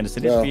host Kansas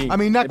City. No. It'd be- I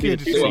mean, not it'd be the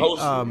Kansas two City.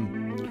 host.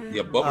 seed.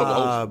 Yeah, Buffalo will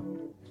host.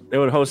 They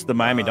would host the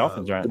Miami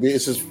Dolphins, right?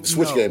 It's a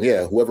switch No. game.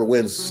 Yeah. Whoever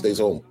wins stays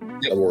home.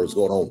 In other words,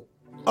 going home.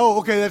 Oh,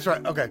 okay, that's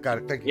right. Okay, got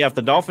it. Thank you. Yeah, if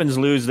the Dolphins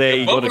lose,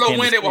 they If go to Buffalo Kansas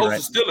win, they City, will right?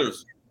 host the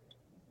Steelers.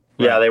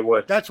 Yeah, they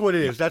would. That's what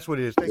it is.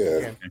 Thank you, Yeah.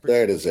 Ken.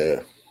 There it is.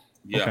 There.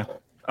 Yeah. Okay.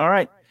 All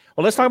right.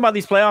 Well, let's talk about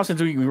these playoffs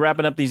since we're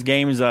wrapping up these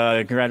games.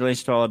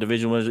 Congratulations to all the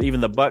division winners. Even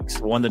the Bucks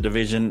won the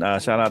division.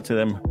 Shout out to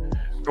them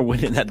for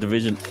winning that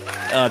division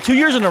 2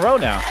 years in a row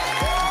now.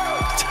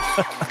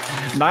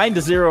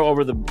 9-0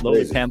 over the lowly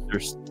Crazy.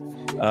 Panthers.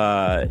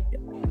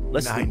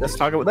 Let's 9-0.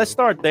 talk about. Let's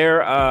start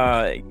there.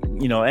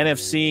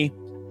 NFC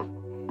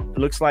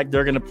looks like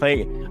they're going to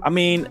play. I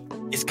mean,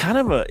 it's kind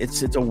of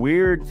it's a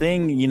weird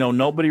thing.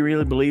 Nobody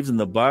really believes in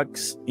the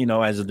Bucks.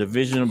 As a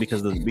division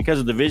because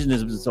the division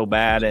is so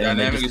bad and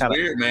they Dynamic just is kind of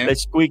weird, man. they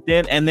squeaked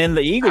in, and then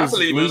the Eagles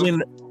believe in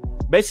losing,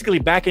 basically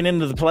backing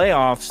into the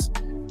playoffs.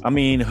 I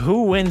mean,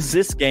 who wins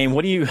this game?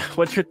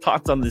 What's your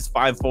thoughts on this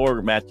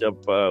 5-4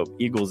 matchup?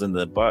 Eagles and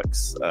the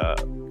Bucks,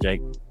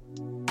 Jake.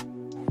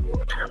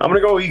 I'm going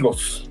to go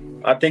Eagles.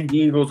 I think the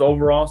Eagles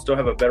overall still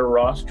have a better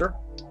roster.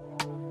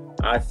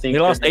 I think They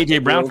lost that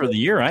AJ Brown for will- the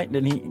year, right?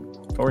 Didn't he?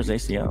 Tore his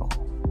ACL.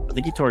 I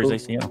think he tore his Who?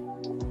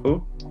 ACL.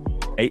 Who?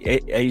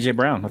 AJ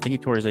Brown. I think he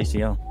tore his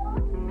ACL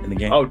in the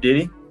game. Oh,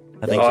 did he?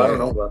 I think Oh, so. I don't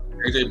know about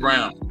AJ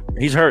Brown.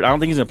 He's hurt. I don't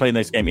think he's gonna play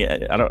next game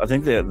yet. I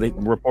think the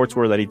reports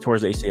were that he tore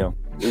his ACL.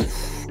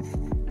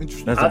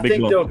 Interesting. That's a I big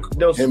think blow.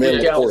 they'll Him and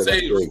squeak out. Laporte.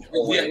 Say,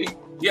 That's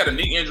he had a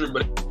knee injury,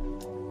 but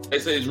they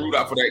say he's ruled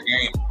out for that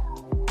game.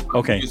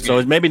 Okay, so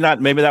it's maybe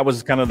not. Maybe that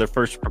was kind of their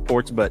first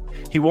reports, but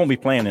he won't be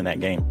playing in that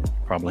game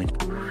probably.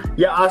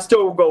 Yeah, I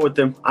still will go with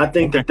them. I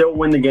think that they'll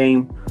win the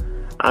game.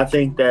 I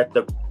think that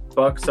the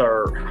Bucks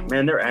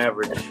they're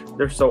average.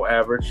 They're so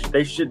average.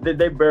 They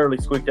barely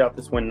squeaked out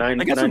this win 9.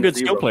 They got some good 9-0.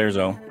 skill players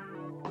though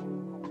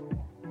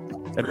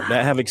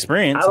that have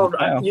experience.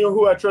 You know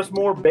who I trust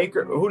more?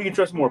 Baker. Who do you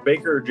trust more,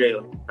 Baker or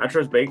Jalen? I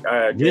trust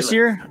Baker. This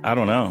year, I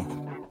don't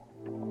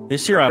know.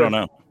 This year, I don't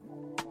know.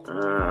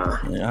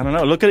 I don't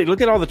know. Look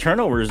at all the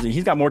turnovers.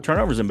 He's got more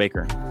turnovers than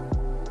Baker.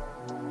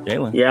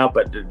 Jalen. Yeah,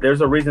 but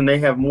there's a reason they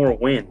have more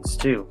wins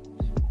too.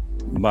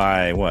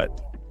 By what?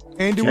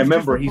 And And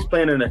remember, he's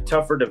playing in a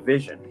tougher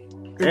division,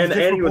 and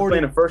he was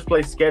playing a first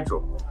place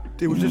schedule.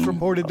 It was just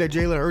reported that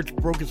Jalen Hurts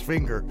broke his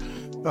finger,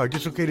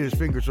 dislocated his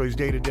finger, so he's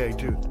day to day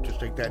too. Just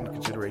take that into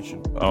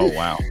consideration. Oh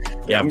wow.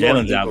 Yeah, I'm if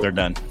going Jalen's out, Eagles. they're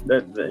done.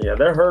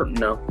 They're hurting.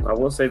 No, I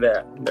will say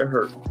that they're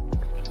hurt.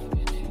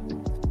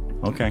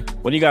 Okay.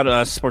 What do you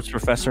got, sports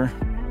professor,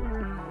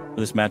 for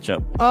this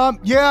matchup?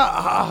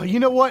 You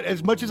know what?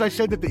 As much as I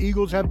said that the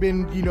Eagles have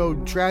been,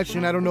 trash,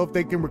 and I don't know if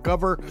they can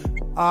recover,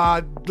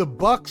 the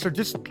Bucks are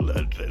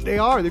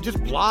they're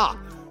just blah,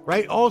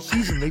 right? All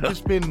season they've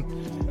just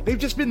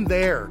been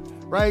there,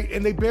 right?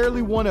 And they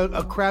barely won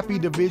a crappy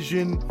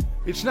division.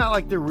 It's not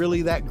like they're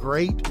really that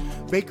great.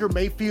 Baker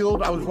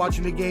Mayfield, I was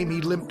watching the game.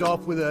 He limped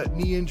off with a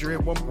knee injury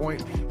at one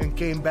point and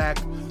came back.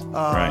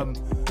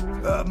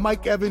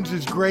 Mike Evans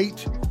is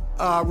great.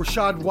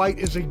 Rashad White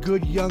is a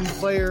good young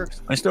player.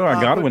 I still got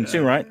Godwin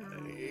too, right?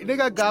 They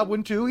got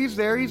Godwin too. He's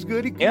there. He's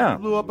good. He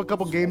blew up a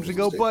couple games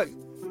ago, but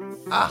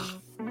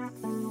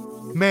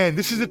man,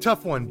 this is a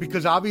tough one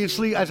because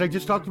obviously, as I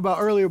just talked about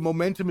earlier,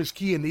 momentum is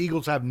key, and the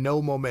Eagles have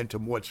no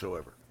momentum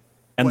whatsoever.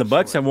 And the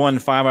Bucks have won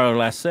 5 out of the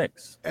last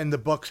 6. And the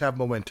Bucks have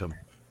momentum.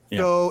 Yeah.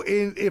 So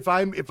if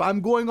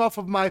I'm going off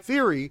of my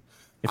theory,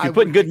 If you're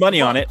putting good money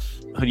on it,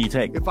 who do you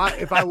take?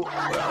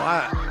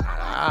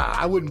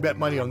 I wouldn't bet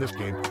money on this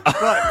game.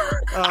 But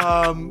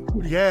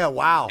yeah,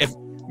 wow.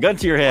 Gun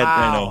to your head. Wow.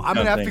 I know. I'm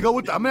gonna have to go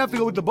with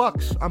the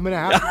Bucks. I'm gonna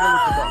have to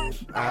go with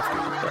the Bucks. I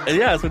have to.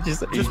 Yeah, that's what you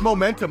said. Just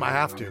momentum. I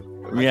have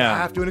to. Yeah. I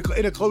have to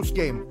in a close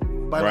game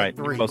by Right,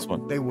 like 3. close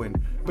one. They win,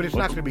 but it's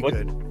not gonna be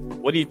good.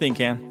 What do you think,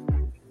 Ken?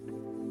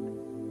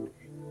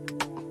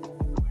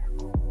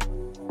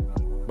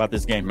 about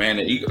this game? Man,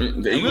 the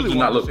Eagles do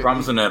not look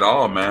promising at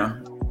all,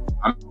 man.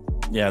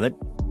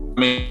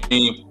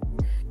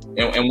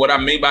 And what I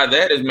mean by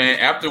that is, man,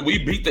 after we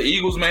beat the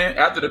Eagles, man,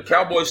 after the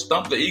Cowboys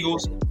stumped the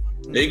Eagles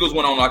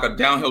went on like a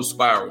downhill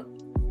spiral.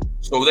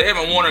 So they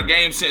haven't won a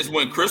game since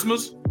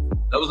Christmas.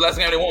 That was the last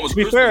game they won was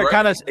Christmas. To be fair,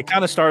 right? it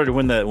kind of started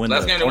when the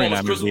last game they won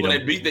was Christmas when they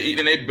beat the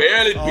and they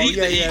barely beat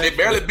they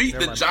barely beat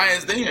the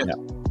Giants then.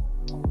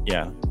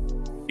 Yeah.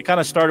 It kind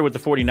of started with the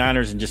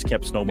 49ers and just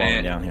kept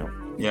snowballing downhill.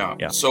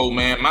 Yeah. So,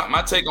 man,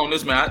 my take on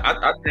this, man,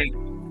 I think.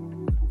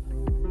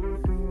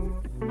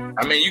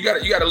 I mean, you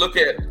got to look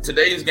at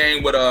today's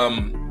game with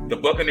the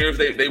Buccaneers.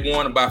 They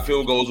won by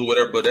field goals or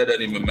whatever, but that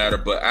doesn't even matter.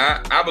 But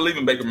I believe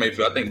in Baker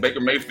Mayfield. I think Baker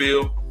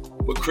Mayfield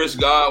with Chris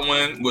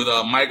Godwin, with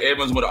Mike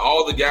Evans, with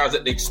all the guys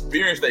that the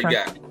experience they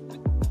got.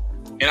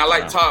 And I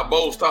like Todd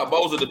Bowles. Todd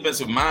Bowles is a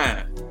defensive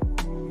mind.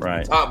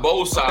 Right. Todd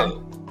Bowles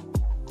solid.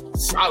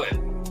 Solid.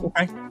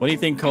 Okay. What do you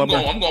think, Clubber?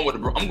 I'm going with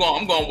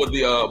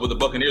the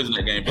Buccaneers in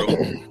that game, bro.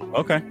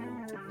 Okay.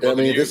 I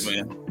mean,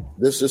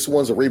 this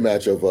one's a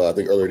rematch of I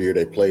think earlier in the year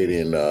they played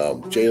in.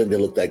 Jalen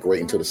didn't look that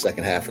great until the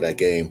second half of that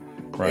game,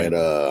 right? And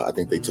I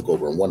think they took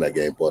over and won that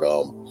game. But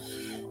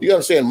you got to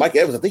understand, Mike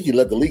Evans. I think he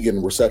led the league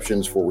in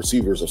receptions for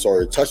receivers.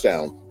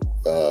 touchdown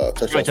for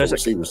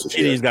receivers this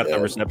year. He's got the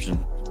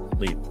reception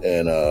lead.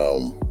 And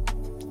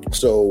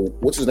so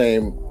what's his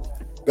name?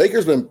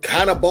 Baker's been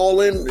kind of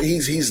balling.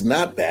 He's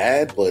not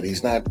bad, but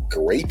he's not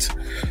great.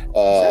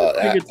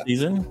 Pretty good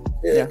season.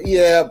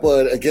 Yeah,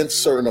 but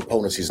against certain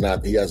opponents, he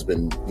hasn't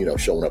been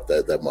showing up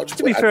that much.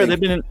 To be fair,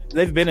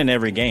 they've been in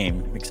every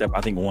game except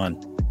I think one.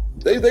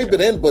 They've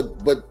been in, but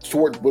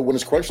when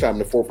it's crunch time in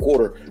the fourth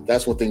quarter,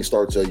 that's when things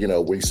start to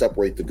when you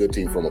separate the good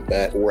team from a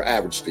bad or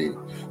average team,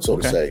 so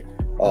to say.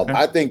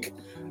 I think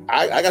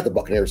I got the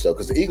Buccaneers though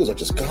because the Eagles are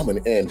just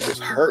coming in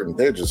just hurting.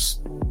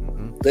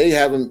 They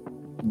haven't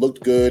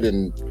looked good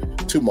in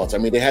 2 months. I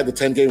mean, they had the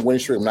 10-game winning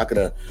streak. I'm not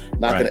gonna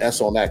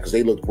S on that because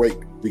they looked great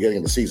beginning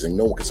of the season.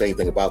 No one can say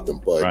anything about them,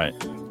 but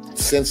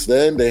since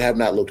then they have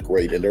not looked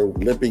great, and they're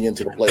limping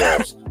into the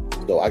playoffs.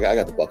 So I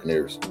got the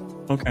Buccaneers.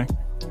 Okay.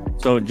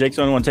 So Jake's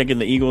the only one taking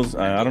the Eagles.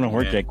 I don't know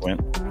where Jake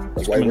went.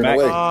 That's why he ran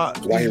away.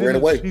 That's why he ran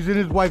away. He's in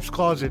his wife's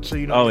closet, so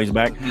Oh, he's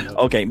back.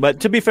 Okay, but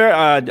to be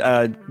fair,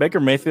 Baker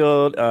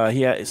Mayfield,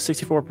 he had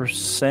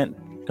 64%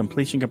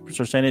 completion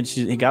percentage.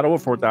 He got over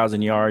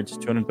 4,000 yards,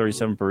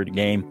 237 per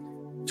game,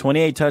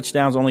 28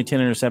 touchdowns, only 10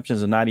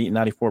 interceptions, and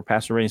 94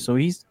 passer rating. So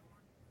he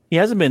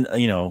hasn't been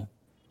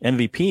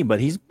MVP, but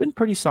he's been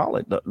pretty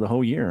solid the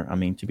whole year. I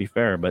mean, to be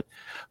fair, but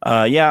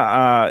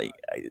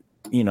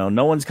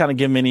no one's kind of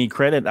giving him any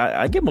credit.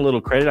 I give him a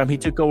little credit. I mean, he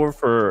took over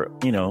for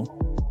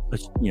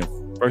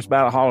first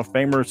ballot Hall of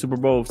Famer,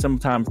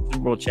 sometime Super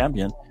Bowl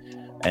champion,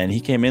 and he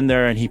came in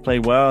there and he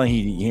played well. And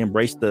he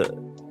embraced it,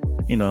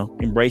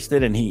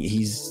 and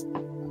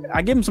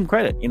I give him some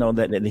credit,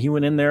 that he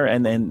went in there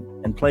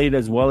and played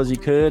as well as he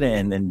could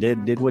and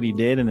did what he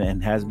did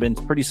and has been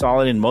pretty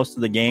solid in most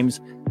of the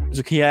games.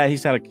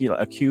 He's had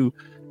a few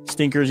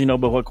stinkers,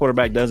 but what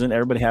quarterback doesn't?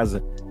 Everybody has a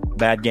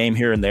bad game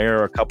here and there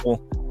or a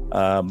couple.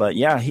 But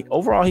yeah,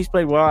 overall he's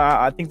played well.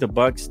 I think the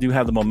Bucs do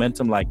have the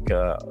momentum, like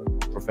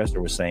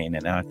Professor was saying,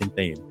 and I think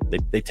they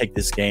take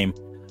this game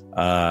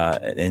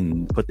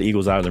and put the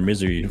Eagles out of their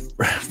misery,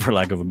 for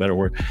lack of a better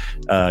word,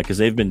 because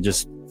they've been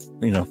just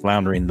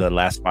floundering the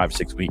last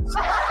 5-6 weeks.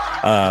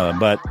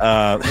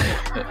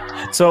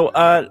 So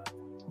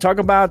talk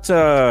about.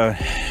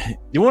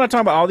 You want to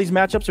talk about all these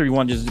matchups, or you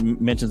want to just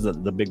mention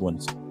the big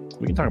ones?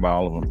 We can talk about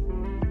all of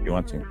them if you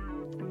want to.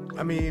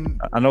 I mean,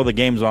 I know the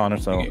game's on,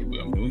 so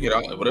we get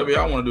all, whatever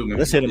y'all want to do, man.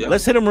 Let's hit him.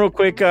 Let's hit him real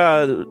quick.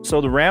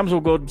 So the Rams will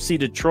go see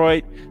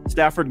Detroit.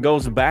 Stafford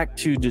goes back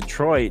to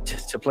Detroit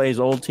to play his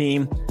old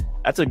team.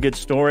 That's a good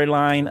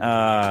storyline.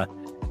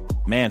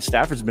 Man,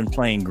 Stafford's been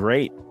playing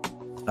great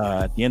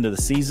at the end of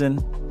the season.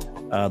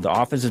 The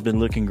offense has been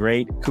looking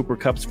great. Cooper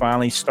Kupp's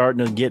finally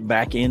starting to get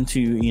back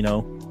into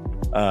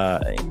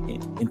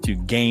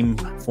game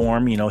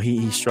form.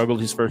 He struggled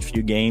his first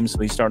few games, so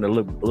he's starting to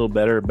look a little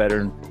better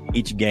in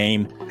each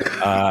game.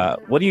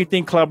 What do you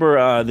think,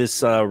 Clubber?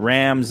 This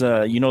Rams,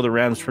 the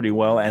Rams pretty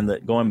well, and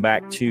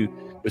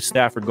with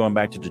Stafford going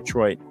back to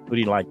Detroit, who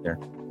do you like there?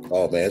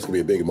 Oh man, it's gonna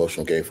be a big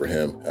emotional game for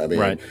him. I mean,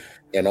 right.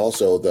 And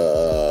also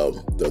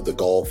the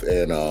golf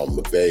and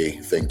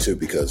McVay thing too,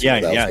 because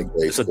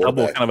it's a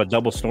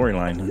double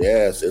storyline.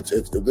 Yes,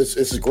 this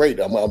is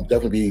great. I'm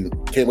definitely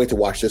can't wait to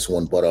watch this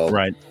one. But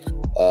right.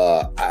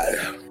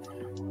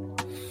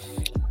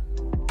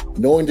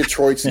 Knowing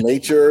Detroit's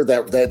nature,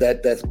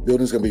 that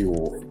building's gonna be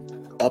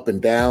up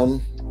and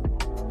down.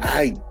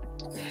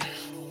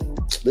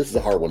 This is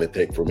a hard one to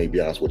pick for me, to be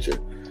honest with you.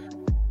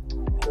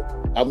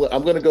 I'm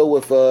gonna go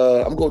with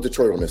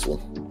Detroit on this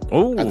one.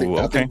 Oh, I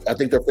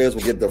think their fans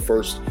will get their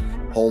first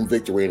home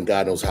victory in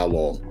God knows how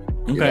long.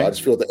 Okay. I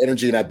just feel the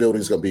energy in that building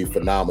is going to be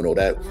phenomenal.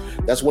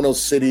 That's one of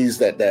those cities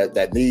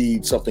that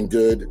need something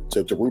good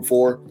to root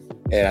for,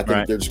 and I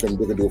think they're going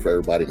to do it for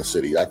everybody in the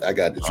city. I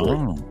got Detroit.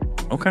 Oh,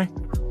 okay.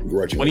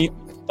 What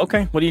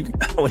do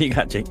you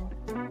got, Jake?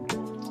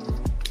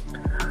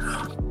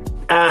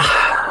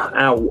 I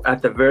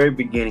At the very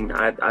beginning,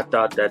 I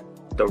thought that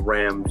the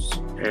Rams,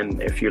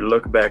 and if you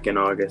look back in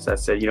August, I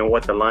said, you know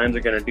what, the Lions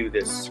are going to do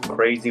this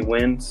crazy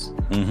wins,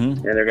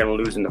 and they're going to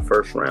lose in the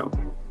first round.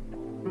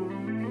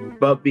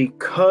 But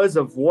because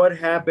of what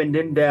happened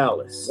in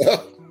Dallas,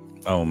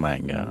 oh my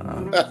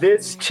God,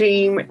 this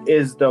team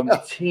is the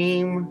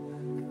team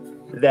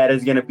that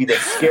is going to be the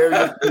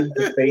scariest team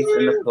to face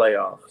in the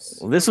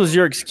playoffs. Well, this was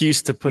your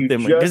excuse to put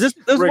them in. Because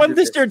wasn't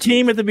this your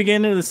team at the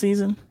beginning of the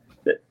season?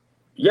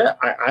 Yeah,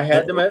 I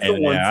had them as the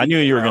one. I knew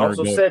you were going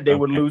to. I also said they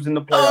would lose in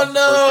the playoffs.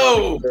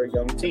 Oh no! Very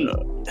young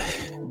team,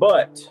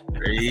 but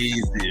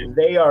crazy.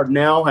 They are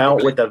now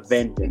out with a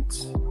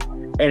vengeance,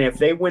 and if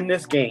they win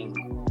this game,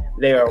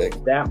 they are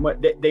that much.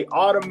 They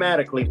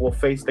automatically will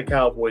face the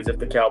Cowboys if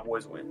the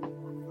Cowboys win.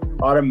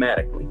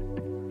 Automatically.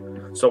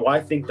 So I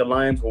think the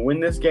Lions will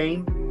win this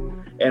game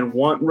and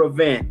want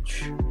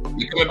revenge.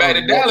 You coming back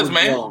to Dallas,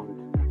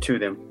 man? To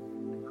them.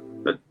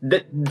 But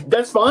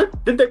that's fine.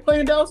 Didn't they play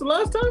in Dallas the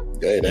last time?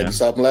 Yeah, they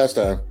stopped them last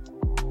time.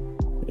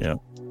 Yeah.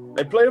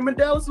 They played them in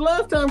Dallas the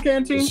last time,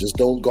 Canteen. It's just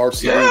don't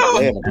Garcia.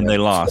 And they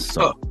lost.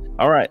 So.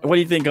 All right. What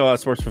do you think,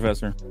 Sports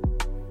Professor?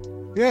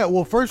 Yeah,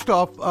 well, first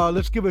off,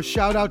 let's give a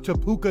shout out to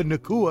Puka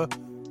Nacua,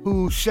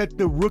 who set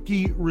the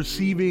rookie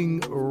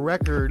receiving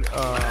record.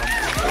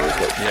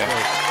 That's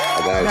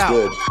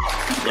good.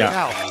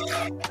 Now,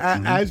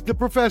 as the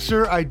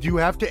professor, I do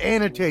have to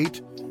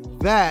annotate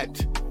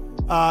that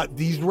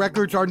these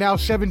records are now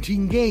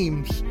 17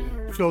 games.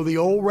 So the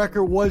old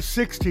record was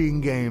 16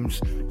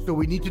 games. So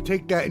we need to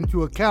take that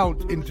into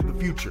account into the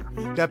future.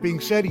 That being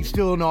said, he's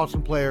still an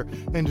awesome player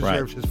and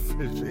deserves his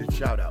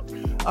shout out.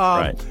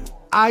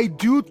 I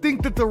do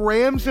think that the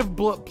Rams have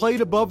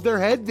played above their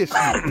head this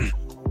year.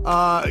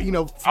 I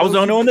was the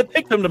only one that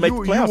picked them to make the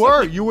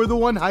playoffs. You were the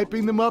one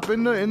hyping them up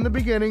in the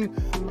beginning,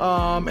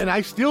 and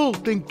I still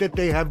think that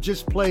they have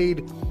just played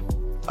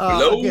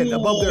again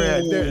above their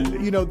head.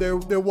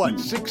 They're what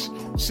 6?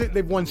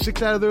 They've won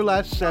 6 out of their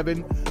last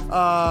 7,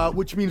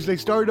 which means they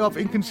started off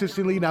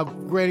inconsistently. Now,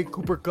 granted,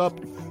 Cooper Kupp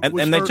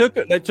and they took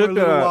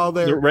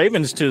the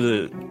Ravens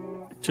to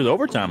the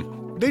overtime.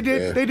 They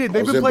did. Yeah. They did.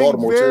 They've been playing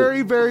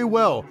very, very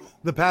well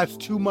the past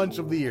 2 months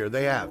of the year.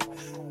 They have.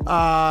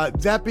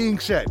 That being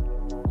said,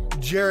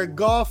 Jared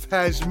Goff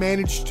has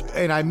managed,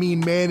 and I mean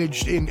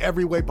managed in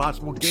every way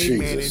possible,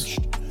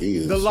 managed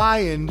the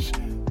Lions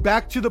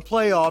back to the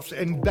playoffs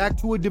and back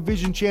to a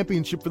division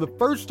championship for the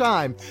first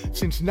time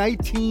since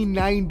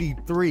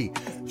 1993.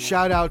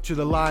 Shout out to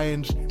the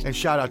Lions and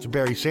shout out to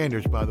Barry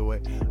Sanders, by the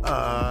way.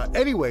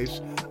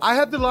 Anyways, I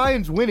have the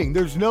Lions winning.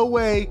 There's no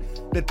way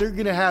that they're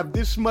going to have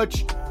this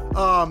much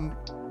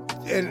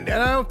and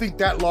I don't think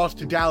that loss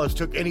to Dallas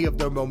took any of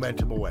their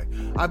momentum away.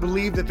 I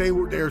believe that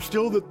they're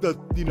still the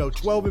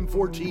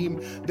 12-4 team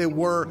they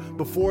were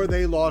before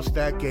they lost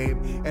that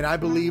game, and I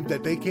believe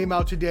that they came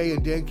out today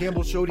and Dan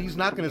Campbell showed he's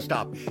not going to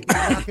stop. He's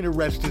not going to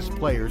rest his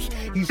players.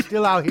 He's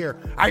still out here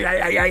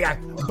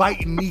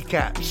biting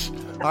kneecaps.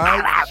 All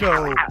right,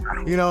 so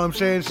you know what I'm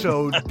saying.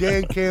 So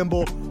Dan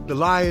Campbell, the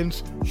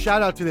Lions,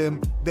 shout out to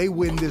them. They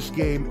win this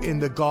game in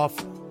the Goff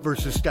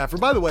versus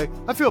Stafford. By the way,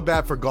 I feel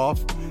bad for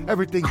Goff.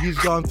 Everything he's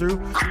gone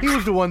through. He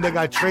was the one that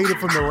got traded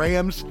from the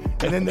Rams,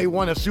 and then they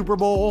won a Super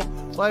Bowl.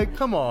 Like,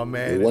 come on,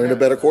 man. They wanted a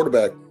better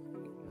quarterback.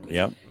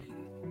 Yep.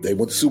 They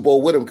went to Super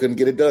Bowl with him, couldn't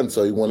get it done,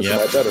 so he wanted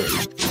somebody better.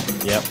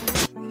 Yep.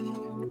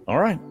 All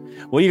right.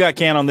 Well, you got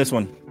Can on this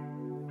one.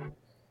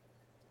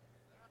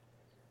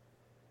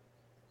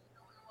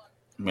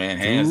 Man,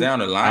 hands down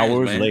the Lions,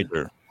 hours man.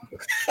 later.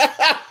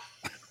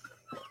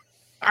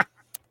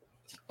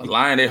 The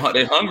Lions, they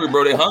hungry,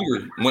 bro. They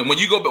hungry. When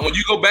you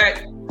go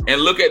back and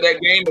look at that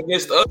game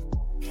against us,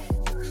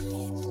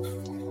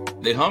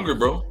 they hungry,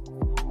 bro.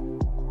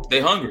 They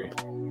hungry.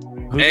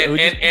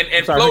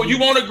 And Flo, you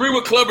won't agree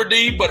with Clever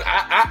D, but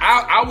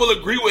I will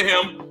agree with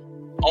him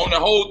on the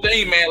whole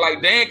thing, man.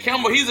 Like Dan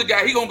Campbell, he's a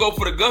guy. He gonna go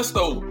for the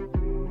gusto.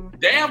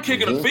 Damn,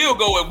 kicking a field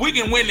goal. If we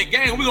can win the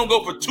game, we gonna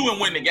go for 2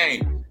 and win the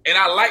game. And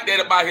I like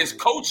that about his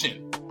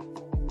coaching.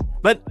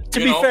 But to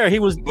be fair, he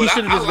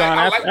should have just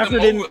gone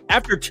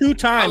after 2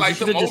 times. He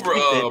should have just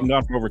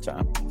gone for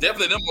overtime.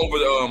 Definitely them over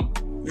the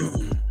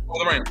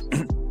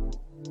Rams.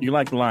 You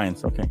like the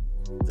Lions, okay?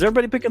 Is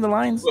everybody picking the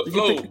Lions?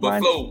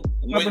 Flo,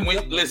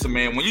 listen,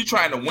 man. When you're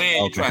trying to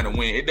win, you're trying to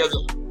win. It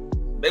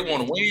doesn't. They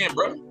want to win,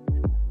 bro.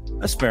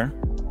 That's fair.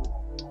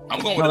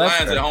 I'm going with the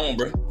Lions at home,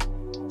 bro.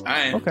 I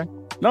am. Okay.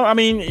 No, I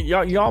mean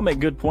y'all make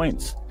good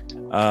points,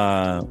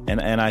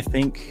 and I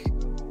think.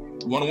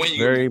 You want to win?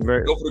 Very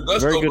go for the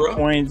gusto, very good bro.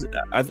 points.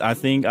 I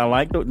think I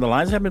like the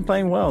Lions have been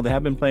playing well. They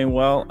have been playing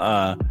well.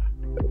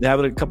 They have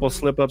a couple of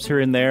slip ups here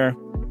and there.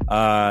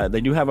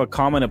 They do have a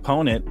common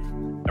opponent,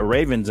 the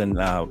Ravens, and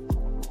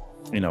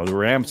the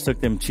Rams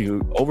took them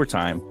to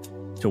overtime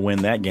to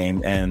win that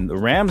game. And the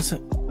Rams,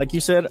 like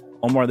you said,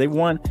 Omar, they've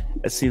won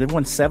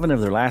 7 of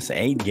their last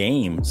 8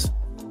 games.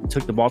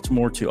 Took the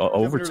Baltimore to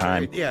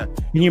overtime. Yeah.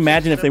 Can you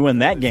imagine if they win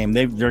that game?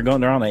 They're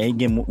on an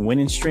 8-game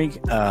winning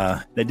streak.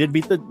 They did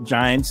beat the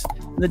Giants.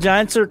 The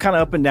Giants are kind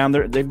of up and down.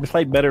 They've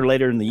played better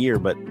later in the year,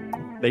 but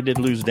they did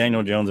lose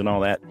Daniel Jones and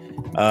all that.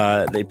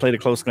 They played a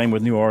close game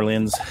with New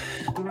Orleans,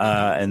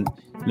 and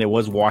it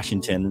was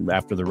Washington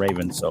after the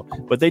Ravens. So,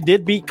 but they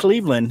did beat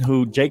Cleveland,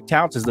 who Jake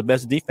touts as the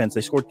best defense.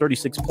 They scored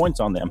 36 points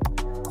on them.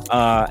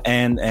 Of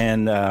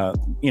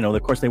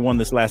course, they won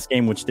this last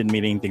game, which didn't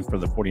mean anything for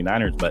the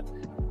 49ers. But,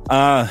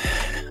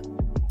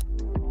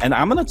 and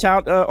I'm going to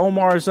tout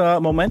Omar's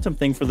momentum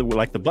thing for the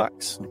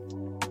Bucks.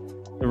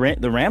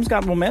 The Rams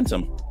got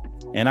momentum,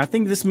 and I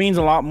think this means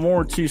a lot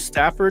more to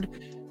Stafford.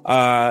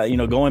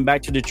 Going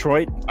back to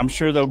Detroit, I'm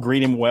sure they'll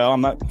greet him well.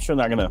 I'm not sure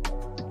they're going to.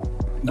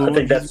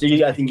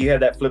 I think you had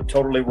that flip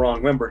totally wrong.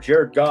 Remember,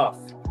 Jared Goff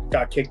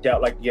got kicked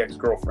out like the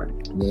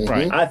ex-girlfriend.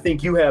 Right. I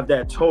think you have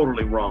that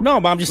totally wrong. No,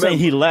 but I'm just saying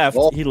he left.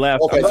 He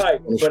left. Okay. Right,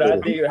 but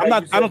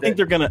I don't think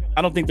they're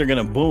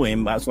gonna boo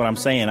him. That's what I'm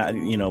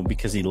saying.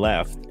 Because he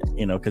left.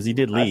 Because he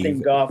did leave. I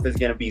think Goff is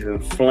gonna be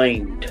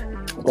inflamed.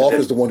 Goff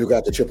is the one who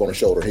got the chip on the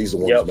shoulder. He's the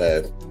one who's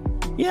mad.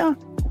 Yeah,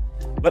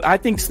 but I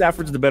think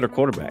Stafford's the better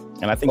quarterback,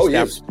 and I think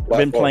Stafford's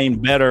been playing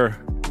better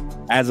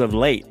as of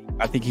late.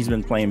 I think he's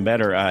been playing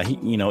better.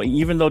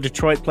 Even though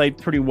Detroit played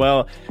pretty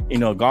well,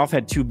 Goff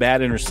had 2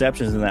 bad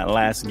interceptions in that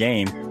last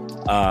game.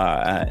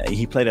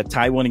 He played a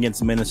tight one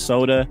against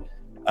Minnesota.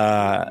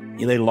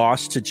 They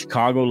lost to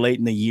Chicago late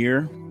in the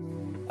year.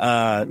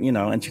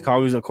 And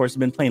Chicago's, of course,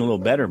 been playing a little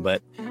better.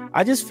 But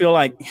I just feel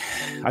like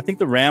I think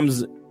the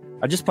Rams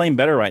are just playing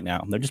better right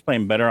now. They're just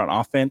playing better on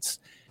offense.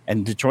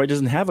 And Detroit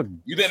doesn't have a.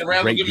 You think the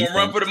Rams will give them a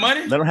run for the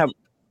money? They don't have.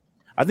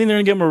 I think they're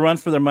going to give them a run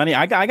for their money.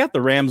 I got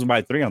the Rams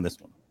by 3 on this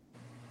one.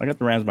 I got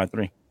the Rams by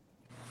 3.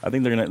 I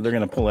think they're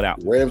gonna pull it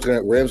out. Rams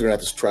gonna have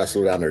to try to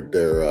slow down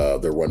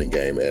their running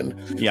game, and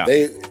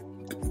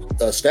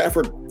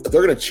Stafford,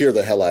 they're gonna cheer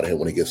the hell out of him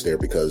when he gets there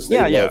because they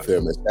love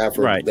him. And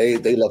Stafford,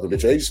 they love him. They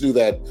just do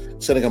that,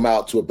 sending him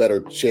out to a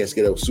better chance to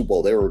get a Super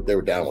Bowl. They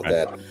were down with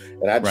that,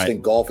 and I just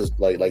think golf is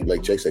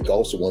like Jake said,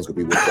 golf's the one's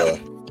gonna be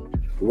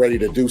ready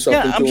to do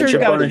something. Yeah, I'm sure he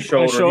got on his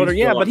shoulder.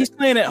 Yeah, but he's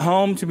playing at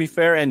home. To be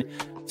fair, and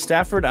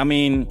Stafford, I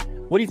mean.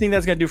 What do you think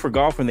that's going to do for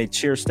golf when they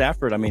cheer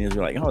Stafford? I mean, it's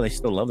like, they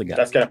still love the guy.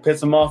 That's going to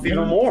piss him off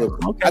even more.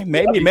 Okay,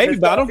 maybe,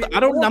 but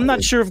I'm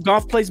not sure if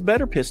golf plays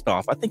better pissed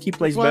off. I think he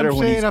plays better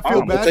when he's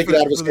calm. They'll take it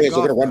out of his hands.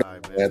 They're going to run.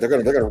 They're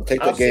going to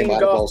take the game out of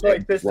golf. I've seen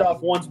golf play pissed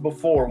off once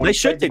before. They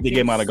should take the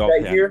game out of golf.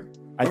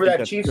 Remember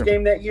that Chiefs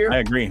game that year? I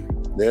agree.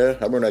 Yeah,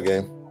 I remember that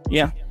game.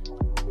 Yeah,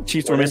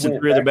 Chiefs were missing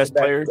 3 of their best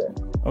players.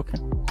 Okay.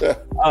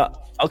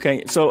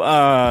 Okay, so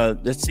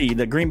let's see.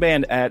 The Green Bay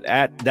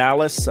at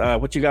Dallas.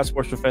 What you got,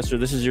 Sports Professor?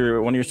 This is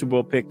one of your Super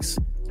Bowl picks.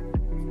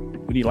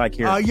 Who do you like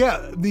here?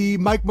 The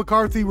Mike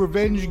McCarthy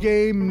revenge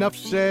game. Enough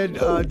said.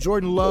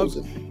 Jordan Love.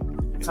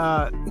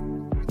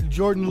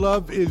 Jordan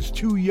Love is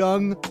too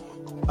young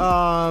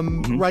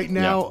right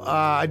now.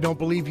 I don't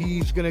believe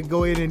he's going to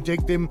go in and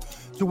take them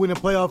to win a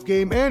playoff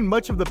game. And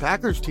much of the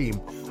Packers team,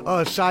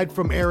 aside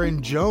from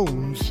Aaron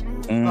Jones,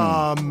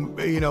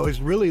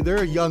 is really,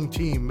 they're a young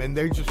team and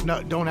they just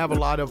don't have a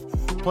lot of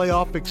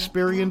playoff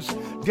experience.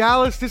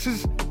 Dallas, this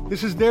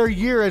is their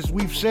year, as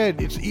we've said.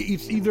 It's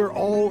either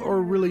all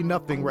or really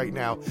nothing right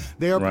now.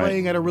 They are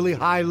playing at a really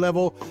high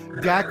level.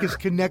 Dak is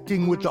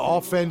connecting with the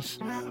offense.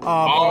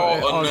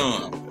 All or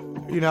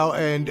none.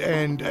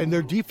 And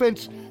their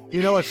defense,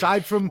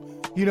 aside from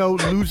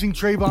losing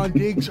Trayvon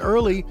Diggs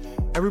early.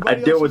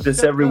 Everybody I deal with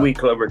this every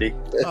week, Liberty.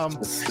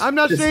 I'm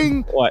not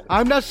saying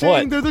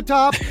they're the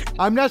top.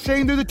 I'm not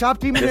saying they're the top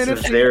team in the NFC.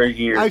 This is their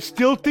year. I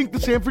still think the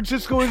San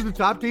Francisco is the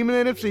top team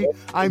in the NFC.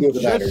 I'm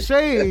just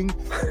saying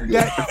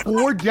that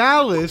for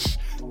Dallas,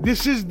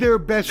 this is their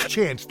best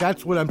chance.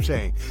 That's what I'm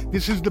saying.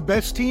 This is the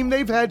best team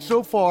they've had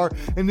so far,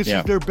 and this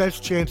is their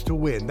best chance to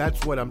win.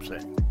 That's what I'm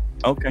saying.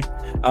 Okay.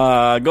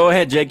 Go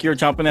ahead, Jake. You're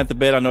chomping at the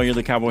bit. I know you're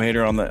the Cowboy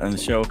hater on the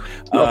show.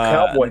 No,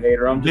 Cowboy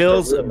hater. I'm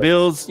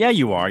Bills. Yeah,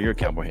 you are. You're a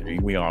Cowboy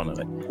hater. We all know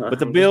it. But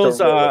the Bills,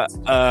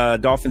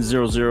 Dolphins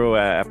 0-0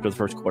 after the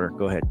first quarter.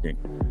 Go ahead, Jake.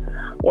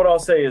 What I'll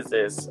say is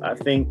this. I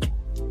think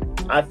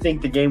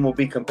the game will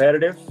be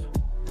competitive.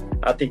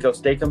 I think it'll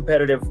stay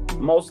competitive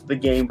most of the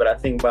game, but I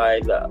think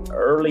by the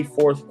early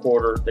fourth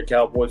quarter, the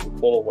Cowboys will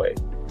pull away.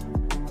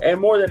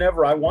 And more than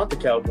ever, I want the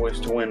Cowboys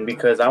to win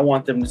because I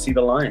want them to see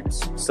the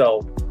Lions.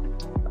 So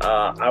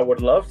I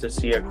would love to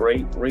see a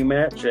great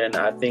rematch, and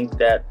I think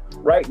that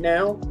right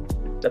now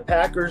the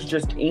Packers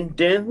just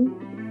inked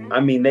in. I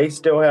mean, they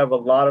still have a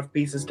lot of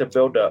pieces to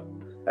build up.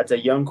 That's a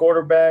young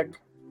quarterback.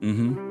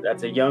 Mm-hmm.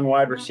 That's a young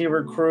wide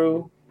receiver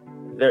crew.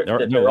 There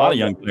are a lot of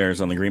young players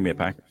on the Green Bay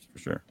Packers, for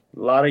sure. A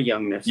lot of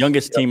youngness.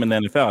 Youngest team in the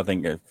NFL, I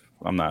think, if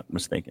I'm not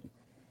mistaken.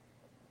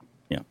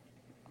 Yeah.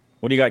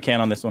 What do you got,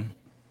 Ken, on this one?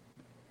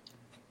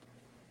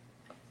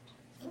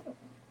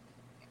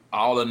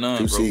 All or none,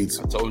 2 bro.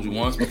 seeds. I told you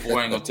once before.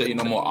 I ain't gonna tell you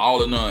no more.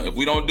 All or none. If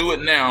we don't do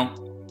it now,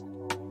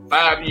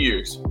 5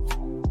 years.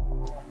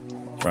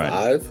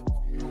 Right. 5?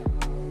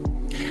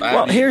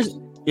 Well, here's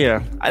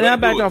and I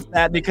back off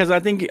that because I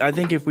think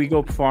if we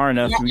go far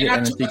enough, we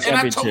get NFC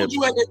Championship.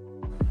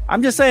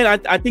 I'm just saying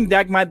I think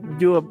Dak might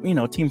do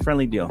a team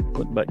friendly deal.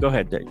 But go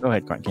ahead,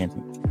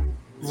 Canty.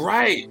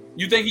 Right.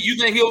 You think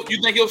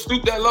he'll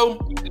stoop that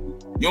low?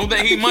 You don't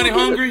think he's money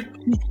hungry?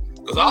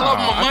 Because all of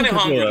them are money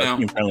hungry now.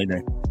 Team-friendly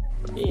day.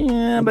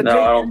 Yeah, but no,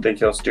 I don't think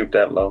he'll stoop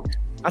that low.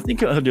 I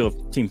think he'll do a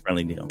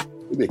team-friendly deal.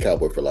 He'll be a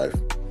Cowboy for life.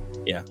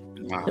 Yeah.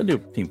 He'll do a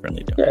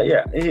team-friendly deal.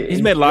 Yeah.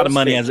 He's made a lot of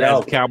money as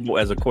a Cowboy,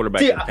 as a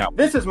quarterback. See,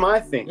 this is my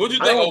thing. What'd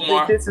you I think, don't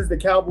Omar? think this is the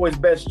Cowboys'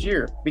 best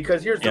year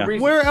because here's the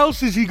reason. Where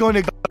else is he going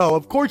to go?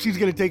 Of course he's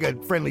going to take a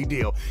friendly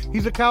deal.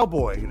 He's a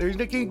Cowboy.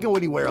 They can't go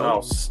anywhere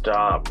else. Oh,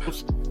 stop.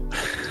 He's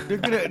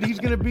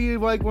going to be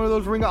like one of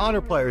those Ring of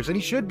Honor players, and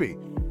he should be.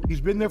 He's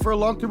been there for a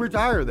long to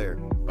retire there.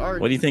 All right.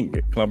 What do you think,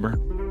 Clubber?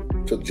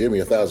 Took Jimmy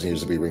 1,000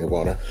 years to be Ring of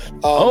Honor.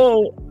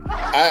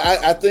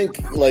 I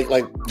think like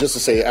just to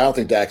say, I don't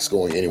think Dak's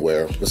going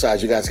anywhere.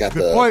 Besides, you guys got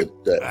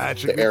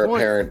the heir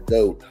apparent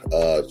GOAT,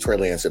 Trey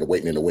Lance, and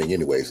waiting in the wing,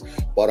 anyways.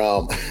 But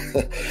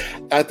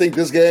I think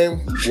this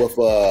game with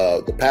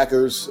the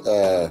Packers,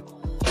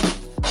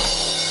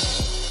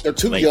 they're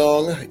too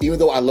young. Even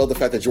though I love the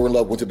fact that Jordan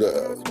Love went to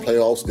the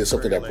playoffs, did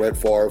something that Brett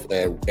Favre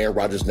and Aaron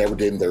Rodgers never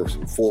did in their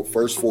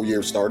first full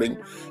year starting.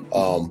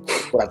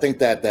 But I think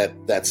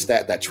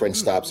that trend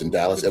stops in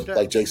Dallas.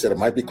 Like Jake said, it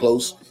might be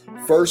close.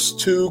 First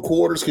 2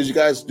 quarters, because you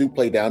guys do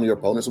play down to your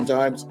opponent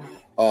sometimes.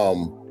 A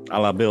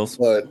la Bills.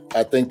 But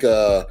I think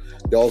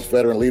y'all's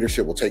veteran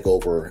leadership will take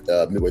over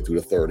midway through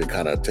the third and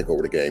kind of take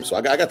over the game. So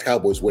I got the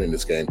Cowboys winning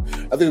this game.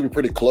 I think it'll be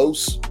pretty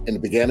close in the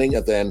beginning,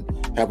 and then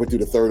halfway through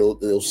the third,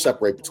 it'll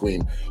separate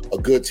between a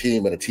good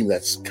team and a team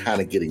that's kind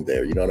of getting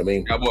there. You know what I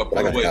mean? But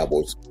I got the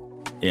Cowboys.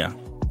 Yeah.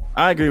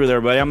 I agree with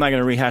everybody. I'm not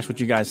going to rehash what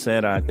you guys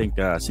said. I think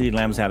CeeDee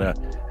Lamb's had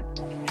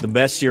the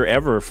best year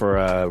ever for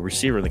a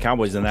receiver in the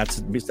Cowboys, and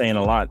that's saying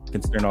a lot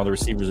considering all the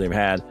receivers they've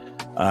had.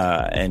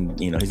 And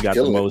he's got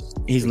the most.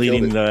 He's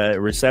leading the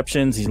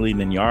receptions. He's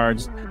leading in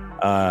yards.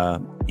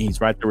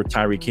 He's right there with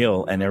Tyreek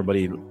Hill, and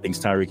everybody thinks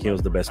Tyreek Hill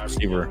is the best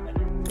receiver.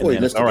 Well, he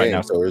missed the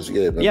game, so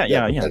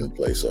yeah.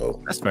 Play,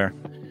 so that's fair.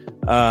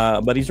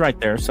 But he's right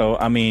there. So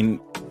I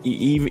mean,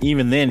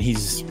 even then,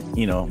 he's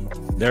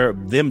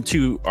them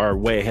two are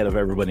way ahead of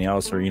everybody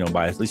else, or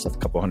by at least a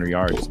couple hundred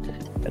yards.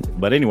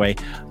 But anyway,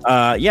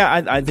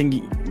 I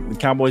think the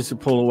Cowboys will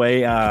pull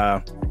away.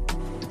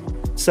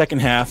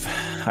 Second half,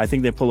 I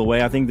think they pull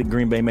away. I think the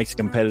Green Bay makes it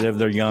competitive.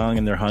 They're young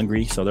and they're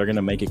hungry, so they're going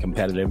to make it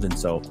competitive. And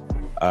so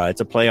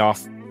it's a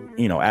playoff,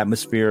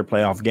 atmosphere,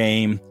 playoff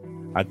game.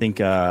 I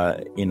think,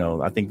 I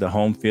think the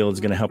home field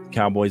is going to help the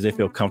Cowboys. They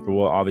feel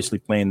comfortable, obviously,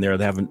 playing there.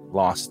 They haven't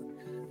lost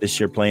this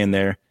year playing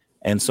there.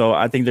 And so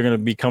I think they're going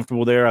to be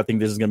comfortable there. I think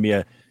this is going to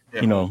be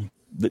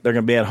they're going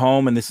to be at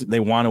home, and they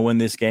want to win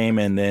this game,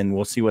 and then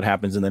we'll see what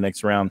happens in the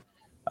next round.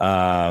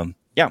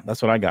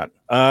 That's what I got.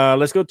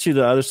 Let's go to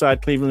the other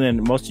side, Cleveland.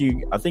 And most of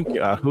you, I think,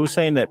 who's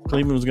saying that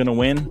Cleveland was going to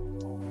win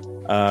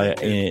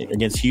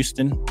against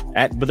Houston?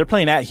 But they're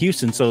playing at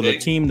Houston, so the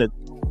team that.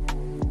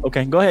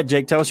 Okay, go ahead,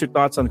 Jake. Tell us your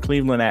thoughts on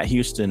Cleveland at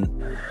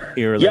Houston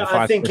here. Yeah,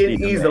 I think it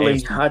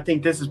easily. I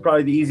think this is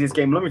probably the easiest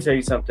game. Let me tell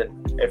you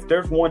something. If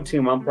there's one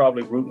team I'm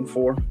probably rooting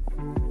for,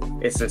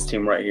 it's this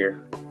team right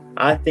here.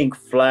 I think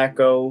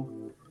Flacco.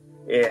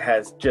 It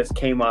has just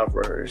came out of a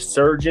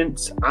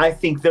resurgence. I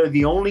think they're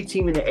the only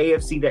team in the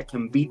AFC that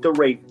can beat the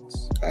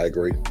Ravens. I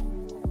agree.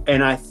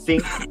 And I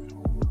think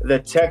the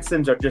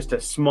Texans are just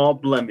a small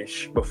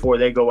blemish before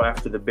they go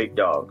after the big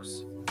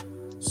dogs.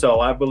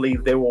 So I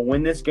believe they will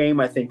win this game.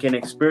 I think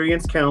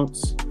inexperience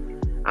counts.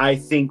 I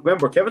think,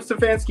 remember, Kevin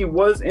Stefanski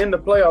was in the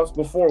playoffs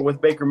before with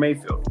Baker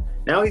Mayfield.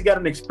 Now he's got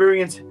an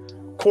experienced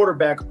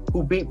quarterback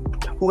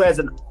who has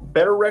a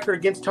better record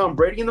against Tom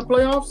Brady in the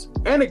playoffs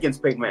and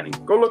against Peyton Manning.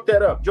 Go look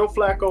that up. Joe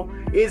Flacco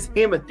is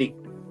Timothy.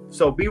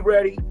 So be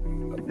ready.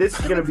 This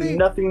is going to be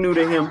nothing new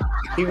to him.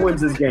 He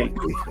wins this game.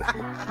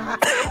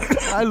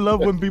 I love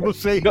when people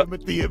say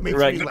Timothy. It makes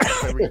me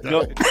laugh every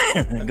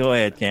time. Go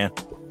ahead, Ken.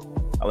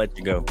 I'll let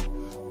you go.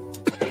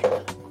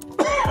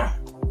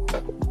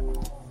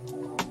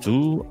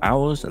 2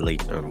 hours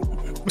later.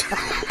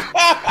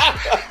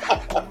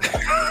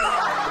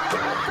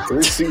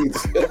 3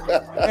 seeds.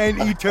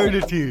 An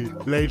eternity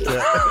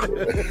later.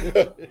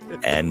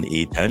 An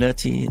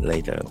eternity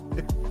later.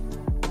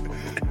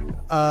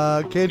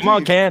 Canteen. Come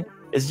on, Ken.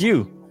 It's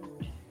you.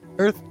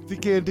 Earth to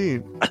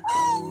Canteen.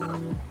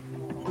 Man,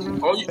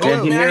 I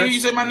hear you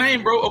say my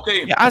name, bro.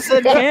 Okay. Yeah, I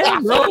said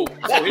Ken, bro.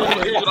 So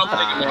here's what I'm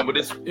thinking,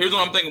 man. Here's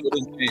what I'm thinking with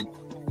this game.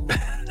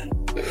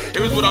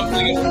 Here's what I'm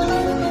thinking with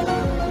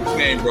this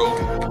game, bro.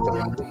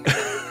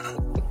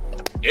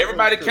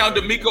 Everybody count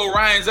DeMeco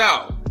Ryans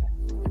out.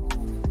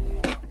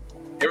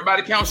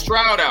 Everybody count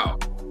Stroud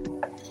out.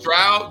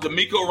 Stroud,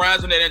 DeMeco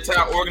Ryans, and that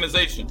entire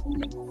organization.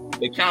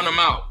 They count them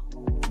out.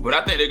 But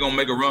I think they're going to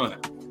make a run.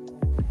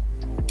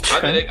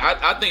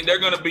 I think they're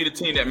going to be the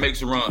team that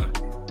makes a run.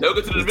 They'll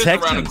get to the division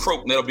round and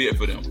croak, and that'll be it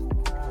for them.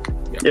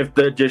 Yeah. If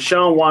the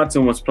Deshaun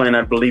Watson was playing,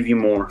 I'd believe you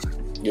more.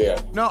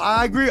 Yeah. No,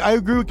 I agree. I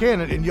agree with Ken.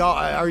 And y'all,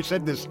 I already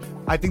said this.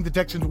 I think the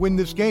Texans win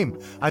this game.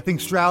 I think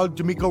Stroud,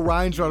 DeMeco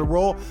Ryans are on a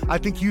roll. I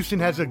think Houston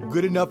has a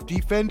good enough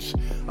defense.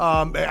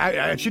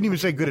 I shouldn't even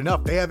say good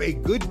enough. They have a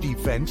good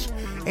defense,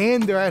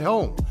 and they're at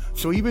home.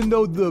 So even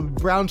though the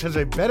Browns has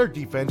a better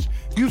defense,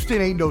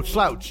 Houston ain't no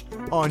slouch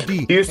on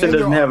D. Houston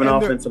doesn't have an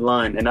offensive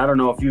line, and I don't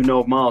know if you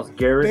know Myles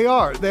Garrett. They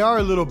are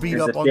a little beat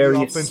up on the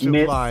offensive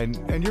Smith, line,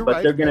 and you're but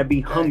right. they're going to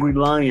be hungry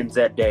lions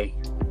that day,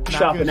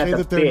 chopping at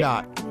the they're bit.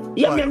 not.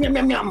 Yum yum yum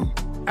yum yum.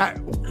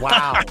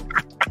 Wow.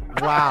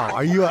 Wow.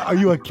 Are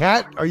you a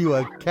cat? Are you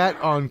a cat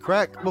on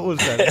crack? What was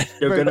that?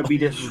 They're going to be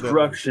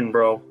destruction,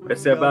 bro.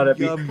 It's about to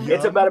be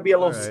a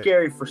little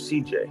scary for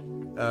CJ.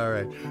 All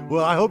right.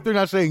 Well, I hope they're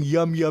not saying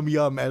yum yum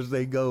yum as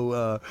they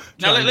go.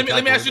 Now let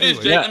me ask you this,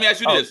 Jake. Let me ask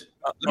you this.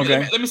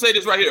 Let me say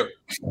this right here.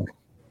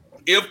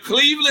 If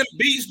Cleveland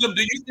beats them,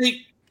 do you think?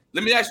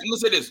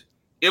 Let's say this.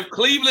 If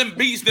Cleveland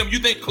beats them, you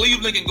think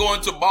Cleveland can go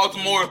into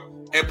Baltimore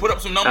and put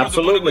up some numbers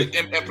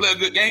and play a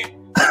good game?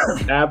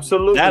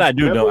 Absolutely. That I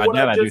do Remember know. what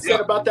That I I do just said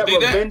about that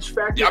revenge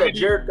factor that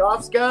Jared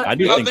Goff's got? I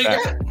do think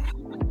that.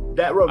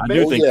 That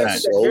revenge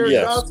that. Jared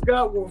Goff's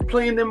got with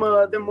playing them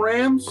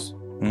Rams.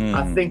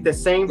 I think the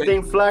same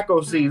thing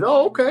Flacco sees.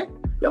 Oh, okay.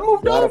 Y'all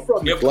moved on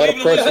from me. A lot of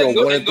pressure on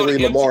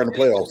 1-3 Lamar in the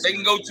playoffs. They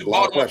can go to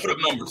Baltimore and put up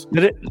numbers.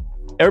 Did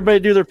everybody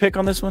do their pick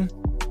on this one?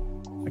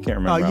 I can't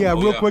remember.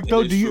 Real quick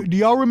though, do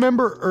y'all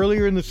remember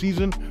earlier in the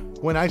season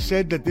when I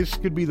said that this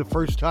could be the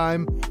first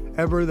time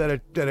ever that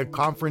a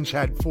conference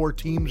had 4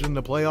 teams in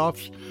the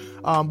playoffs?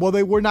 Well,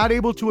 they were not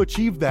able to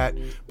achieve that,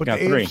 but the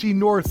AFC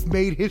North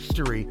made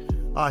history.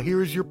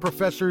 Here's your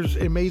professor's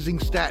amazing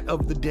stat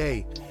of the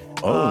day.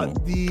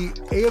 The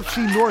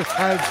AFC North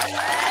has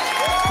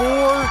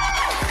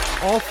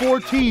all 4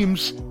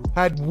 teams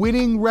had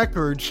winning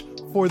records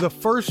for the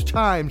first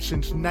time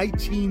since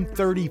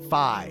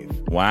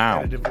 1935.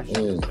 Wow.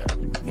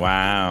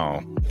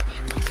 Wow.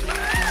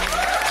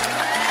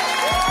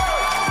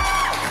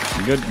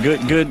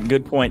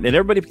 Good point. Did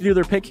everybody do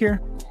their pick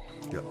here?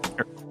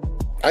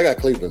 I got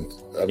Cleveland.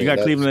 You got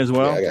Cleveland as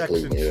well? Yeah, I got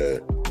Cleveland, yeah.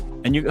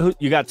 And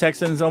you got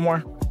Texans,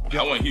 Omar?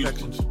 I want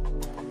Houston.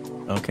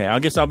 Okay, I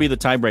guess I'll be the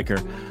tiebreaker.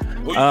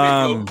 Who you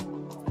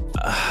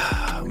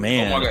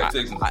man. Omar got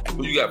Texans.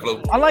 Who you got,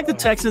 Flo? I like the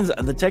Texans.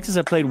 The Texans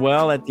have played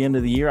well at the end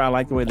of the year. I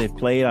like the way they've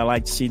played. I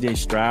like CJ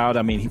Stroud.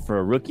 I mean, for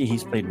a rookie,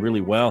 he's played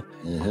really well.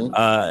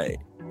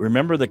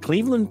 Remember, the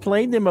Cleveland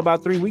played them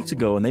about 3 weeks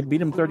ago, and they beat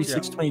them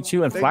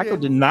 36-22. And Flacco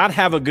did not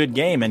have a good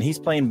game, and he's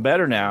playing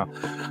better now.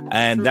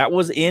 And that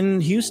was in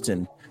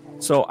Houston.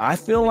 So I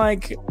feel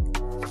like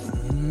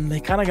they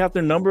kind of got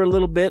their number a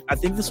little bit. I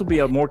think this will be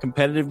a more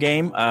competitive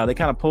game. They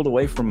kind of pulled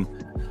away from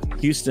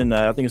Houston.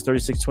 I think it's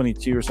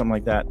 36-22 or something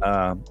like that.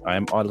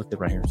 I looked it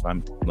right here, so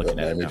I'm looking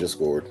at it now. Miami just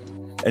scored.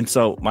 And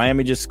so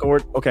Miami just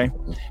scored. Okay.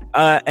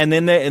 And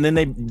then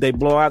they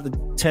blow out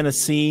the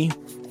Tennessee.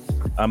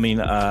 I mean,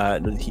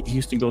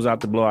 Houston goes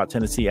out to blow out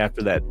Tennessee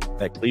after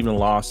that Cleveland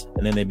loss,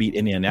 and then they beat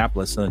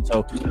Indianapolis. And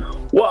so,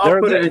 well, I'll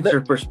put it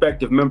into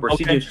perspective. Remember,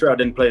 CJ Stroud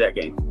didn't play that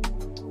game.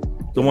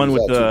 The one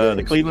with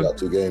the Cleveland? He was out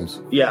 2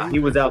 games. Yeah, he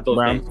was out those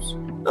games.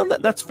 No,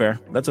 that's fair.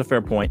 That's a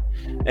fair point.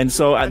 And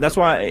so that's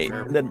why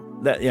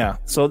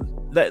So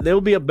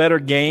there'll be a better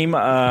game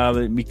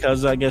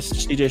because I guess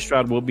CJ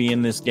Stroud will be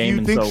in this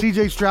game. Do you think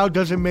CJ Stroud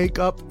doesn't make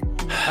up?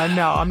 And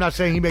now I'm not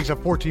saying he makes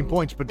up 14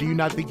 points, but do you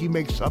not think he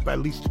makes up at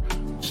least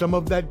some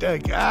of that?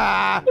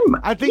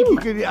 I think you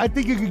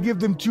could give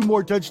them 2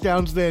 more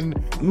touchdowns than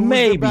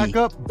maybe back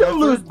up. They'll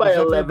lose by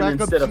 11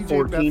 instead of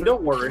 14.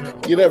 Don't worry.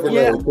 You never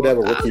know. You could have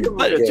a rookie.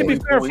 But to be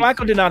fair,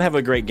 Flacco did not have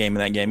a great game in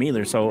that game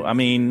either. So I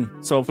mean,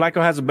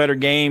 Flacco has a better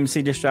game.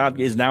 CJ Stroud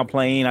is now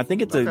playing. I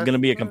think it's going to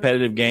be a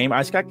competitive game.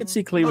 I could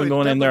see Cleveland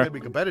going in there. Be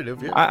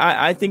competitive. Yeah.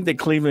 I think that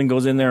Cleveland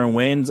goes in there and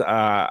wins.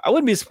 I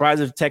wouldn't be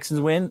surprised if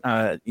Texans win.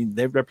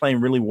 They're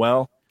playing really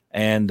well,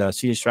 and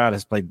CJ Stroud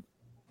has played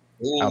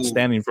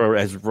outstanding for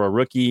a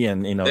rookie,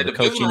 and the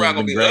coaching around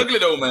gonna be ugly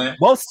though, man.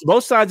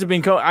 Both sides have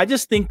been coached. I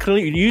just think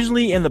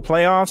usually in the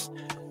playoffs,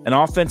 an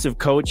offensive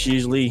coach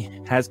usually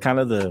has kind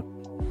of the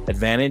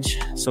advantage,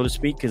 so to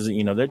speak, because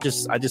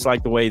I just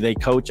like the way they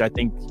coach. I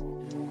think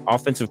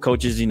offensive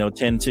coaches,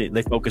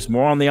 they focus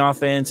more on the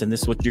offense, and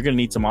this is what you're going to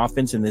need, some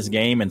offense in this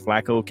game. And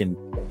Flacco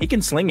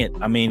can sling it.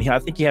 I mean, I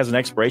think he has an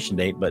expiration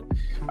date, but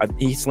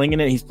he's slinging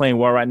it. He's playing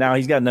well right now.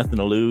 He's got nothing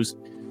to lose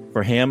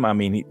for him. I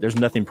mean, there's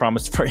nothing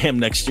promised for him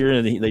next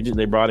year.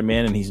 They brought him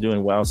in, and he's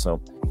doing well. So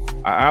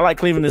I like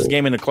Cleveland this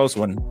game in a close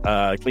one.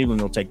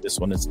 Cleveland will take this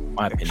one. It's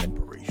my opinion.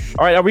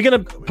 All right, are we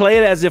going to play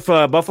it as if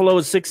Buffalo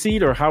is 6th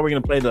seed, or how are we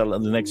going to play the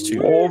next 2?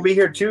 Well, we'll be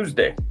here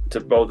Tuesday to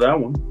vote that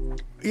one.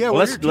 Yeah, well,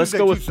 let's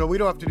go with. So we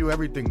don't have to do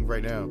everything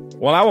right now.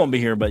 Well, I won't be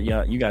here, but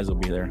yeah, you guys will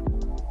be there.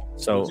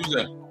 So.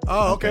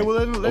 Oh, okay. Well,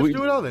 then let's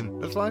do it all then.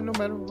 That's fine. No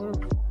matter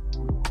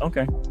what.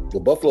 Okay.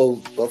 Well,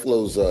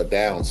 Buffalo's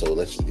down, so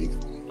let's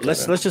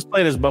just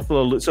play it as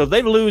Buffalo. So if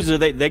they lose,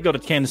 they go to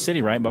Kansas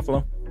City, right?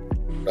 Buffalo.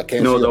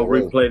 No, they'll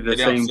replay the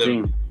same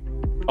team.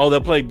 Oh,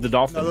 they'll play the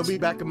Dolphins. No, they'll be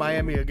back in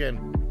Miami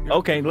again.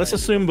 Okay, let's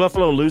assume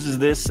Buffalo loses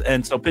this,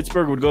 and so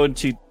Pittsburgh would go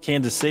into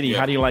Kansas City. Yeah.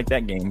 How do you like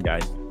that game,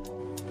 guys?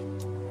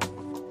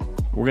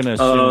 We're gonna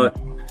assume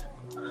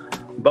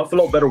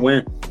Buffalo better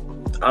win.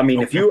 I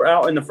mean, if you were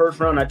out in the first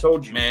round, I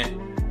told you,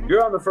 man,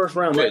 you're out in the first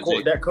round.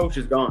 That coach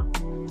is gone.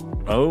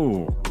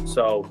 Oh,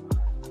 so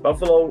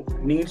Buffalo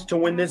needs to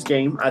win this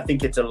game. I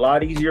think it's a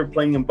lot easier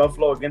playing in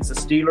Buffalo against the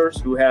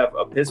Steelers, who have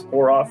a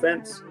piss-poor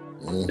offense.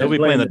 They'll be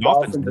playing the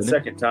Dolphins the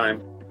second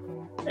time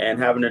and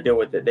having to deal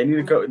with it. They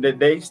need to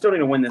they still need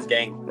to win this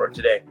game for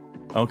today.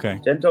 Okay.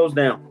 10 toes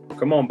down.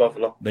 Come on,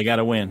 Buffalo. They got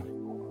to win.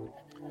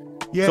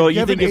 Yeah, so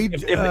you think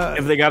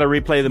if they got to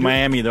replay the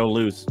Miami, they'll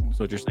lose? That's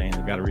what you're saying.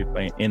 They got to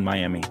replay in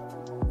Miami.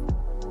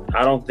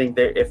 I don't think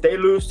if they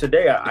lose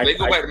today, they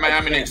go back to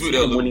Miami next week,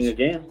 they'll lose. Winning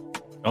again.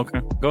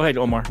 Okay. Go ahead,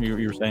 Omar. You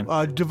were saying.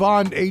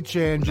 Devon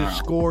Achane just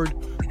scored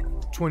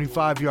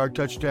 25-yard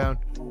touchdown.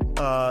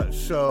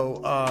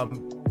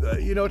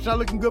 It's not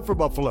looking good for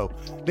Buffalo.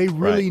 They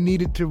really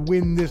needed to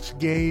win this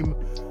game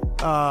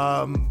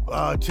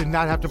to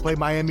not have to play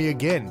Miami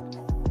again.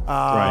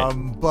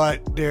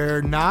 But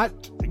they're not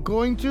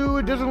going to.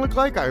 It doesn't look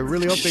like. I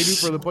really hope they do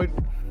for the point,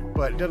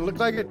 but it doesn't look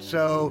like it.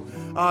 So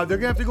they're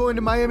going to have to go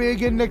into Miami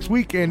again next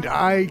week. And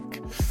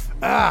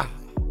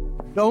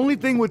the only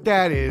thing with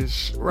that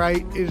is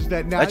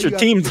that now that's your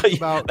team.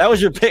 That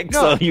was your pick.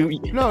 No,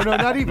 so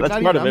not even.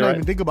 I'm not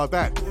even thinking about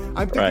that.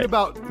 I'm thinking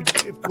about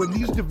when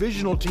these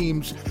divisional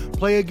teams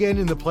play again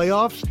in the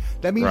playoffs.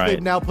 That means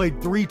they've now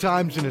played 3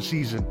 times in a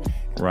season.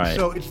 Right.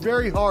 So it's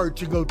very hard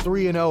to go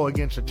 3-0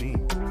 against a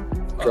team.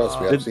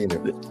 Trust me, I've seen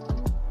it.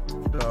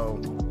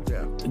 So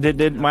yeah.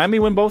 Did Miami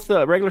win both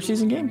the regular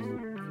season games?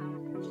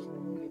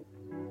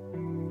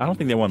 I don't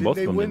think they won both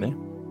of them, did they?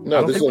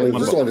 No, this is only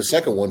the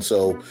second one.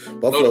 So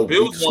Buffalo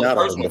beat the snot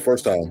out of them the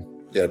first time.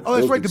 Yeah. Oh,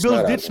 that's right. The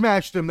Bills did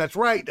smash them. That's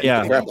right.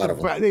 Yeah.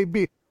 They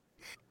beat.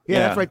 Yeah,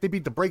 that's right. They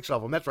beat the brakes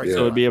off them. That's right. Yeah.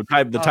 So it'd be the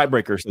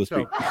tiebreaker, so to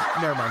speak.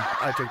 Never mind.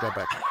 I take that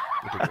back.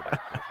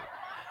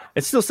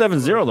 It's still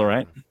 7-0 though,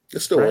 right?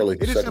 It's still early.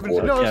 It is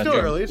 7-0. No, it's still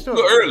early. It's still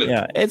early.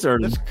 Yeah, it's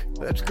early.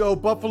 Let's go,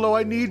 Buffalo.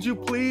 I need you.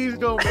 Please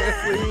don't, man.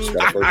 Please.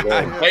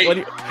 Hey,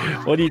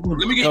 what do you think?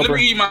 Let me give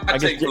you my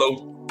take, Flo.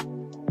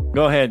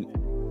 Go ahead.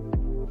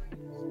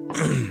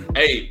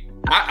 Hey,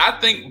 I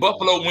think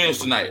Buffalo wins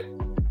tonight.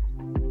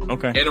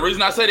 Okay. And the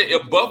reason I say that,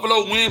 if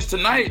Buffalo wins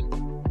tonight,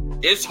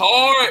 it's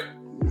hard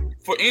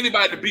for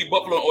anybody to beat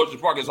Buffalo in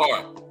Orchard Park. It's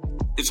hard.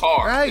 It's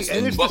hard. Right,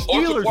 and it's the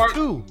Steelers, Park,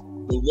 too.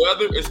 The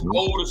weather is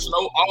cold, the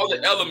snow, all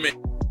the elements.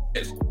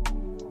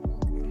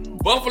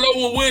 Buffalo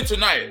will win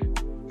tonight.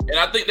 And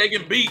I think they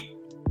get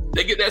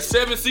that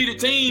 7-seeded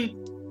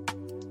team,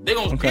 they're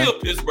going to kill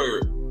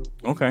Pittsburgh.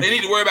 Okay. They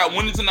need to worry about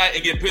winning tonight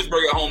and get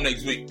Pittsburgh at home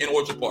next week in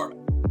Orchard Park.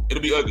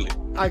 It'll be ugly.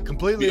 I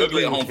completely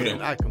agree at home for them.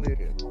 I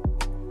completely agree.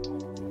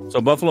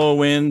 So Buffalo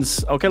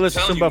wins. Okay, let's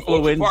assume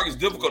Buffalo wins. Park is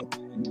difficult.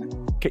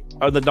 Okay.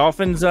 Are the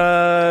Dolphins?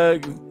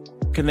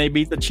 Can they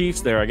beat the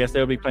Chiefs there? I guess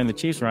they'll be playing the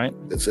Chiefs, right?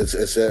 It's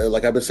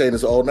like I've been saying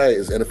this all night.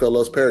 It's NFL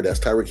loves paradise.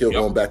 Tyreek Hill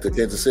going back to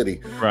Kansas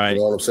City. Right. You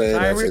know what I'm saying?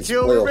 Tyreek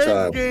Hill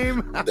playoff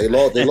game. They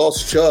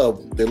lost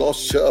Chubb. They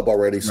lost Chubb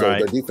already, so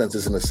their defense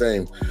isn't the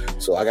same.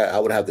 So I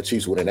would have the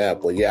Chiefs winning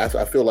that. But yeah,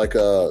 I feel like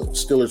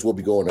Steelers will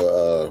be going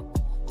to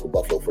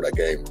Buffalo for that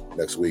game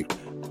next week.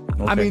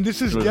 Okay. I mean,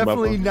 this is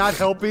definitely not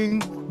helping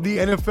the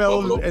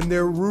NFL and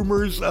their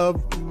rumors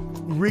of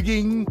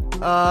rigging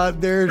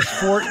their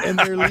sport and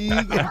their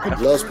league.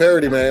 Loves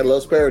parity, man.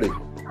 Loves parity.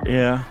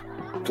 Yeah.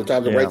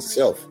 Sometimes it writes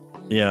itself.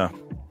 Yeah.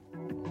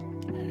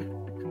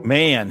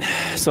 Man.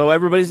 So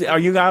are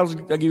you guys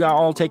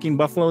all taking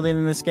Buffalo then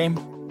in this game?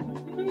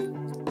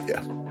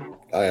 Yeah,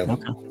 I am.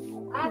 Okay.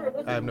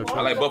 I have no choice.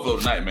 I like Buffalo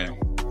tonight, man.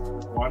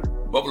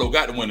 Buffalo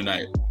got to win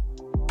tonight.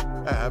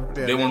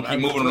 They want to keep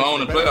moving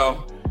along in the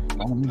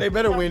playoff. They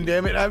better win,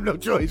 damn it. I have no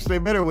choice. They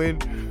better win.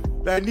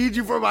 I need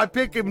you for my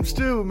pick'ems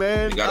too,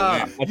 man.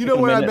 You know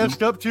where I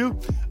messed up too?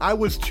 I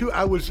was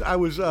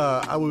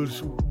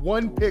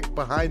one pick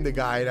behind the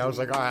guy, and I was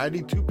like, all right, I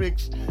need 2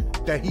 picks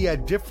that he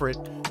had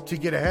different to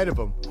get ahead of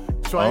him.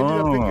 So I ended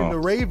up picking the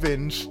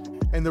Ravens,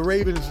 and the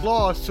Ravens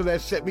lost, so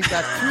that set me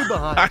back 2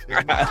 behind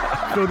him.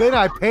 So then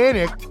I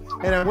panicked,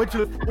 and I went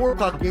to the 4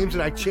 o'clock games,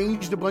 and I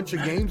changed a bunch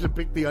of games and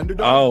picked the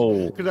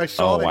underdog. Because I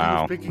saw that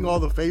he was picking all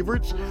the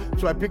favorites.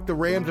 So I picked the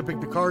Rams, I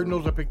picked the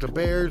Cardinals, I picked the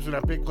Bears, and I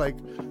picked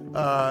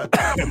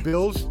the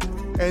Bills,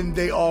 and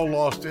they all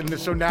lost. And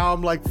so now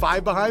I'm like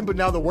 5 behind, but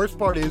now the worst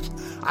part is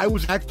I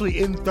was actually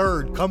in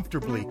 3rd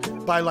comfortably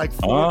by like 4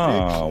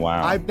 picks.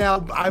 Wow. I've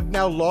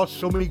now lost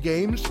so many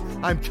games.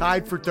 I'm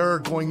tied for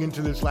 3rd going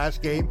into this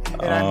last game,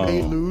 and I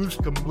may lose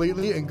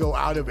completely and go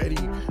out of any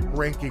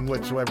ranking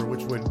whatsoever,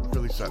 which would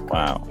really suck.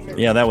 Wow.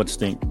 Yeah, that would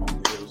stink.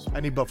 I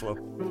need Buffalo.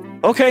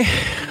 Okay.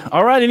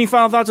 All right. Any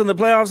final thoughts on the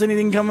playoffs?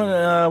 Anything coming?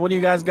 What do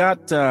you guys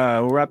got?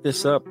 We'll wrap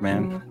this up,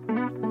 man.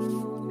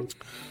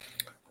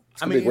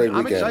 I'm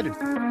excited.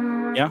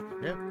 Yeah.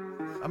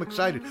 I'm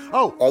excited.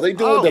 Oh, are they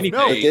doing the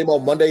game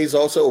on Mondays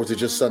also, or is it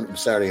just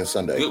Saturday and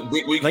Sunday?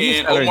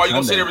 Weekend. Omar, you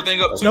gonna set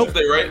everything up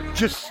Tuesday, right?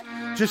 Just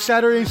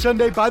Saturday and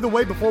Sunday. By the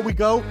way, before we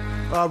go,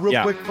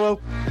 real quick, Flo.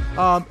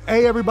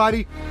 Hey,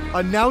 everybody!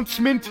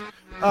 Announcement.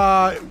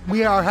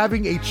 We are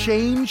having a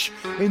change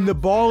in the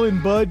Ball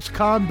and Buds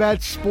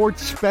Combat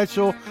Sports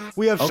Special.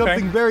 We have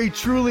something very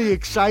truly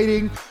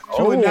exciting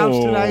to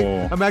announce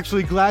tonight. I'm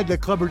actually glad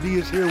that Clubber D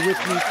is here with me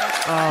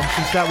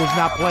since that was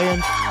not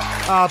planned.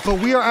 But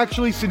we are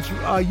actually, since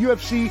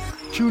UFC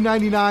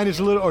 $299 is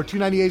a little, or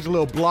 $298 is a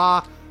little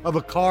blah of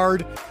a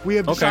card. We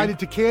have decided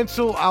to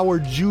cancel our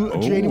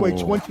January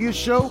 20th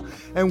show,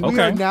 and we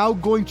are now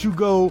going to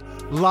go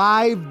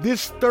live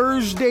this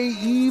Thursday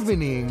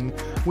evening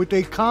with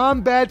a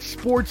Combat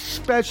Sports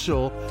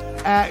special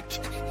at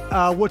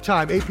what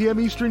time? 8 p.m.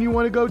 Eastern. You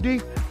want to go,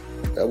 D?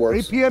 That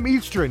works. 8 p.m.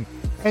 Eastern.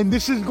 And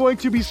this is going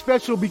to be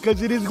special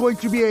because it is going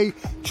to be a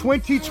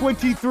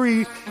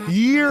 2023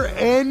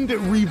 year-end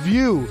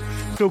review.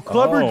 So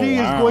Clubber D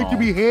is going to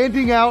be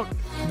handing out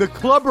the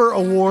Clubber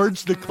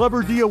Awards, the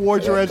Clubber D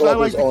Awards, or as I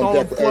like to call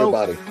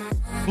them,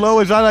 Flo,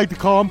 as I like to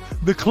call them,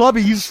 the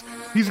Clubbies.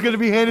 He's going to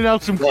be handing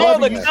out some Clubbies. Oh,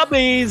 the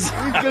Clubbies!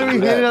 He's going to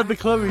be handing out the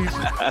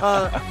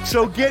Clubbies.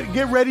 So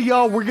get ready,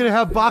 y'all. We're going to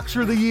have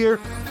Boxer of the Year,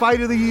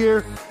 Fight of the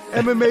Year,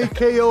 MMA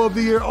KO of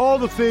the Year, all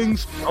the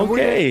things.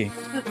 Okay.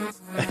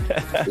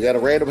 We got a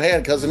random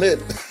hand, Cousin It.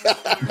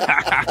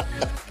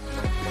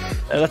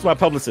 That's my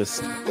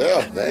publicist.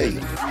 Yeah, hey.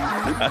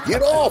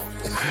 Get off.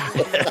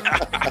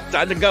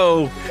 Time to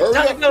go. Hurry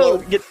Time up, to go.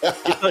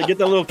 Flo. Get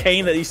the little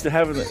cane that he used to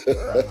have in it.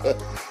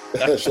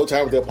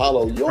 Showtime with the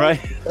Apollo. Yoink.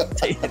 Right?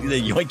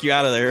 They yoink you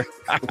out of there.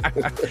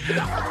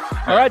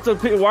 All right, so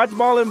watch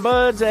Ball and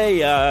Buds.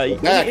 Hey, I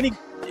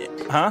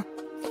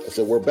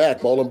said we're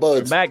back, Ball and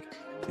Buds. We're back.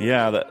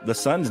 Yeah, the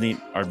Suns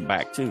are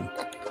back too.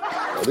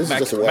 This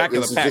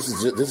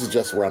is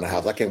just around the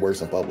house. I can't wear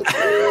some public.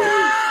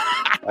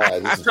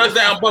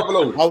 Touchdown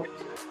Buffalo.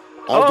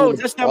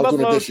 Touchdown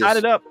Buffalo. Tied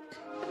it up.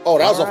 Oh,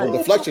 that was off a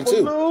deflection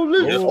too.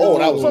 Oh,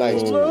 that was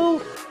nice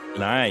too.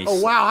 Nice. Oh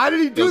wow! How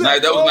did he do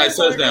that? That was a nice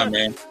touchdown,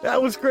 man.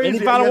 That was crazy. Any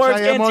final words,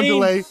 I am on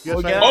Canteen?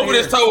 delay. Over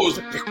his toes.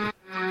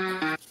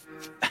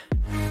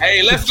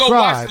 Hey, let's go,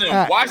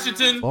 Washington.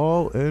 Washington.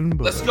 Ball and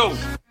Buds. Let's go.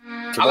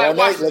 Tomorrow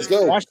night, let's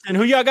go. Washington.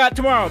 Who y'all got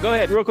tomorrow? Go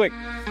ahead, real quick.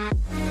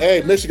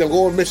 Hey, Michigan,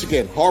 going with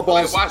Michigan.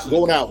 Harbaugh's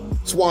going out.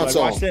 Swan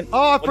song. Washington.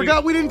 Oh, I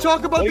forgot we didn't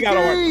talk about the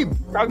game.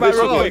 Talk about it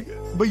real quick.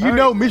 But you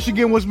know,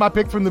 Michigan was my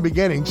pick from the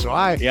beginning, so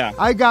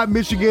I got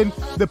Michigan.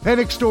 The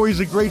Penix story is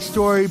a great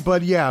story,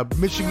 but yeah,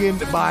 Michigan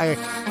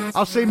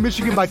I'll say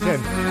Michigan by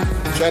 10.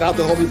 Shout out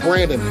to homie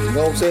Brandon. You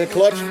know what I'm saying?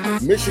 Clutch,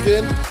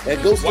 Michigan,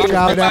 and go Steelers.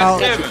 Shout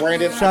out,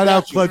 Brandon. Shout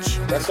out, Clutch.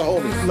 That's the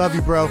homie. Love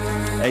you, bro.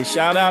 Hey,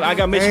 shout out. I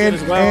got Michigan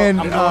as well. And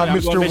I'm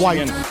Mr. going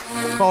White.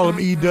 Call him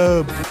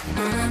E-Dub.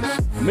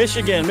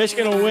 Michigan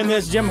will win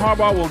this. Jim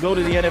Harbaugh will go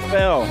to the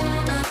NFL.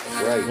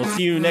 Right. We'll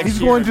see you next year. He's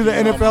going to the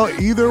NFL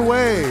either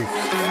way.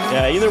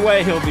 Yeah, either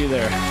way, he'll be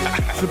there.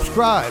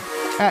 Subscribe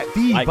at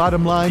The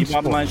Bottom Line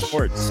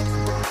Sports.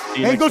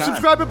 And go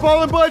subscribe at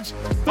Ball and Buds.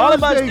 Ball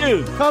and Buds,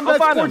 too. Combat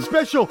Sports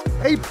Special,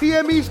 8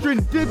 p.m.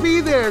 Eastern. To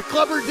be there.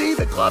 Clubber D,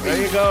 the Clubby.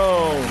 There you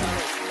go.